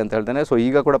ಜಾಸ್ತಿ ಅಂತ ಹೇಳ್ತೇನೆ. ಸೊ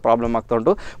ಈಗ ಕೂಡ ಪ್ರಾಬ್ಲಮ್ ಆಗ್ತಾ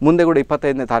ಉಂಟು. ಮುಂದೆ ಕೂಡ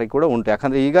 25ನೇ ತಾರೀಕು ಕೂಡ ಉಂಟು.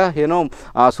 ಯಾಕಂದರೆ ಈಗ ಏನೋ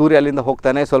ಸೂರ್ಯ ಅಲ್ಲಿಂದ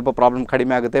ಹೋಗ್ತಾನೆ, ಸ್ವಲ್ಪ ಪ್ರಾಬ್ಲಮ್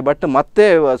ಕಡಿಮೆ ಆಗುತ್ತೆ. ಬಟ್ ಮತ್ತೆ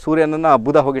ಸೂರ್ಯನನ್ನು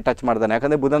ಬುಧ ಹೋಗಿ ಟಚ್ ಮಾಡ್ತಾನೆ.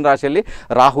 ಯಾಕಂದರೆ ಬುಧನ ರಾಶಿಯಲ್ಲಿ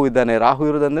ರಾಹು ಇದ್ದಾನೆ. ರಾಹು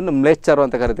ಇರೋದಂದ್ರೆ ಮ್ಲೇಚ್ಛರು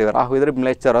ಅಂತ ಕರಿತೀವಿ. ರಾಹು ಇದ್ದರೆ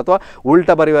ಮ್ಲೇಚ್ಛರು ಅಥವಾ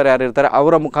ಉಲ್ಟಾ ಬರೆಯುವವರು ಯಾರು ಇರ್ತಾರೆ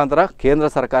ಅವರ ಮುಖಾಂತರ ಕೇಂದ್ರ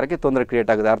ಸರ್ಕಾರಕ್ಕೆ ತೊಂದರೆ ಕ್ರಿಯೇಟ್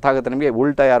ಆಗುತ್ತೆ. ಅರ್ಥ ಆಗುತ್ತೆ ನಿಮಗೆ?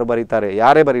 ಉಲ್ಟಾ ಯಾರು ಬರೀತಾರೆ,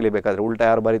 ಯಾರೇ ಬರೀಲೇಬೇಕಾದ್ರೆ ಉಲ್ಟಾ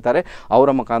ಯಾರು ಬರೀತಾರೆ ಅವರ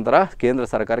ಮುಖಾಂತರ ಕೇಂದ್ರ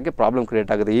ಸರ್ಕಾರಕ್ಕೆ ಪ್ರಾಬ್ಲಮ್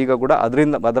ಕ್ರಿಯೇಟ್ ಆಗುತ್ತೆ. ಈಗ ಕೂಡ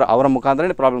ಅವರ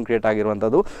ಮುಖಾಂತರನೇ ಪ್ರಾಬ್ಲಮ್ ಕ್ರಿಯೇಟ್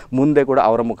ಆಗಿರುವಂಥದ್ದು. ಮುಂದೆ ಕೂಡ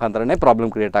ಅವರ ಮುಖಾಂತರನೇ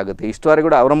ಪ್ರಾಬ್ಲಮ್ ಕ್ರಿಯೇಟ್ ಆಗುತ್ತೆ. ಇಷ್ಟುವರೆಗೂ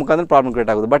ಕೂಡ ಅವರ ಮುಖಾಂತರ ಪ್ರಾಬ್ಲಮ್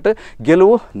ಕ್ರಿಯೇಟ್ ಆಗುತ್ತೆ. ಬಟ್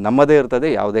ಗೆಲುವು ನಮ್ಮದೇ ಇರ್ತದೆ.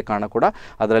 ಯಾವುದೇ ಕಾರಣ ಕೂಡ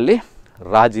ಅದರಲ್ಲಿ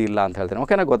ರಾಜಿ ಇಲ್ಲ ಅಂತ ಹೇಳ್ತೇನೆ.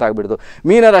 ಓಕೆನಾ? ಗೊತ್ತಾಗ್ಬಿಡ್ತು.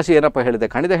 ಮೀನರಾಶಿ ಏನಪ್ಪ ಹೇಳಿದೆ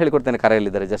ಖಂಡಿತ ಹೇಳಿಕೊಡ್ತೇನೆ.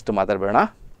 ಕರೆಯಲ್ಲಿದ್ದಾರೆ, ಜಸ್ಟ್ ಮಾತಾಡಬೇಡ.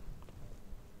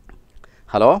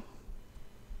 ಹಲೋ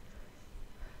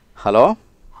ಹಲೋ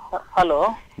ಹಲೋ,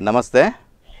 ನಮಸ್ತೆ.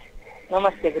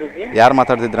 ನಮಸ್ತೆ ಗುರುಜಿ. ಯಾರು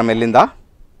ಮಾತಾಡ್ತಿದ್ರ ಎಲ್ಲಿಂದ?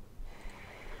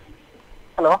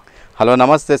 ಹಲೋ ಹಲೋ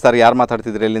ನಮಸ್ತೆ ಸರ್, ಯಾರು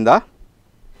ಮಾತಾಡ್ತಿದ್ರಿ ಎಲ್ಲಿಂದ?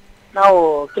 ನಾವು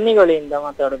ಕಿನ್ನಿಗೋಳಿಯಿಂದ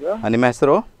ಮಾತಾಡೋದು. ನಿಮ್ಮ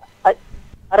ಹೆಸರು?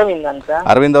 ಅರವಿಂದ್ ಅಂತ.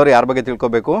 ಅರವಿಂದ್ ಅವರು ಯಾರ ಬಗ್ಗೆ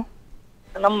ತಿಳ್ಕೊಬೇಕು?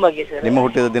 ನಮ್ಮ ಬಗ್ಗೆ ಸರ್. ನಿಮ್ಮ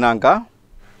ಹುಟ್ಟಿದ ದಿನಾಂಕ?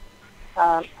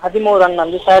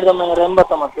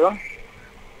 13/11/1989.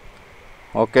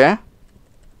 ಓಕೆ.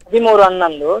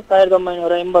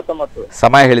 13/11/1989.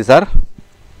 ಸಮಯ ಹೇಳಿ ಸರ್.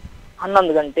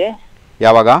 11 ಗಂಟೆ.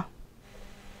 ಯಾವಾಗ?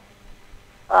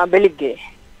 ಬೆಳಿಗ್ಗೆ.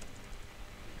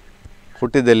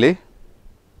 ಹುಟ್ಟಿದ್ದೆಲ್ಲಿ?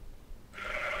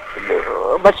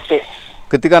 ಬಸ್ಟೆ.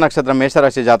 ಕೃತಿಕಾ ನಕ್ಷತ್ರ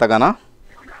ಮೇಷರಾಶಿ ಜಾತಕನಾ?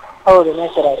 ಹೌದು,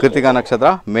 ಮೇಷರಾಶಿ. ಕೃತಿಕಾ ನಕ್ಷತ್ರ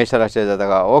ಮೇಷರಾಶಿಯ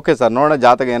ಜಾತಕ. ಓಕೆ ಸರ್, ನೋಡೋಣ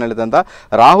ಜಾತಕ ಏನು ಹೇಳುತ್ತೆ ಅಂತ.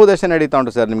 ರಾಹು ದಶೆ ನಡೀತಾ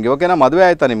ಉಂಟು ಸರ್ ನಿಮಗೆ. ಓಕೆನಾ? ಮದುವೆ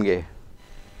ಆಯ್ತಾ ನಿಮಗೆ?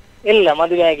 ಇಲ್ಲ,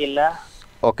 ಮದುವೆ ಆಗಿಲ್ಲ.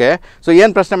 ಓಕೆ. ಸೊ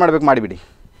ಏನು ಪ್ರಶ್ನೆ ಮಾಡಬೇಕು ಮಾಡಿಬಿಡಿ.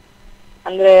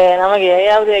 ಅಂದ್ರೆ ನಮಗೆ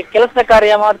ಯಾವುದೇ ಕೆಲಸ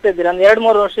ಕಾರ್ಯ ಮಾಡ್ತಿದ್ದೀರಾ ಅಂದ್ರೆ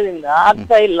 2-3 ವರ್ಷದಿಂದ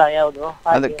ಆಗ್ತಾ ಇಲ್ಲ ಯಾವುದು.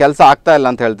 ಅಂದ್ರೆ ಕೆಲಸ ಆಗ್ತಾ ಇಲ್ಲ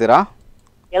ಅಂತ ಹೇಳ್ತೀರಾ?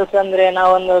 ಕೆಲಸ ಅಂದ್ರೆ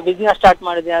ನಾವೊಂದು ಬಿಸ್ನೆಸ್ ಸ್ಟಾರ್ಟ್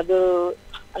ಮಾಡಿದ್ವಿ, ಅದು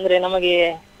ಅಂದ್ರೆ ನಮಗೆ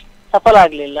ಸಫಲ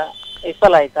ಆಗ್ಲಿಲ್ಲ,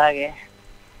 ವಿಫಲ ಆಯ್ತು ಹಾಗೆ.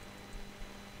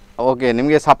 ಓಕೆ,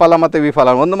 ನಿಮಗೆ ಸಫಲ ಮತ್ತು ವಿಫಲ.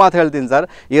 ಒಂದು ಮಾತು ಹೇಳ್ತೀನಿ ಸರ್,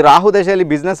 ಈ ರಾಹು ದಶೆಯಲ್ಲಿ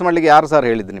ಬಿಸ್ನೆಸ್ ಮಾಡಲಿಕ್ಕೆ ಯಾರು ಸರ್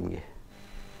ಹೇಳಿದ್ದು ನಿಮಗೆ?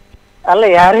 ಅಲ್ಲ,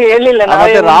 ಯಾರು ಹೇಳಿಲ್ಲ.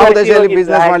 ಮತ್ತೆ ರಾಹು ದಶೆಯಲ್ಲಿ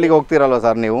ಬಿಸ್ನೆಸ್ ಮಾಡ್ಲಿಕ್ಕೆ ಹೋಗ್ತಿರಲ್ವ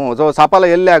ಸರ್ ನೀವು? ಸೊ ಸಫಲ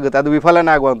ಎಲ್ಲೇ ಆಗುತ್ತೆ, ಅದು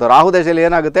ವಿಫಲನೇ ಆಗುವಂಥ. ರಾಹು ದಶೆಯಲ್ಲಿ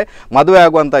ಏನಾಗುತ್ತೆ, ಮದುವೆ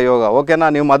ಆಗುವಂಥ ಯೋಗ. ಓಕೆನಾ?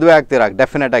 ನೀವು ಮದುವೆ ಆಗ್ತೀರಾ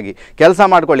ಡೆಫಿನೆಟ್ ಆಗಿ. ಕೆಲಸ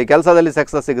ಮಾಡ್ಕೊಳ್ಳಿ, ಕೆಲಸದಲ್ಲಿ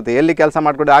ಸಕ್ಸಸ್ ಸಿಗುತ್ತೆ. ಎಲ್ಲಿ ಕೆಲಸ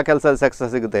ಮಾಡ್ಕೊಳ್ಳಿ ಆ ಕೆಲಸದಲ್ಲಿ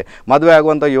ಸಕ್ಸಸ್ ಸಿಗುತ್ತೆ. ಮದುವೆ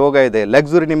ಆಗುವಂಥ ಯೋಗ ಇದೆ.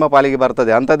 ಲಕ್ಸುರಿ ನಿಮ್ಮ ಪಾಲಿಗೆ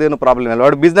ಬರ್ತದೆ, ಅಂಥದ್ದೇನು ಪ್ರಾಬ್ಲಮ್ ಇಲ್ಲ.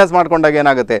 ಬಟ್ ಬಿಸ್ನೆಸ್ ಮಾಡ್ಕೊಂಡಾಗ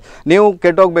ಏನಾಗುತ್ತೆ, ನೀವು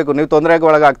ಕೆಟ್ಟೋಗ್ಬೇಕು, ನೀವು ತೊಂದರೆಗೆ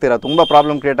ಒಳಗಾಗ್ತೀರಾ, ತುಂಬ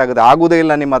ಪ್ರಾಬ್ಲಮ್ ಕ್ರಿಯೇಟ್ ಆಗುತ್ತೆ. ಆಗುವುದೇ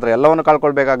ಇಲ್ಲ ನಿಮ್ಮ ಹತ್ರ, ಎಲ್ಲವನ್ನು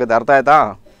ಕಳ್ಕೊಳ್ಬೇಕಾಗುತ್ತೆ. ಅರ್ಥ ಆಯ್ತಾ?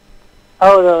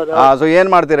 ಹೌದೌದು. ಸೊ ಏನು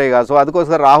ಮಾಡ್ತೀರಾ ಈಗ? ಸೊ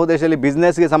ಅದಕ್ಕೋಸ್ಕರ ರಾಹು ದೇಶದಲ್ಲಿ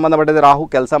ಬಿಸ್ನೆಸ್ಗೆ ಸಂಬಂಧಪಟ್ಟಿದೆ ರಾಹು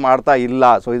ಕೆಲಸ ಮಾಡ್ತಾ ಇಲ್ಲ.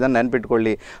 ಸೊ ಇದನ್ನು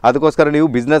ನೆನ್ಪಿಟ್ಕೊಳ್ಳಿ. ಅದಕ್ಕೋಸ್ಕರ ನೀವು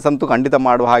ಬಿಸ್ನೆಸ್ ಅಂತೂ ಖಂಡಿತ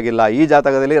ಮಾಡುವ ಹಾಗಿಲ್ಲ. ಈ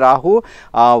ಜಾತಕದಲ್ಲಿ ರಾಹು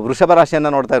ವೃಷಭ ರಾಶಿಯನ್ನು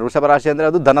ನೋಡ್ತಾ ಇದ್ದಾರೆ. ವೃಷಭ ರಾಶಿ ಅಂದರೆ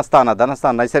ಅದು ಧನಸ್ಥಾನ.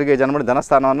 ನೈಸರ್ಗಿಕ ಜನ್ಮ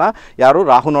ಧನಸ್ಥಾನವನ್ನು ಯಾರು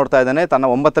ರಾಹು ನೋಡ್ತಾ ಇದ್ದಾನೆ. ತನ್ನ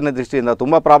 9ನೇ ದೃಷ್ಟಿಯಿಂದ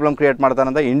ತುಂಬ ಪ್ರಾಬ್ಲಮ್ ಕ್ರಿಯೇಟ್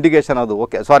ಮಾಡ್ತಾನಂತ ಇಂಡಿಕೇಶನ್ ಅದು.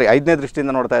 ಓಕೆ, ಸಾರಿ, 5ನೇ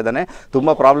ದೃಷ್ಟಿಯಿಂದ ನೋಡ್ತಾ ಇದ್ದಾನೆ. ತುಂಬ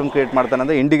ಪ್ರಾಬ್ಲಮ್ ಕ್ರಿಯೇಟ್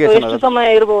ಮಾಡ್ತಾನಂತ ಇಂಡಿಕೇಶನ್ ಅದು.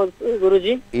 ಸಮಯ ಇರಬಹುದು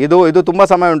ಗುರುಜಿ? ಇದು ತುಂಬ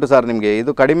ಸಮಯ ಉಂಟು ಸರ್ ನಿಮಗೆ.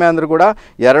 ಇದು ಕಡಿಮೆ ಅಂದರೂ ಕೂಡ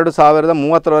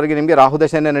 2030ರವರೆಗೆ ನಿಮಗೆ ರಾಹು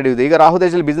ದಶೆನೇ ನಡೆಯುವುದು. ಈಗ ರಾಹು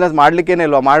ದೇಶದಲ್ಲಿ ಬಿಸ್ನೆಸ್ ಮಾಡಲಿಕ್ಕೇನೆ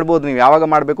ಇಲ್ವಾ? ಮಾಡ್ಬೋದು. ನೀವು ಯಾವಾಗ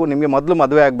ಮಾಡಬೇಕು, ನಿಮಗೆ ಮೊದಲು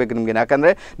ಮದುವೆ ಆಗಬೇಕು ನಿಮಗೆ.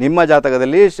 ಯಾಕಂದರೆ ನಿಮ್ಮ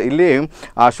ಜಾತಕದಲ್ಲಿ ಇಲ್ಲಿ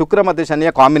ಶುಕ್ರ ಮತ್ತು ಶನಿಯ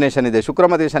ಕಾಂಬಿನೇಷನ್ ಇದೆ. ಶುಕ್ರ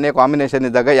ಮತ್ತು ಶನಿಯ ಕಾಂಬಿನೇಷನ್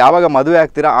ಇದ್ದಾಗ ಯಾವಾಗ ಮದುವೆ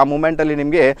ಆಗ್ತೀರಾ ಆ ಮೂಮೆಂಟಲ್ಲಿ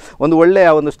ನಿಮಗೆ ಒಂದು ಒಳ್ಳೆಯ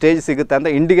ಒಂದು ಸ್ಟೇಜ್ ಸಿಗುತ್ತೆ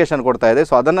ಅಂತ ಇಂಡಿಕೇಶನ್ ಕೊಡ್ತಾ ಇದೆ.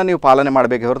 ಸೊ ಅದನ್ನು ನೀವು ಪಾಲನೆ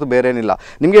ಮಾಡಬೇಕು ಹೊರತು ಬೇರೆ ಏನಿಲ್ಲ.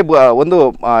 ನಿಮಗೆ ಒಂದು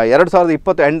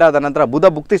 2020 ಎಂಡ್ ಆದ ನಂತರ ಬುಧ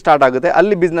ಭುಕ್ತಿ ಸ್ಟಾರ್ಟ್ ಆಗುತ್ತೆ.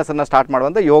 ಅಲ್ಲಿ ಬಿಸ್ನೆಸ್ಸನ್ನು ಸ್ಟಾರ್ಟ್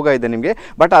ಮಾಡುವಂಥ ಯೋಗ ಇದೆ ನಿಮಗೆ.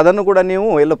 ಬಟ್ ಅದನ್ನು ಕೂಡ ನೀವು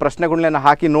ಎಲ್ಲೋ ಪ್ರಶ್ನೆಗಳನ್ನ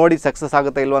ಹಾಕಿ ನೋಡಿ ಸಕ್ಸಸ್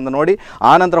ಆಗುತ್ತೆ ಇಲ್ವ ಅಂತ ನೋಡಿ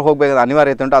ಆ ನಂತರ ಹೋಗಬೇಕಾದ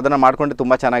ಅನಿವಾರ್ಯತೆ ಉಂಟು. ಅದನ್ನು ಮಾಡ್ಕೊಂಡು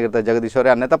ತುಂಬ ಚೆನ್ನಾಗಿರುತ್ತೆ ಜಗದೀಶ್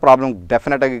ಅವರೇ. ಅನ್ಯಥ ಪ್ರಾಬ್ಲಮ್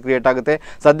ಡೆಫಿನೆಟ್ ಆಗಿ ಕ್ರಿಯೇಟ್ ಆಗುತ್ತೆ.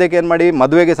 ಸದ್ಯಕ್ಕೆ ಏನು ಮಾಡಿ,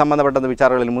 ಮದುವೆಗೆ ಸಂಬಂಧಪಟ್ಟಂಥ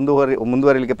ವಿಚಾರಗಳಲ್ಲಿ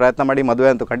ಮುಂದುವರಿಲಿಕ್ಕೆ ಪ್ರಯತ್ನ ಮಾಡಿ. ಮದುವೆ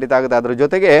ಅಂತೂ ಖಂಡಿತ ಆಗುತ್ತೆ. ಅದರ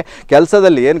ಜೊತೆಗೆ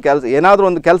ಕೆಲಸದಲ್ಲಿ ಏನಾದರೂ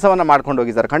ಒಂದು ಕೆಲಸವನ್ನು ಮಾಡ್ಕೊಂಡು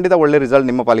ಹೋಗಿ ಸರ್, ಖಂಡಿತ ಒಳ್ಳೆ ರಿಸಲ್ಟ್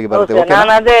ನಿಮ್ಮ ಪಾಲಿಗೆ ಬರುತ್ತೆ.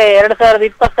 ನಾನು ಅದೇ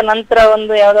 2020 ನಂತರ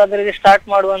ಒಂದು ಯಾವ್ದಾದ್ರು ಸ್ಟಾರ್ಟ್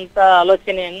ಮಾಡುವಂತ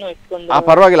ಆಲೋಚನೆಯನ್ನು ಇಟ್ಕೊಂಡು.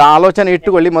 ಪರವಾಗಿಲ್ಲ, ಆ ಆಲೋಚನೆ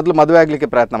ಇಟ್ಟುಕೊಳ್ಳಿ. ಮೊದಲು ಮದುವೆ ಆಗಲಿಕ್ಕೆ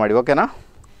ಪ್ರಯತ್ನ ಮಾಡಿ. ಓಕೆನಾ?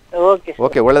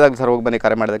 Okay, ಒಳ್ಳೆದಾಗಿ sir. ಹೋಗಿ ಬನ್ನಿ.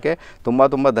 ಕರೆ ಮಾಡೋದಕ್ಕೆ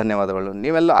ತುಂಬ ಧನ್ಯವಾದಗಳು.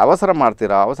 ನೀವೆಲ್ಲ ಅವಸರ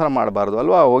ಮಾಡ್ತೀರಾ, ಅವಸರ ಮಾಡಬಾರ್ದು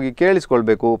ಅಲ್ವಾ? ಹೋಗಿ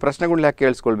ಕೇಳಿಸ್ಕೊಳ್ಬೇಕು, ಪ್ರಶ್ನೆಗಳನ್ನ ಯಾಕೆ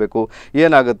ಕೇಳಿಸ್ಕೊಳ್ಬೇಕು,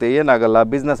 ಏನಾಗುತ್ತೆ ಏನಾಗಲ್ಲ,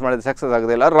 ಬಿಸ್ನೆಸ್ ಮಾಡಿದ್ರೆ ಸಕ್ಸಸ್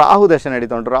ಆಗುತ್ತೆ ಇಲ್ಲ. ರಾಹು ದಶೆ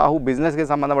ನಡೀತಾ ಉಂಟು. ರಾಹು ಬಿಸ್ನೆಸ್ಗೆ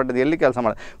ಸಂಬಂಧಪಟ್ಟಿದ್ದು ಎಲ್ಲಿ ಕೆಲಸ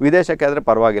ಮಾಡಿ, ವಿದೇಶಕ್ಕೆ ಆದರೆ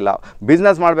ಪರವಾಗಿಲ್ಲ.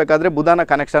 ಬಿಸ್ನೆಸ್ ಮಾಡಬೇಕಾದ್ರೆ ಬುಧನ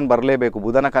ಕನೆಕ್ಷನ್ ಬರಲೇಬೇಕು.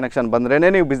 ಬುಧನ ಕನೆಕ್ಷನ್ ಬಂದ್ರೇ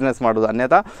ನೀವು ಬಿಸ್ನೆಸ್ ಮಾಡೋದು.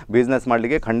 ಅನ್ಯಥಾ ಬಿಸ್ನೆಸ್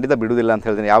ಮಾಡಲಿಕ್ಕೆ ಖಂಡಿತ ಬಿಡುವುದಿಲ್ಲ ಅಂತ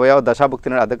ಹೇಳ್ತೀನಿ. ಯಾವ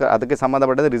ದಶಾಭುಕ್ತಿ ಅದಕ್ಕೆ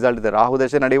ಸಂಬಂಧಪಟ್ಟಿದ್ದು ರಿಸಲ್ಟ್ ಇದೆ. ರಾಹು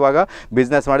ದಶೆ ನಡೆಯುವಾಗ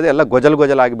ಬಿಸ್ನೆಸ್ ಮಾಡಿದ್ರೆ ಎಲ್ಲ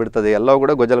ಗೊಜಲಾಗಿ ಬಿಡ್ತದೆ. ಎಲ್ಲವೂ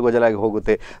ಕೂಡ ಗೊಜಲಾಗಿ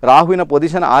ಹೋಗುತ್ತೆ. ರಾಹುವಿನ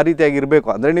ಪೊಸಿಷನ್ ಆ ರೀತಿಯಾಗಿ ಇರಬೇಕು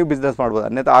ಅಂದರೆ ನೀವು ಬಿಸ್ನೆಸ್ ಮಾಡ್ಬೋದು.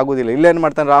 ಅನ್ಯಥಾ ಆಗೋದಿಲ್ಲ. ಇಲ್ಲೇನು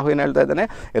ಮಾಡ್ತಾನೆ ರಾಹು, ಏನು ಹೇಳ್ತಾ ಇದ್ದಾನೆ,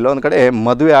 ಎಲ್ಲೊಂದು ಕಡೆ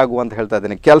ಮದುವೆ ಆಗು ಅಂತ ಹೇಳ್ತಾ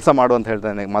ಇದ್ದಾನೆ, ಕೆಲಸ ಮಾಡು ಅಂತ ಹೇಳ್ತಾ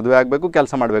ಇದ್ದಾನೆ. ಮದುವೆ ಆಗಬೇಕು,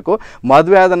 ಕೆಲಸ ಮಾಡಬೇಕು.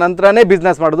 ಮದುವೆ ಆದ ನಂತರನೇ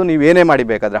ಬಿಸ್ನೆಸ್ ಮಾಡೋದು. ನೀವೇನೇ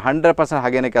ಮಾಡಿಬೇಕಾದ್ರೆ 100%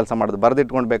 ಹಾಗೇನೇ ಕೆಲಸ ಮಾಡೋದು.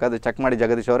 ಬರೆದಿಟ್ಕೊಂಡು ಬೇಕಾದ್ರೆ ಚೆಕ್ ಮಾಡಿ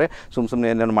ಜಗದೀಶ್ ಅವರೇ.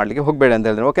 ಸುಮ್ಮನೆ ಏನೇನು ಮಾಡಲಿಕ್ಕೆ ಹೋಗಬೇಡಿ ಅಂತ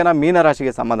ಹೇಳಿದ್ರೆ. ಓಕೆನಾ?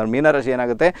 ಮೀನರಾಶಿಗೆ ಸಂಬಂಧ. ಮೀನರಾಶಿ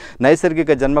ಏನಾಗುತ್ತೆ,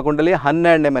 ನೈಸರ್ಗಿಕ ಜನ್ಮಕುಂಡಲಿ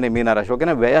 12ನೇ ಮನೆ ಮೀನರಾಶಿ.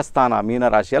 ಓಕೆನಾ? ವ್ಯಯಸ್ಥಾನ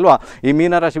ಮೀನರಾಶಿ ಅಲ್ವಾ? ಈ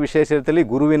ಮೀನರಾಶಿ ವಿಶೇಷ ರೀತಿಯಲ್ಲಿ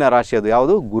ಗುರುವಿನ ರಾಶಿ. ಅದು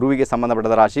ಯಾವುದು? ಗುರುವಿಗೆ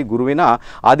ಸಂಬಂಧಪಟ್ಟದ ರಾಶಿ, ಗುರುವಿನ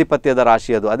ಆಧಿಪತ್ಯದ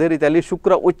ರಾಶಿ ಅದು. ಅದೇ ರೀತಿಯಲ್ಲಿ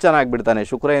ಶುಕ್ರ ಉಚ್ಚನಾಗಿಬಿಡ್ತಾನೆ.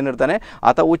 ಶುಕ್ರ ಏನಿರ್ತಾನೆ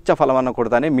ಆತ ಉಚ್ಚ ಫಲವನ್ನು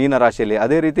ಕೊಡ್ತಾನೆ ಮೀನರಾಶಿಯಲ್ಲಿ.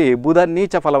 ಅದೇ ರೀತಿ ಬುಧ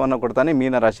ನೀಚ ಫಲವನ್ನು ಕೊಡ್ತಾನೆ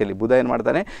ಮೀನರಾಶಿಯಲ್ಲಿ. ಬುಧ ಏನು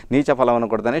ಮಾಡ್ತಾನೆ ನೀಚ ಫಲವನ್ನು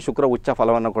ಕೊಡ್ತಾನೆ, ಶುಕ್ರ ಉಚ್ಚ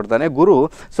ಫಲವನ್ನು ಕೊಡ್ತಾನೆ, ಗುರು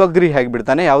ಸ್ವಗೃಹಿ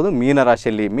ಆಗಿಬಿಡ್ತಾನೆ ಯಾವುದು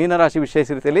ಮೀನರಾಶಿಯಲ್ಲಿ. ಮೀನರಾಶಿ ವಿಶೇಷ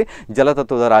ರೀತಿಯಲ್ಲಿ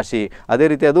ಜಲತತ್ವದ ರಾಶಿ, ಅದೇ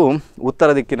ರೀತಿ ಅದು ಉತ್ತರ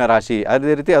ದಿಕ್ಕಿನ ರಾಶಿ,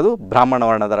 ಅದೇ ರೀತಿ ಅದು ಬ್ರಾಹ್ಮಣ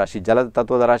ವರ್ಣದ ರಾಶಿ.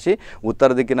 ಜಲತತ್ವದ ರಾಶಿ,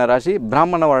 ಉತ್ತರ ದಿಕ್ಕಿನ ರಾಶಿ,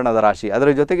 ಬ್ರಾಹ್ಮಣ ವರ್ಣದ ರಾಶಿ. ಅದರ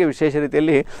ಜೊತೆಗೆ ವಿಶೇಷ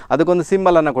ರೀತಿಯಲ್ಲಿ ಅದಕ್ಕೊಂದು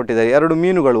ಸಿಂಬಲನ್ನು ಕೊಟ್ಟಿದ್ದಾರೆ. 2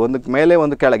 ಮೀನುಗಳು, ಒಂದು ಮೇಲೆ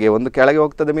ಒಂದು ಕೆಳಗೆ, ಒಂದು ಕೆಳಗೆ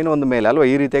ಹೋಗ್ತದೆ ಮೀನು, ಒಂದು ಮೇಲೆ ಅಲ್ವಾ,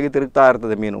 ಈ ರೀತಿಯಾಗಿ ತಿರುಗ್ತಾ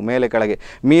ಇರ್ತದೆ ಮೀನು ಮೇಲೆ ಕೆಳಗೆ.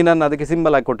 ಮೀನನ್ನು ಅದಕ್ಕೆ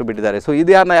ಸಿಂಬಲ್ ಆಗಿ ಕೊಟ್ಟು ಬಿಟ್ಟಿದ್ದಾರೆ. ಸೊ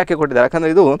ಇದು ಯಾಕೆ ಕೊಟ್ಟಿದ್ದಾರೆ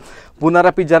ಯಾಕಂದರೆ ಇದು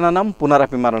ಪುನರಪಿ ಜನನಂ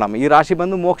ಪುನರಪಿ ಮರಣಂ. ಈ ರಾಶಿ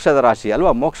ಬಂದು ಮೋಕ್ಷದ ರಾಶಿ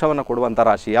ಅಲ್ವಾ, ಮೋಕ್ಷವನ್ನು ಕೊಡುವಂಥ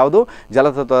ರಾಶಿ ಯಾವುದು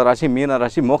ಜಲತತ್ವದ ರಾಶಿ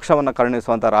ಮೀನರಾಶಿ, ಮೋಕ್ಷವನ್ನು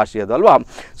ಕರುಣಿಸುವಂಥ ರಾಶಿ ಅದು ಅಲ್ವಾ.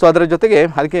 ಸೊ ಅದರ ಜೊತೆಗೆ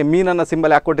ಅದಕ್ಕೆ ಮೀನನ್ನು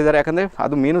ಸಿಂಬಲ್ ಯಾಕೆ ಕೊಟ್ಟಿದ್ದಾರೆ ಯಾಕಂದರೆ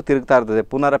ಅದು ಮೀನು ತಿರುಗ್ತಾ ಇರ್ತದೆ.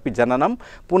 ಪುನರಪಿ ಜನನಂ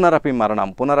ಪುನರಪಿ ಮರಣಂ,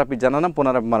 ಪುನರಪಿ ಜನನಂ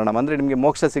ಪುನರಪಿ ಮರಣಂ ಅಂದರೆ ನಿಮಗೆ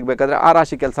ಮೋಕ್ಷ ಸಿಗಬೇಕಾದ್ರೆ ಆ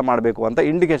ರಾಶಿ ಕೆಲಸ ಮಾಡಬೇಕು ಅಂತ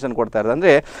ಇಂಡಿಕೇಶನ್ ಕೊಡ್ತಾ ಇರ್ತದೆ.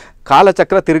 ಅಂದರೆ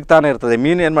ಕಾಲಚಕ್ರ ತಿರುಗ್ತಾನೆ ಇರ್ತದೆ.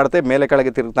 ಮೀನು ಏನು ಮಾಡುತ್ತೆ ಮೇಲೆ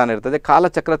ಕೆಳಗೆ ತಿರುಗ್ತಾನೆ ಇರ್ತದೆ,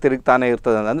 ಕಾಲಚಕ್ರ ತಿರುಗ್ತಾನೆ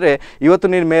ಇರ್ತದೆ. ಅಂದರೆ ಇವತ್ತು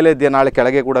ನೀನು ಮೇಲೆ ಇದೆಯಾ ನಾಳೆ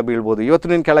ಕೆಳಗೆ ಕೂಡ ಬೀಳ್ಬೋದು, ಇವತ್ತು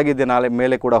ನೀನು ಕೆಳಗಿದ್ಯಾ ನಾಳೆ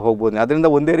ಮೇಲೆ ಕೂಡ ಹೋಗ್ಬೋದು. ಅದರಿಂದ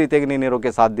ಒಂದೇ ರೀತಿಯಾಗಿ ನೀನು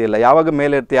ಇರೋಕ್ಕೆ ಸಾಧ್ಯ ಇಲ್ಲ. ಯಾವಾಗ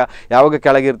ಮೇಲೆ ಇರ್ತೀಯಾ ಯಾವಾಗ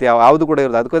ಕೆಳಗಿರ್ತೀಯಾ ಯಾವುದು ಕೂಡ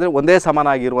ಇರ್ತದೆ, ಅದಕ್ಕೋದ್ರೆ ಒಂದೇ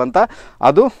ಸಮಾನಾಗಿರುವಂಥ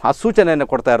ಅದು ಆ ಸೂಚನೆಯನ್ನು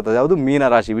ಕೊಡ್ತಾ ಇರ್ತದೆ. ಅದು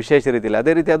ಮೀನರಾಶಿ ವಿಶೇಷ ರೀತಿಯಲ್ಲಿ.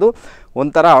 ಅದೇ ರೀತಿ ಅದು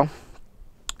ಒಂಥರ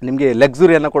ನಿಮಗೆ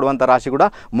ಲಕ್ಸುರಿಯನ್ನು ಕೊಡುವಂಥ ರಾಶಿ ಕೂಡ,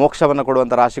 ಮೋಕ್ಷವನ್ನು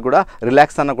ಕೊಡುವಂಥ ರಾಶಿ ಕೂಡ,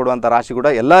 ರಿಲ್ಯಾಕ್ಸನ್ನು ಕೊಡುವಂಥ ರಾಶಿ ಕೂಡ,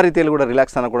 ಎಲ್ಲ ರೀತಿಯಲ್ಲಿ ಕೂಡ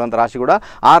ರಿಲ್ಯಾಕ್ಸನ್ನು ಕೊಡುವಂಥ ರಾಶಿ ಕೂಡ.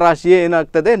 ಆ ರಾಶಿಯೇ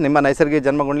ಏನಾಗ್ತದೆ ನಿಮ್ಮ ನೈಸರ್ಗಿಕ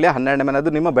ಜನ್ಮಗುಂಡ್ಲಿ 12ನೇ ಮನೆ,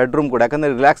 ಅದು ನಿಮ್ಮ ಬೆಡ್ರೂಮ್ ಕೂಡ.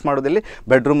 ಯಾಕಂದರೆ ರಿಲ್ಯಾಕ್ಸ್ ಮಾಡೋದಲ್ಲಿ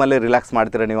ಬೆಡ್ರೂಮಲ್ಲೇ ರಿಲ್ಯಾಕ್ಸ್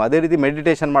ಮಾಡ್ತೀರಾ ನೀವು. ಅದೇ ರೀತಿ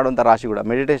ಮೆಡಿಟೇಷನ್ ಮಾಡುವಂಥ ರಾಶಿ ಕೂಡ,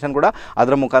 ಮೆಡಿಟೇಷನ್ ಕೂಡ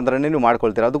ಅದರ ಮುಖಾಂತರನೇ ನೀವು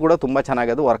ಮಾಡ್ಕೊಳ್ತೀರಾ. ಅದು ಕೂಡ ತುಂಬ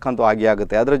ಚೆನ್ನಾಗಿ ಅದು ವರ್ಕ್ ಅಂತೂ ಆಗಿ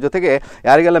ಆಗುತ್ತೆ. ಅದರ ಜೊತೆಗೆ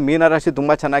ಯಾರಿಗೆಲ್ಲ ಮೀನರಾಶಿ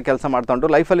ತುಂಬ ಚೆನ್ನಾಗಿ ಕೆಲಸ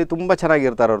ಮಾಡ್ಕೊಂಡು ಲೈಫಲ್ಲಿ ತುಂಬ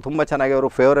ಚೆನ್ನಾಗಿರ್ತಾರೆ, ಅವರು ತುಂಬ ಚೆನ್ನಾಗಿ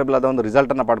ಅವರು ಫೇವರೇಬಲ್ ಆದ ಒಂದು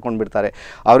ರಿಸಲ್ಟನ್ನು ಪಡ್ಕೊಂಡು ಬಿಡ್ತಾರೆ.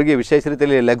 ಅವರಿಗೆ ವಿಶೇಷ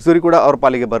ರೀತಿಯಲ್ಲಿ ಲಕ್ಸುರಿ ಕೂಡ ಅವ್ರ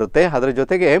ಪಾಲಿಗೆ ಬರುತ್ತೆ. ಅದರ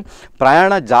ಜೊತೆಗೆ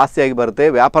ಪ್ರಯಾಣ ಜಾಸ್ತಿಯಾಗಿ ಬರುತ್ತೆ,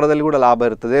 ವ್ಯಾಪಾರದಲ್ಲಿ ಕೂಡ ಲಾಭ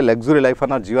ಇರ್ತದೆ, ಲಕ್ಸುರಿ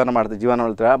ಲೈಫನ್ನು ಜೀವನ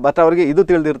ಮಾಡ್ತಾರೆ. ಬಟ್ ಅವರಿಗೆ ಇದು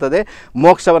ತಿಳಿದಿರ್ತದೆ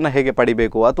ಮೋಕ್ಷವನ್ನು ಹೇಗೆ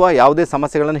ಪಡಿಬೇಕು ಅಥವಾ ಯಾವುದೇ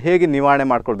ಸಮಸ್ಯೆಗಳನ್ನು ಹೇಗೆ ನಿವಾರಣೆ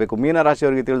ಮಾಡ್ಕೊಳ್ಬೇಕು.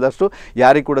 ಮೀನರಾಶಿಯವರಿಗೆ ತಿಳಿದಷ್ಟು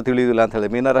ಯಾರಿಗೂ ಕೂಡ ತಿಳಿಯುವುದಿಲ್ಲ ಅಂತ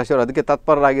ಹೇಳಿದೆ. ಮೀನರಾಶಿಯವರು ಅದಕ್ಕೆ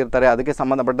ತತ್ಪರರಾಗಿರ್ತಾರೆ, ಅದಕ್ಕೆ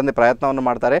ಸಂಬಂಧಪಟ್ಟಂತೆ ಪ್ರಯತ್ನವನ್ನು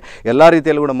ಮಾಡ್ತಾರೆ. ಎಲ್ಲ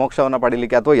ರೀತಿಯಲ್ಲೂ ಕೂಡ ಮೋಕ್ಷವನ್ನು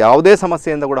ಪಡೀಲಿಕ್ಕೆ ಅಥವಾ ಯಾವುದೇ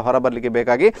ಸಮಸ್ಯೆಯಿಂದ ಕೂಡ ಹೊರಬರಲಿಕ್ಕೆ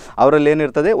ಬೇಕಾಗಿ ಅವರಲ್ಲಿ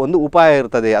ಏನಿರ್ತದೆ ಒಂದು ಉಪಾಯ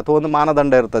ಇರ್ತದೆ ಅಥವಾ ಒಂದು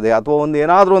ಮಾನದಂಡ ಇರ್ತದೆ ಅಥವಾ ಒಂದು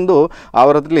ಏನಾದರೂ ಒಂದು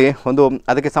ಅವರಲ್ಲಿ ಒಂದು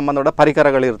ಅದಕ್ಕೆ ಸಂಬಂಧಪಟ್ಟ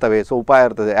ಪರಿಕರಗಳಿರ್ತವೆ. ಸೊ ಉಪಾಯ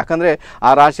ಇರ್ತದೆ. ಯಾಕಂದರೆ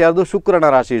ಆ ರಾಶಿ ಅದು ಶುಕ್ರನ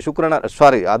ರಾಶಿ,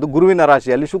 ಅದು ಗುರುವಿನ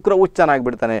ರಾಶಿಯಲ್ಲಿ ಶುಕ್ರ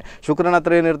ಉಚ್ಚನಾಗಿಬಿಡ್ತಾನೆ. ಶುಕ್ರನ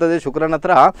ಹತ್ರ ಏನಿರ್ತದೆ, ಶುಕ್ರನ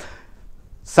ಹತ್ರ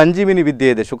ಸಂಜೀವಿನಿ ವಿದ್ಯೆ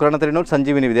ಇದೆ. ಶುಕ್ರನ ಹತ್ರ ಇನ್ನೊಂದು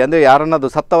ಸಂಜೀವಿನಿ ವಿದ್ಯೆ ಅಂದರೆ ಯಾರನ್ನದು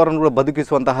ಸತ್ತವರನ್ನು ಕೂಡ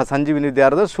ಬದುಕಿಸುವಂತಹ ಸಂಜೀವಿನಿ ವಿದ್ಯೆ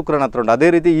ಯಾರಾದರೂ ಶುಕ್ರನ ಹತ್ರ ಉಂಟು. ಅದೇ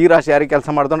ರೀತಿ ಈ ರಾಶಿ ಯಾರಿಗೆ ಕೆಲಸ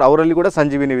ಮಾಡ್ಕೊಂಡು ಅವರಲ್ಲಿ ಕೂಡ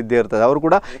ಸಂಜೀವಿನಿ ವಿದ್ಯೆ ಇರ್ತದೆ. ಅವರು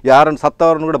ಕೂಡ ಯಾರನ್ನು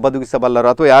ಸತ್ತವರನ್ನು ಕೂಡ ಬದುಕಿಸಬಲ್ಲರು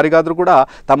ಅಥವಾ ಯಾರಿಗಾದರೂ ಕೂಡ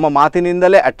ತಮ್ಮ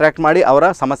ಮಾತಿನಿಂದಲೇ ಅಟ್ರಾಕ್ಟ್ ಮಾಡಿ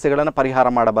ಅವರ ಸಮಸ್ಯೆಗಳನ್ನು ಪರಿಹಾರ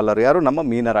ಮಾಡಬಲ್ಲರು. ಯಾರು ನಮ್ಮ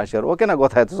ಮೀನರಾಶಿಯವರು. ಓಕೆನಾ,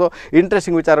 ಗೊತ್ತಾಯಿತು. ಸೊ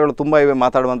ಇಂಟ್ರೆಸ್ಟಿಂಗ್ ವಿಚಾರಗಳು ತುಂಬ ಇವೆ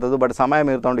ಮಾತಾಡುವಂಥದ್ದು. ಬಟ್ ಸಮಯ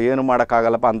ಮೀರ್ಕೊಂಡು ಏನು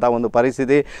ಮಾಡೋಕ್ಕಾಗಲ್ಲಪ್ಪ ಅಂತ ಒಂದು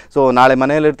ಪರಿಸ್ಥಿತಿ. ಸೊ ನಾಳೆ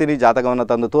ಮನೆಯಲ್ಲಿರ್ತೀನಿ, ಜಾತಕವನ್ನು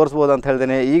ತಂದು ತೋರಿಸ್ಬೋದು ಅಂತ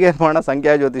ಹೇಳ್ತೇನೆ. ಈಗೇನು ಮಾಡೋಣ,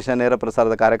 ಸಂಖ್ಯಾ ಜ್ಯೋತಿಷ ನೇರ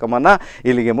ಪ್ರಸಾರದ ಕಾರ್ಯಕ್ರಮವನ್ನು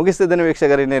ಇಲ್ಲಿಗೆ ಮುಗಿಸ್ತಿದ್ದೇನೆ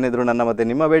ವೀಕ್ಷಕರು. ಇನ್ನೇನಿದ್ರು ನನ್ನ ಮತ್ತೆ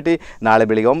ನಿಮ್ಮ ಭೇಟಿ ನಾಳೆ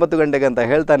ಬೆಳಿಗ್ಗೆ 9 ಗಂಟೆಗೆ ಅಂತ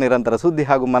ಹೇಳ್ತಾ ನಿರಂತರ ಸುದ್ದಿ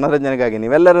ಹಾಗೂ ಮನೋರಂಜನೆಗಾಗಿ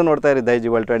ನೀವೆಲ್ಲರೂ ನೋಡ್ತಾ ಇರಿ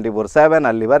ದೈಜಿವರ್ಲ್ಡ್ 24/7.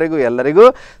 ಅಲ್ಲಿವರೆಗೂ ಎಲ್ಲರಿಗೂ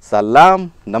ಸಲಾಂ,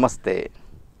 ನಮಸ್ತೆ.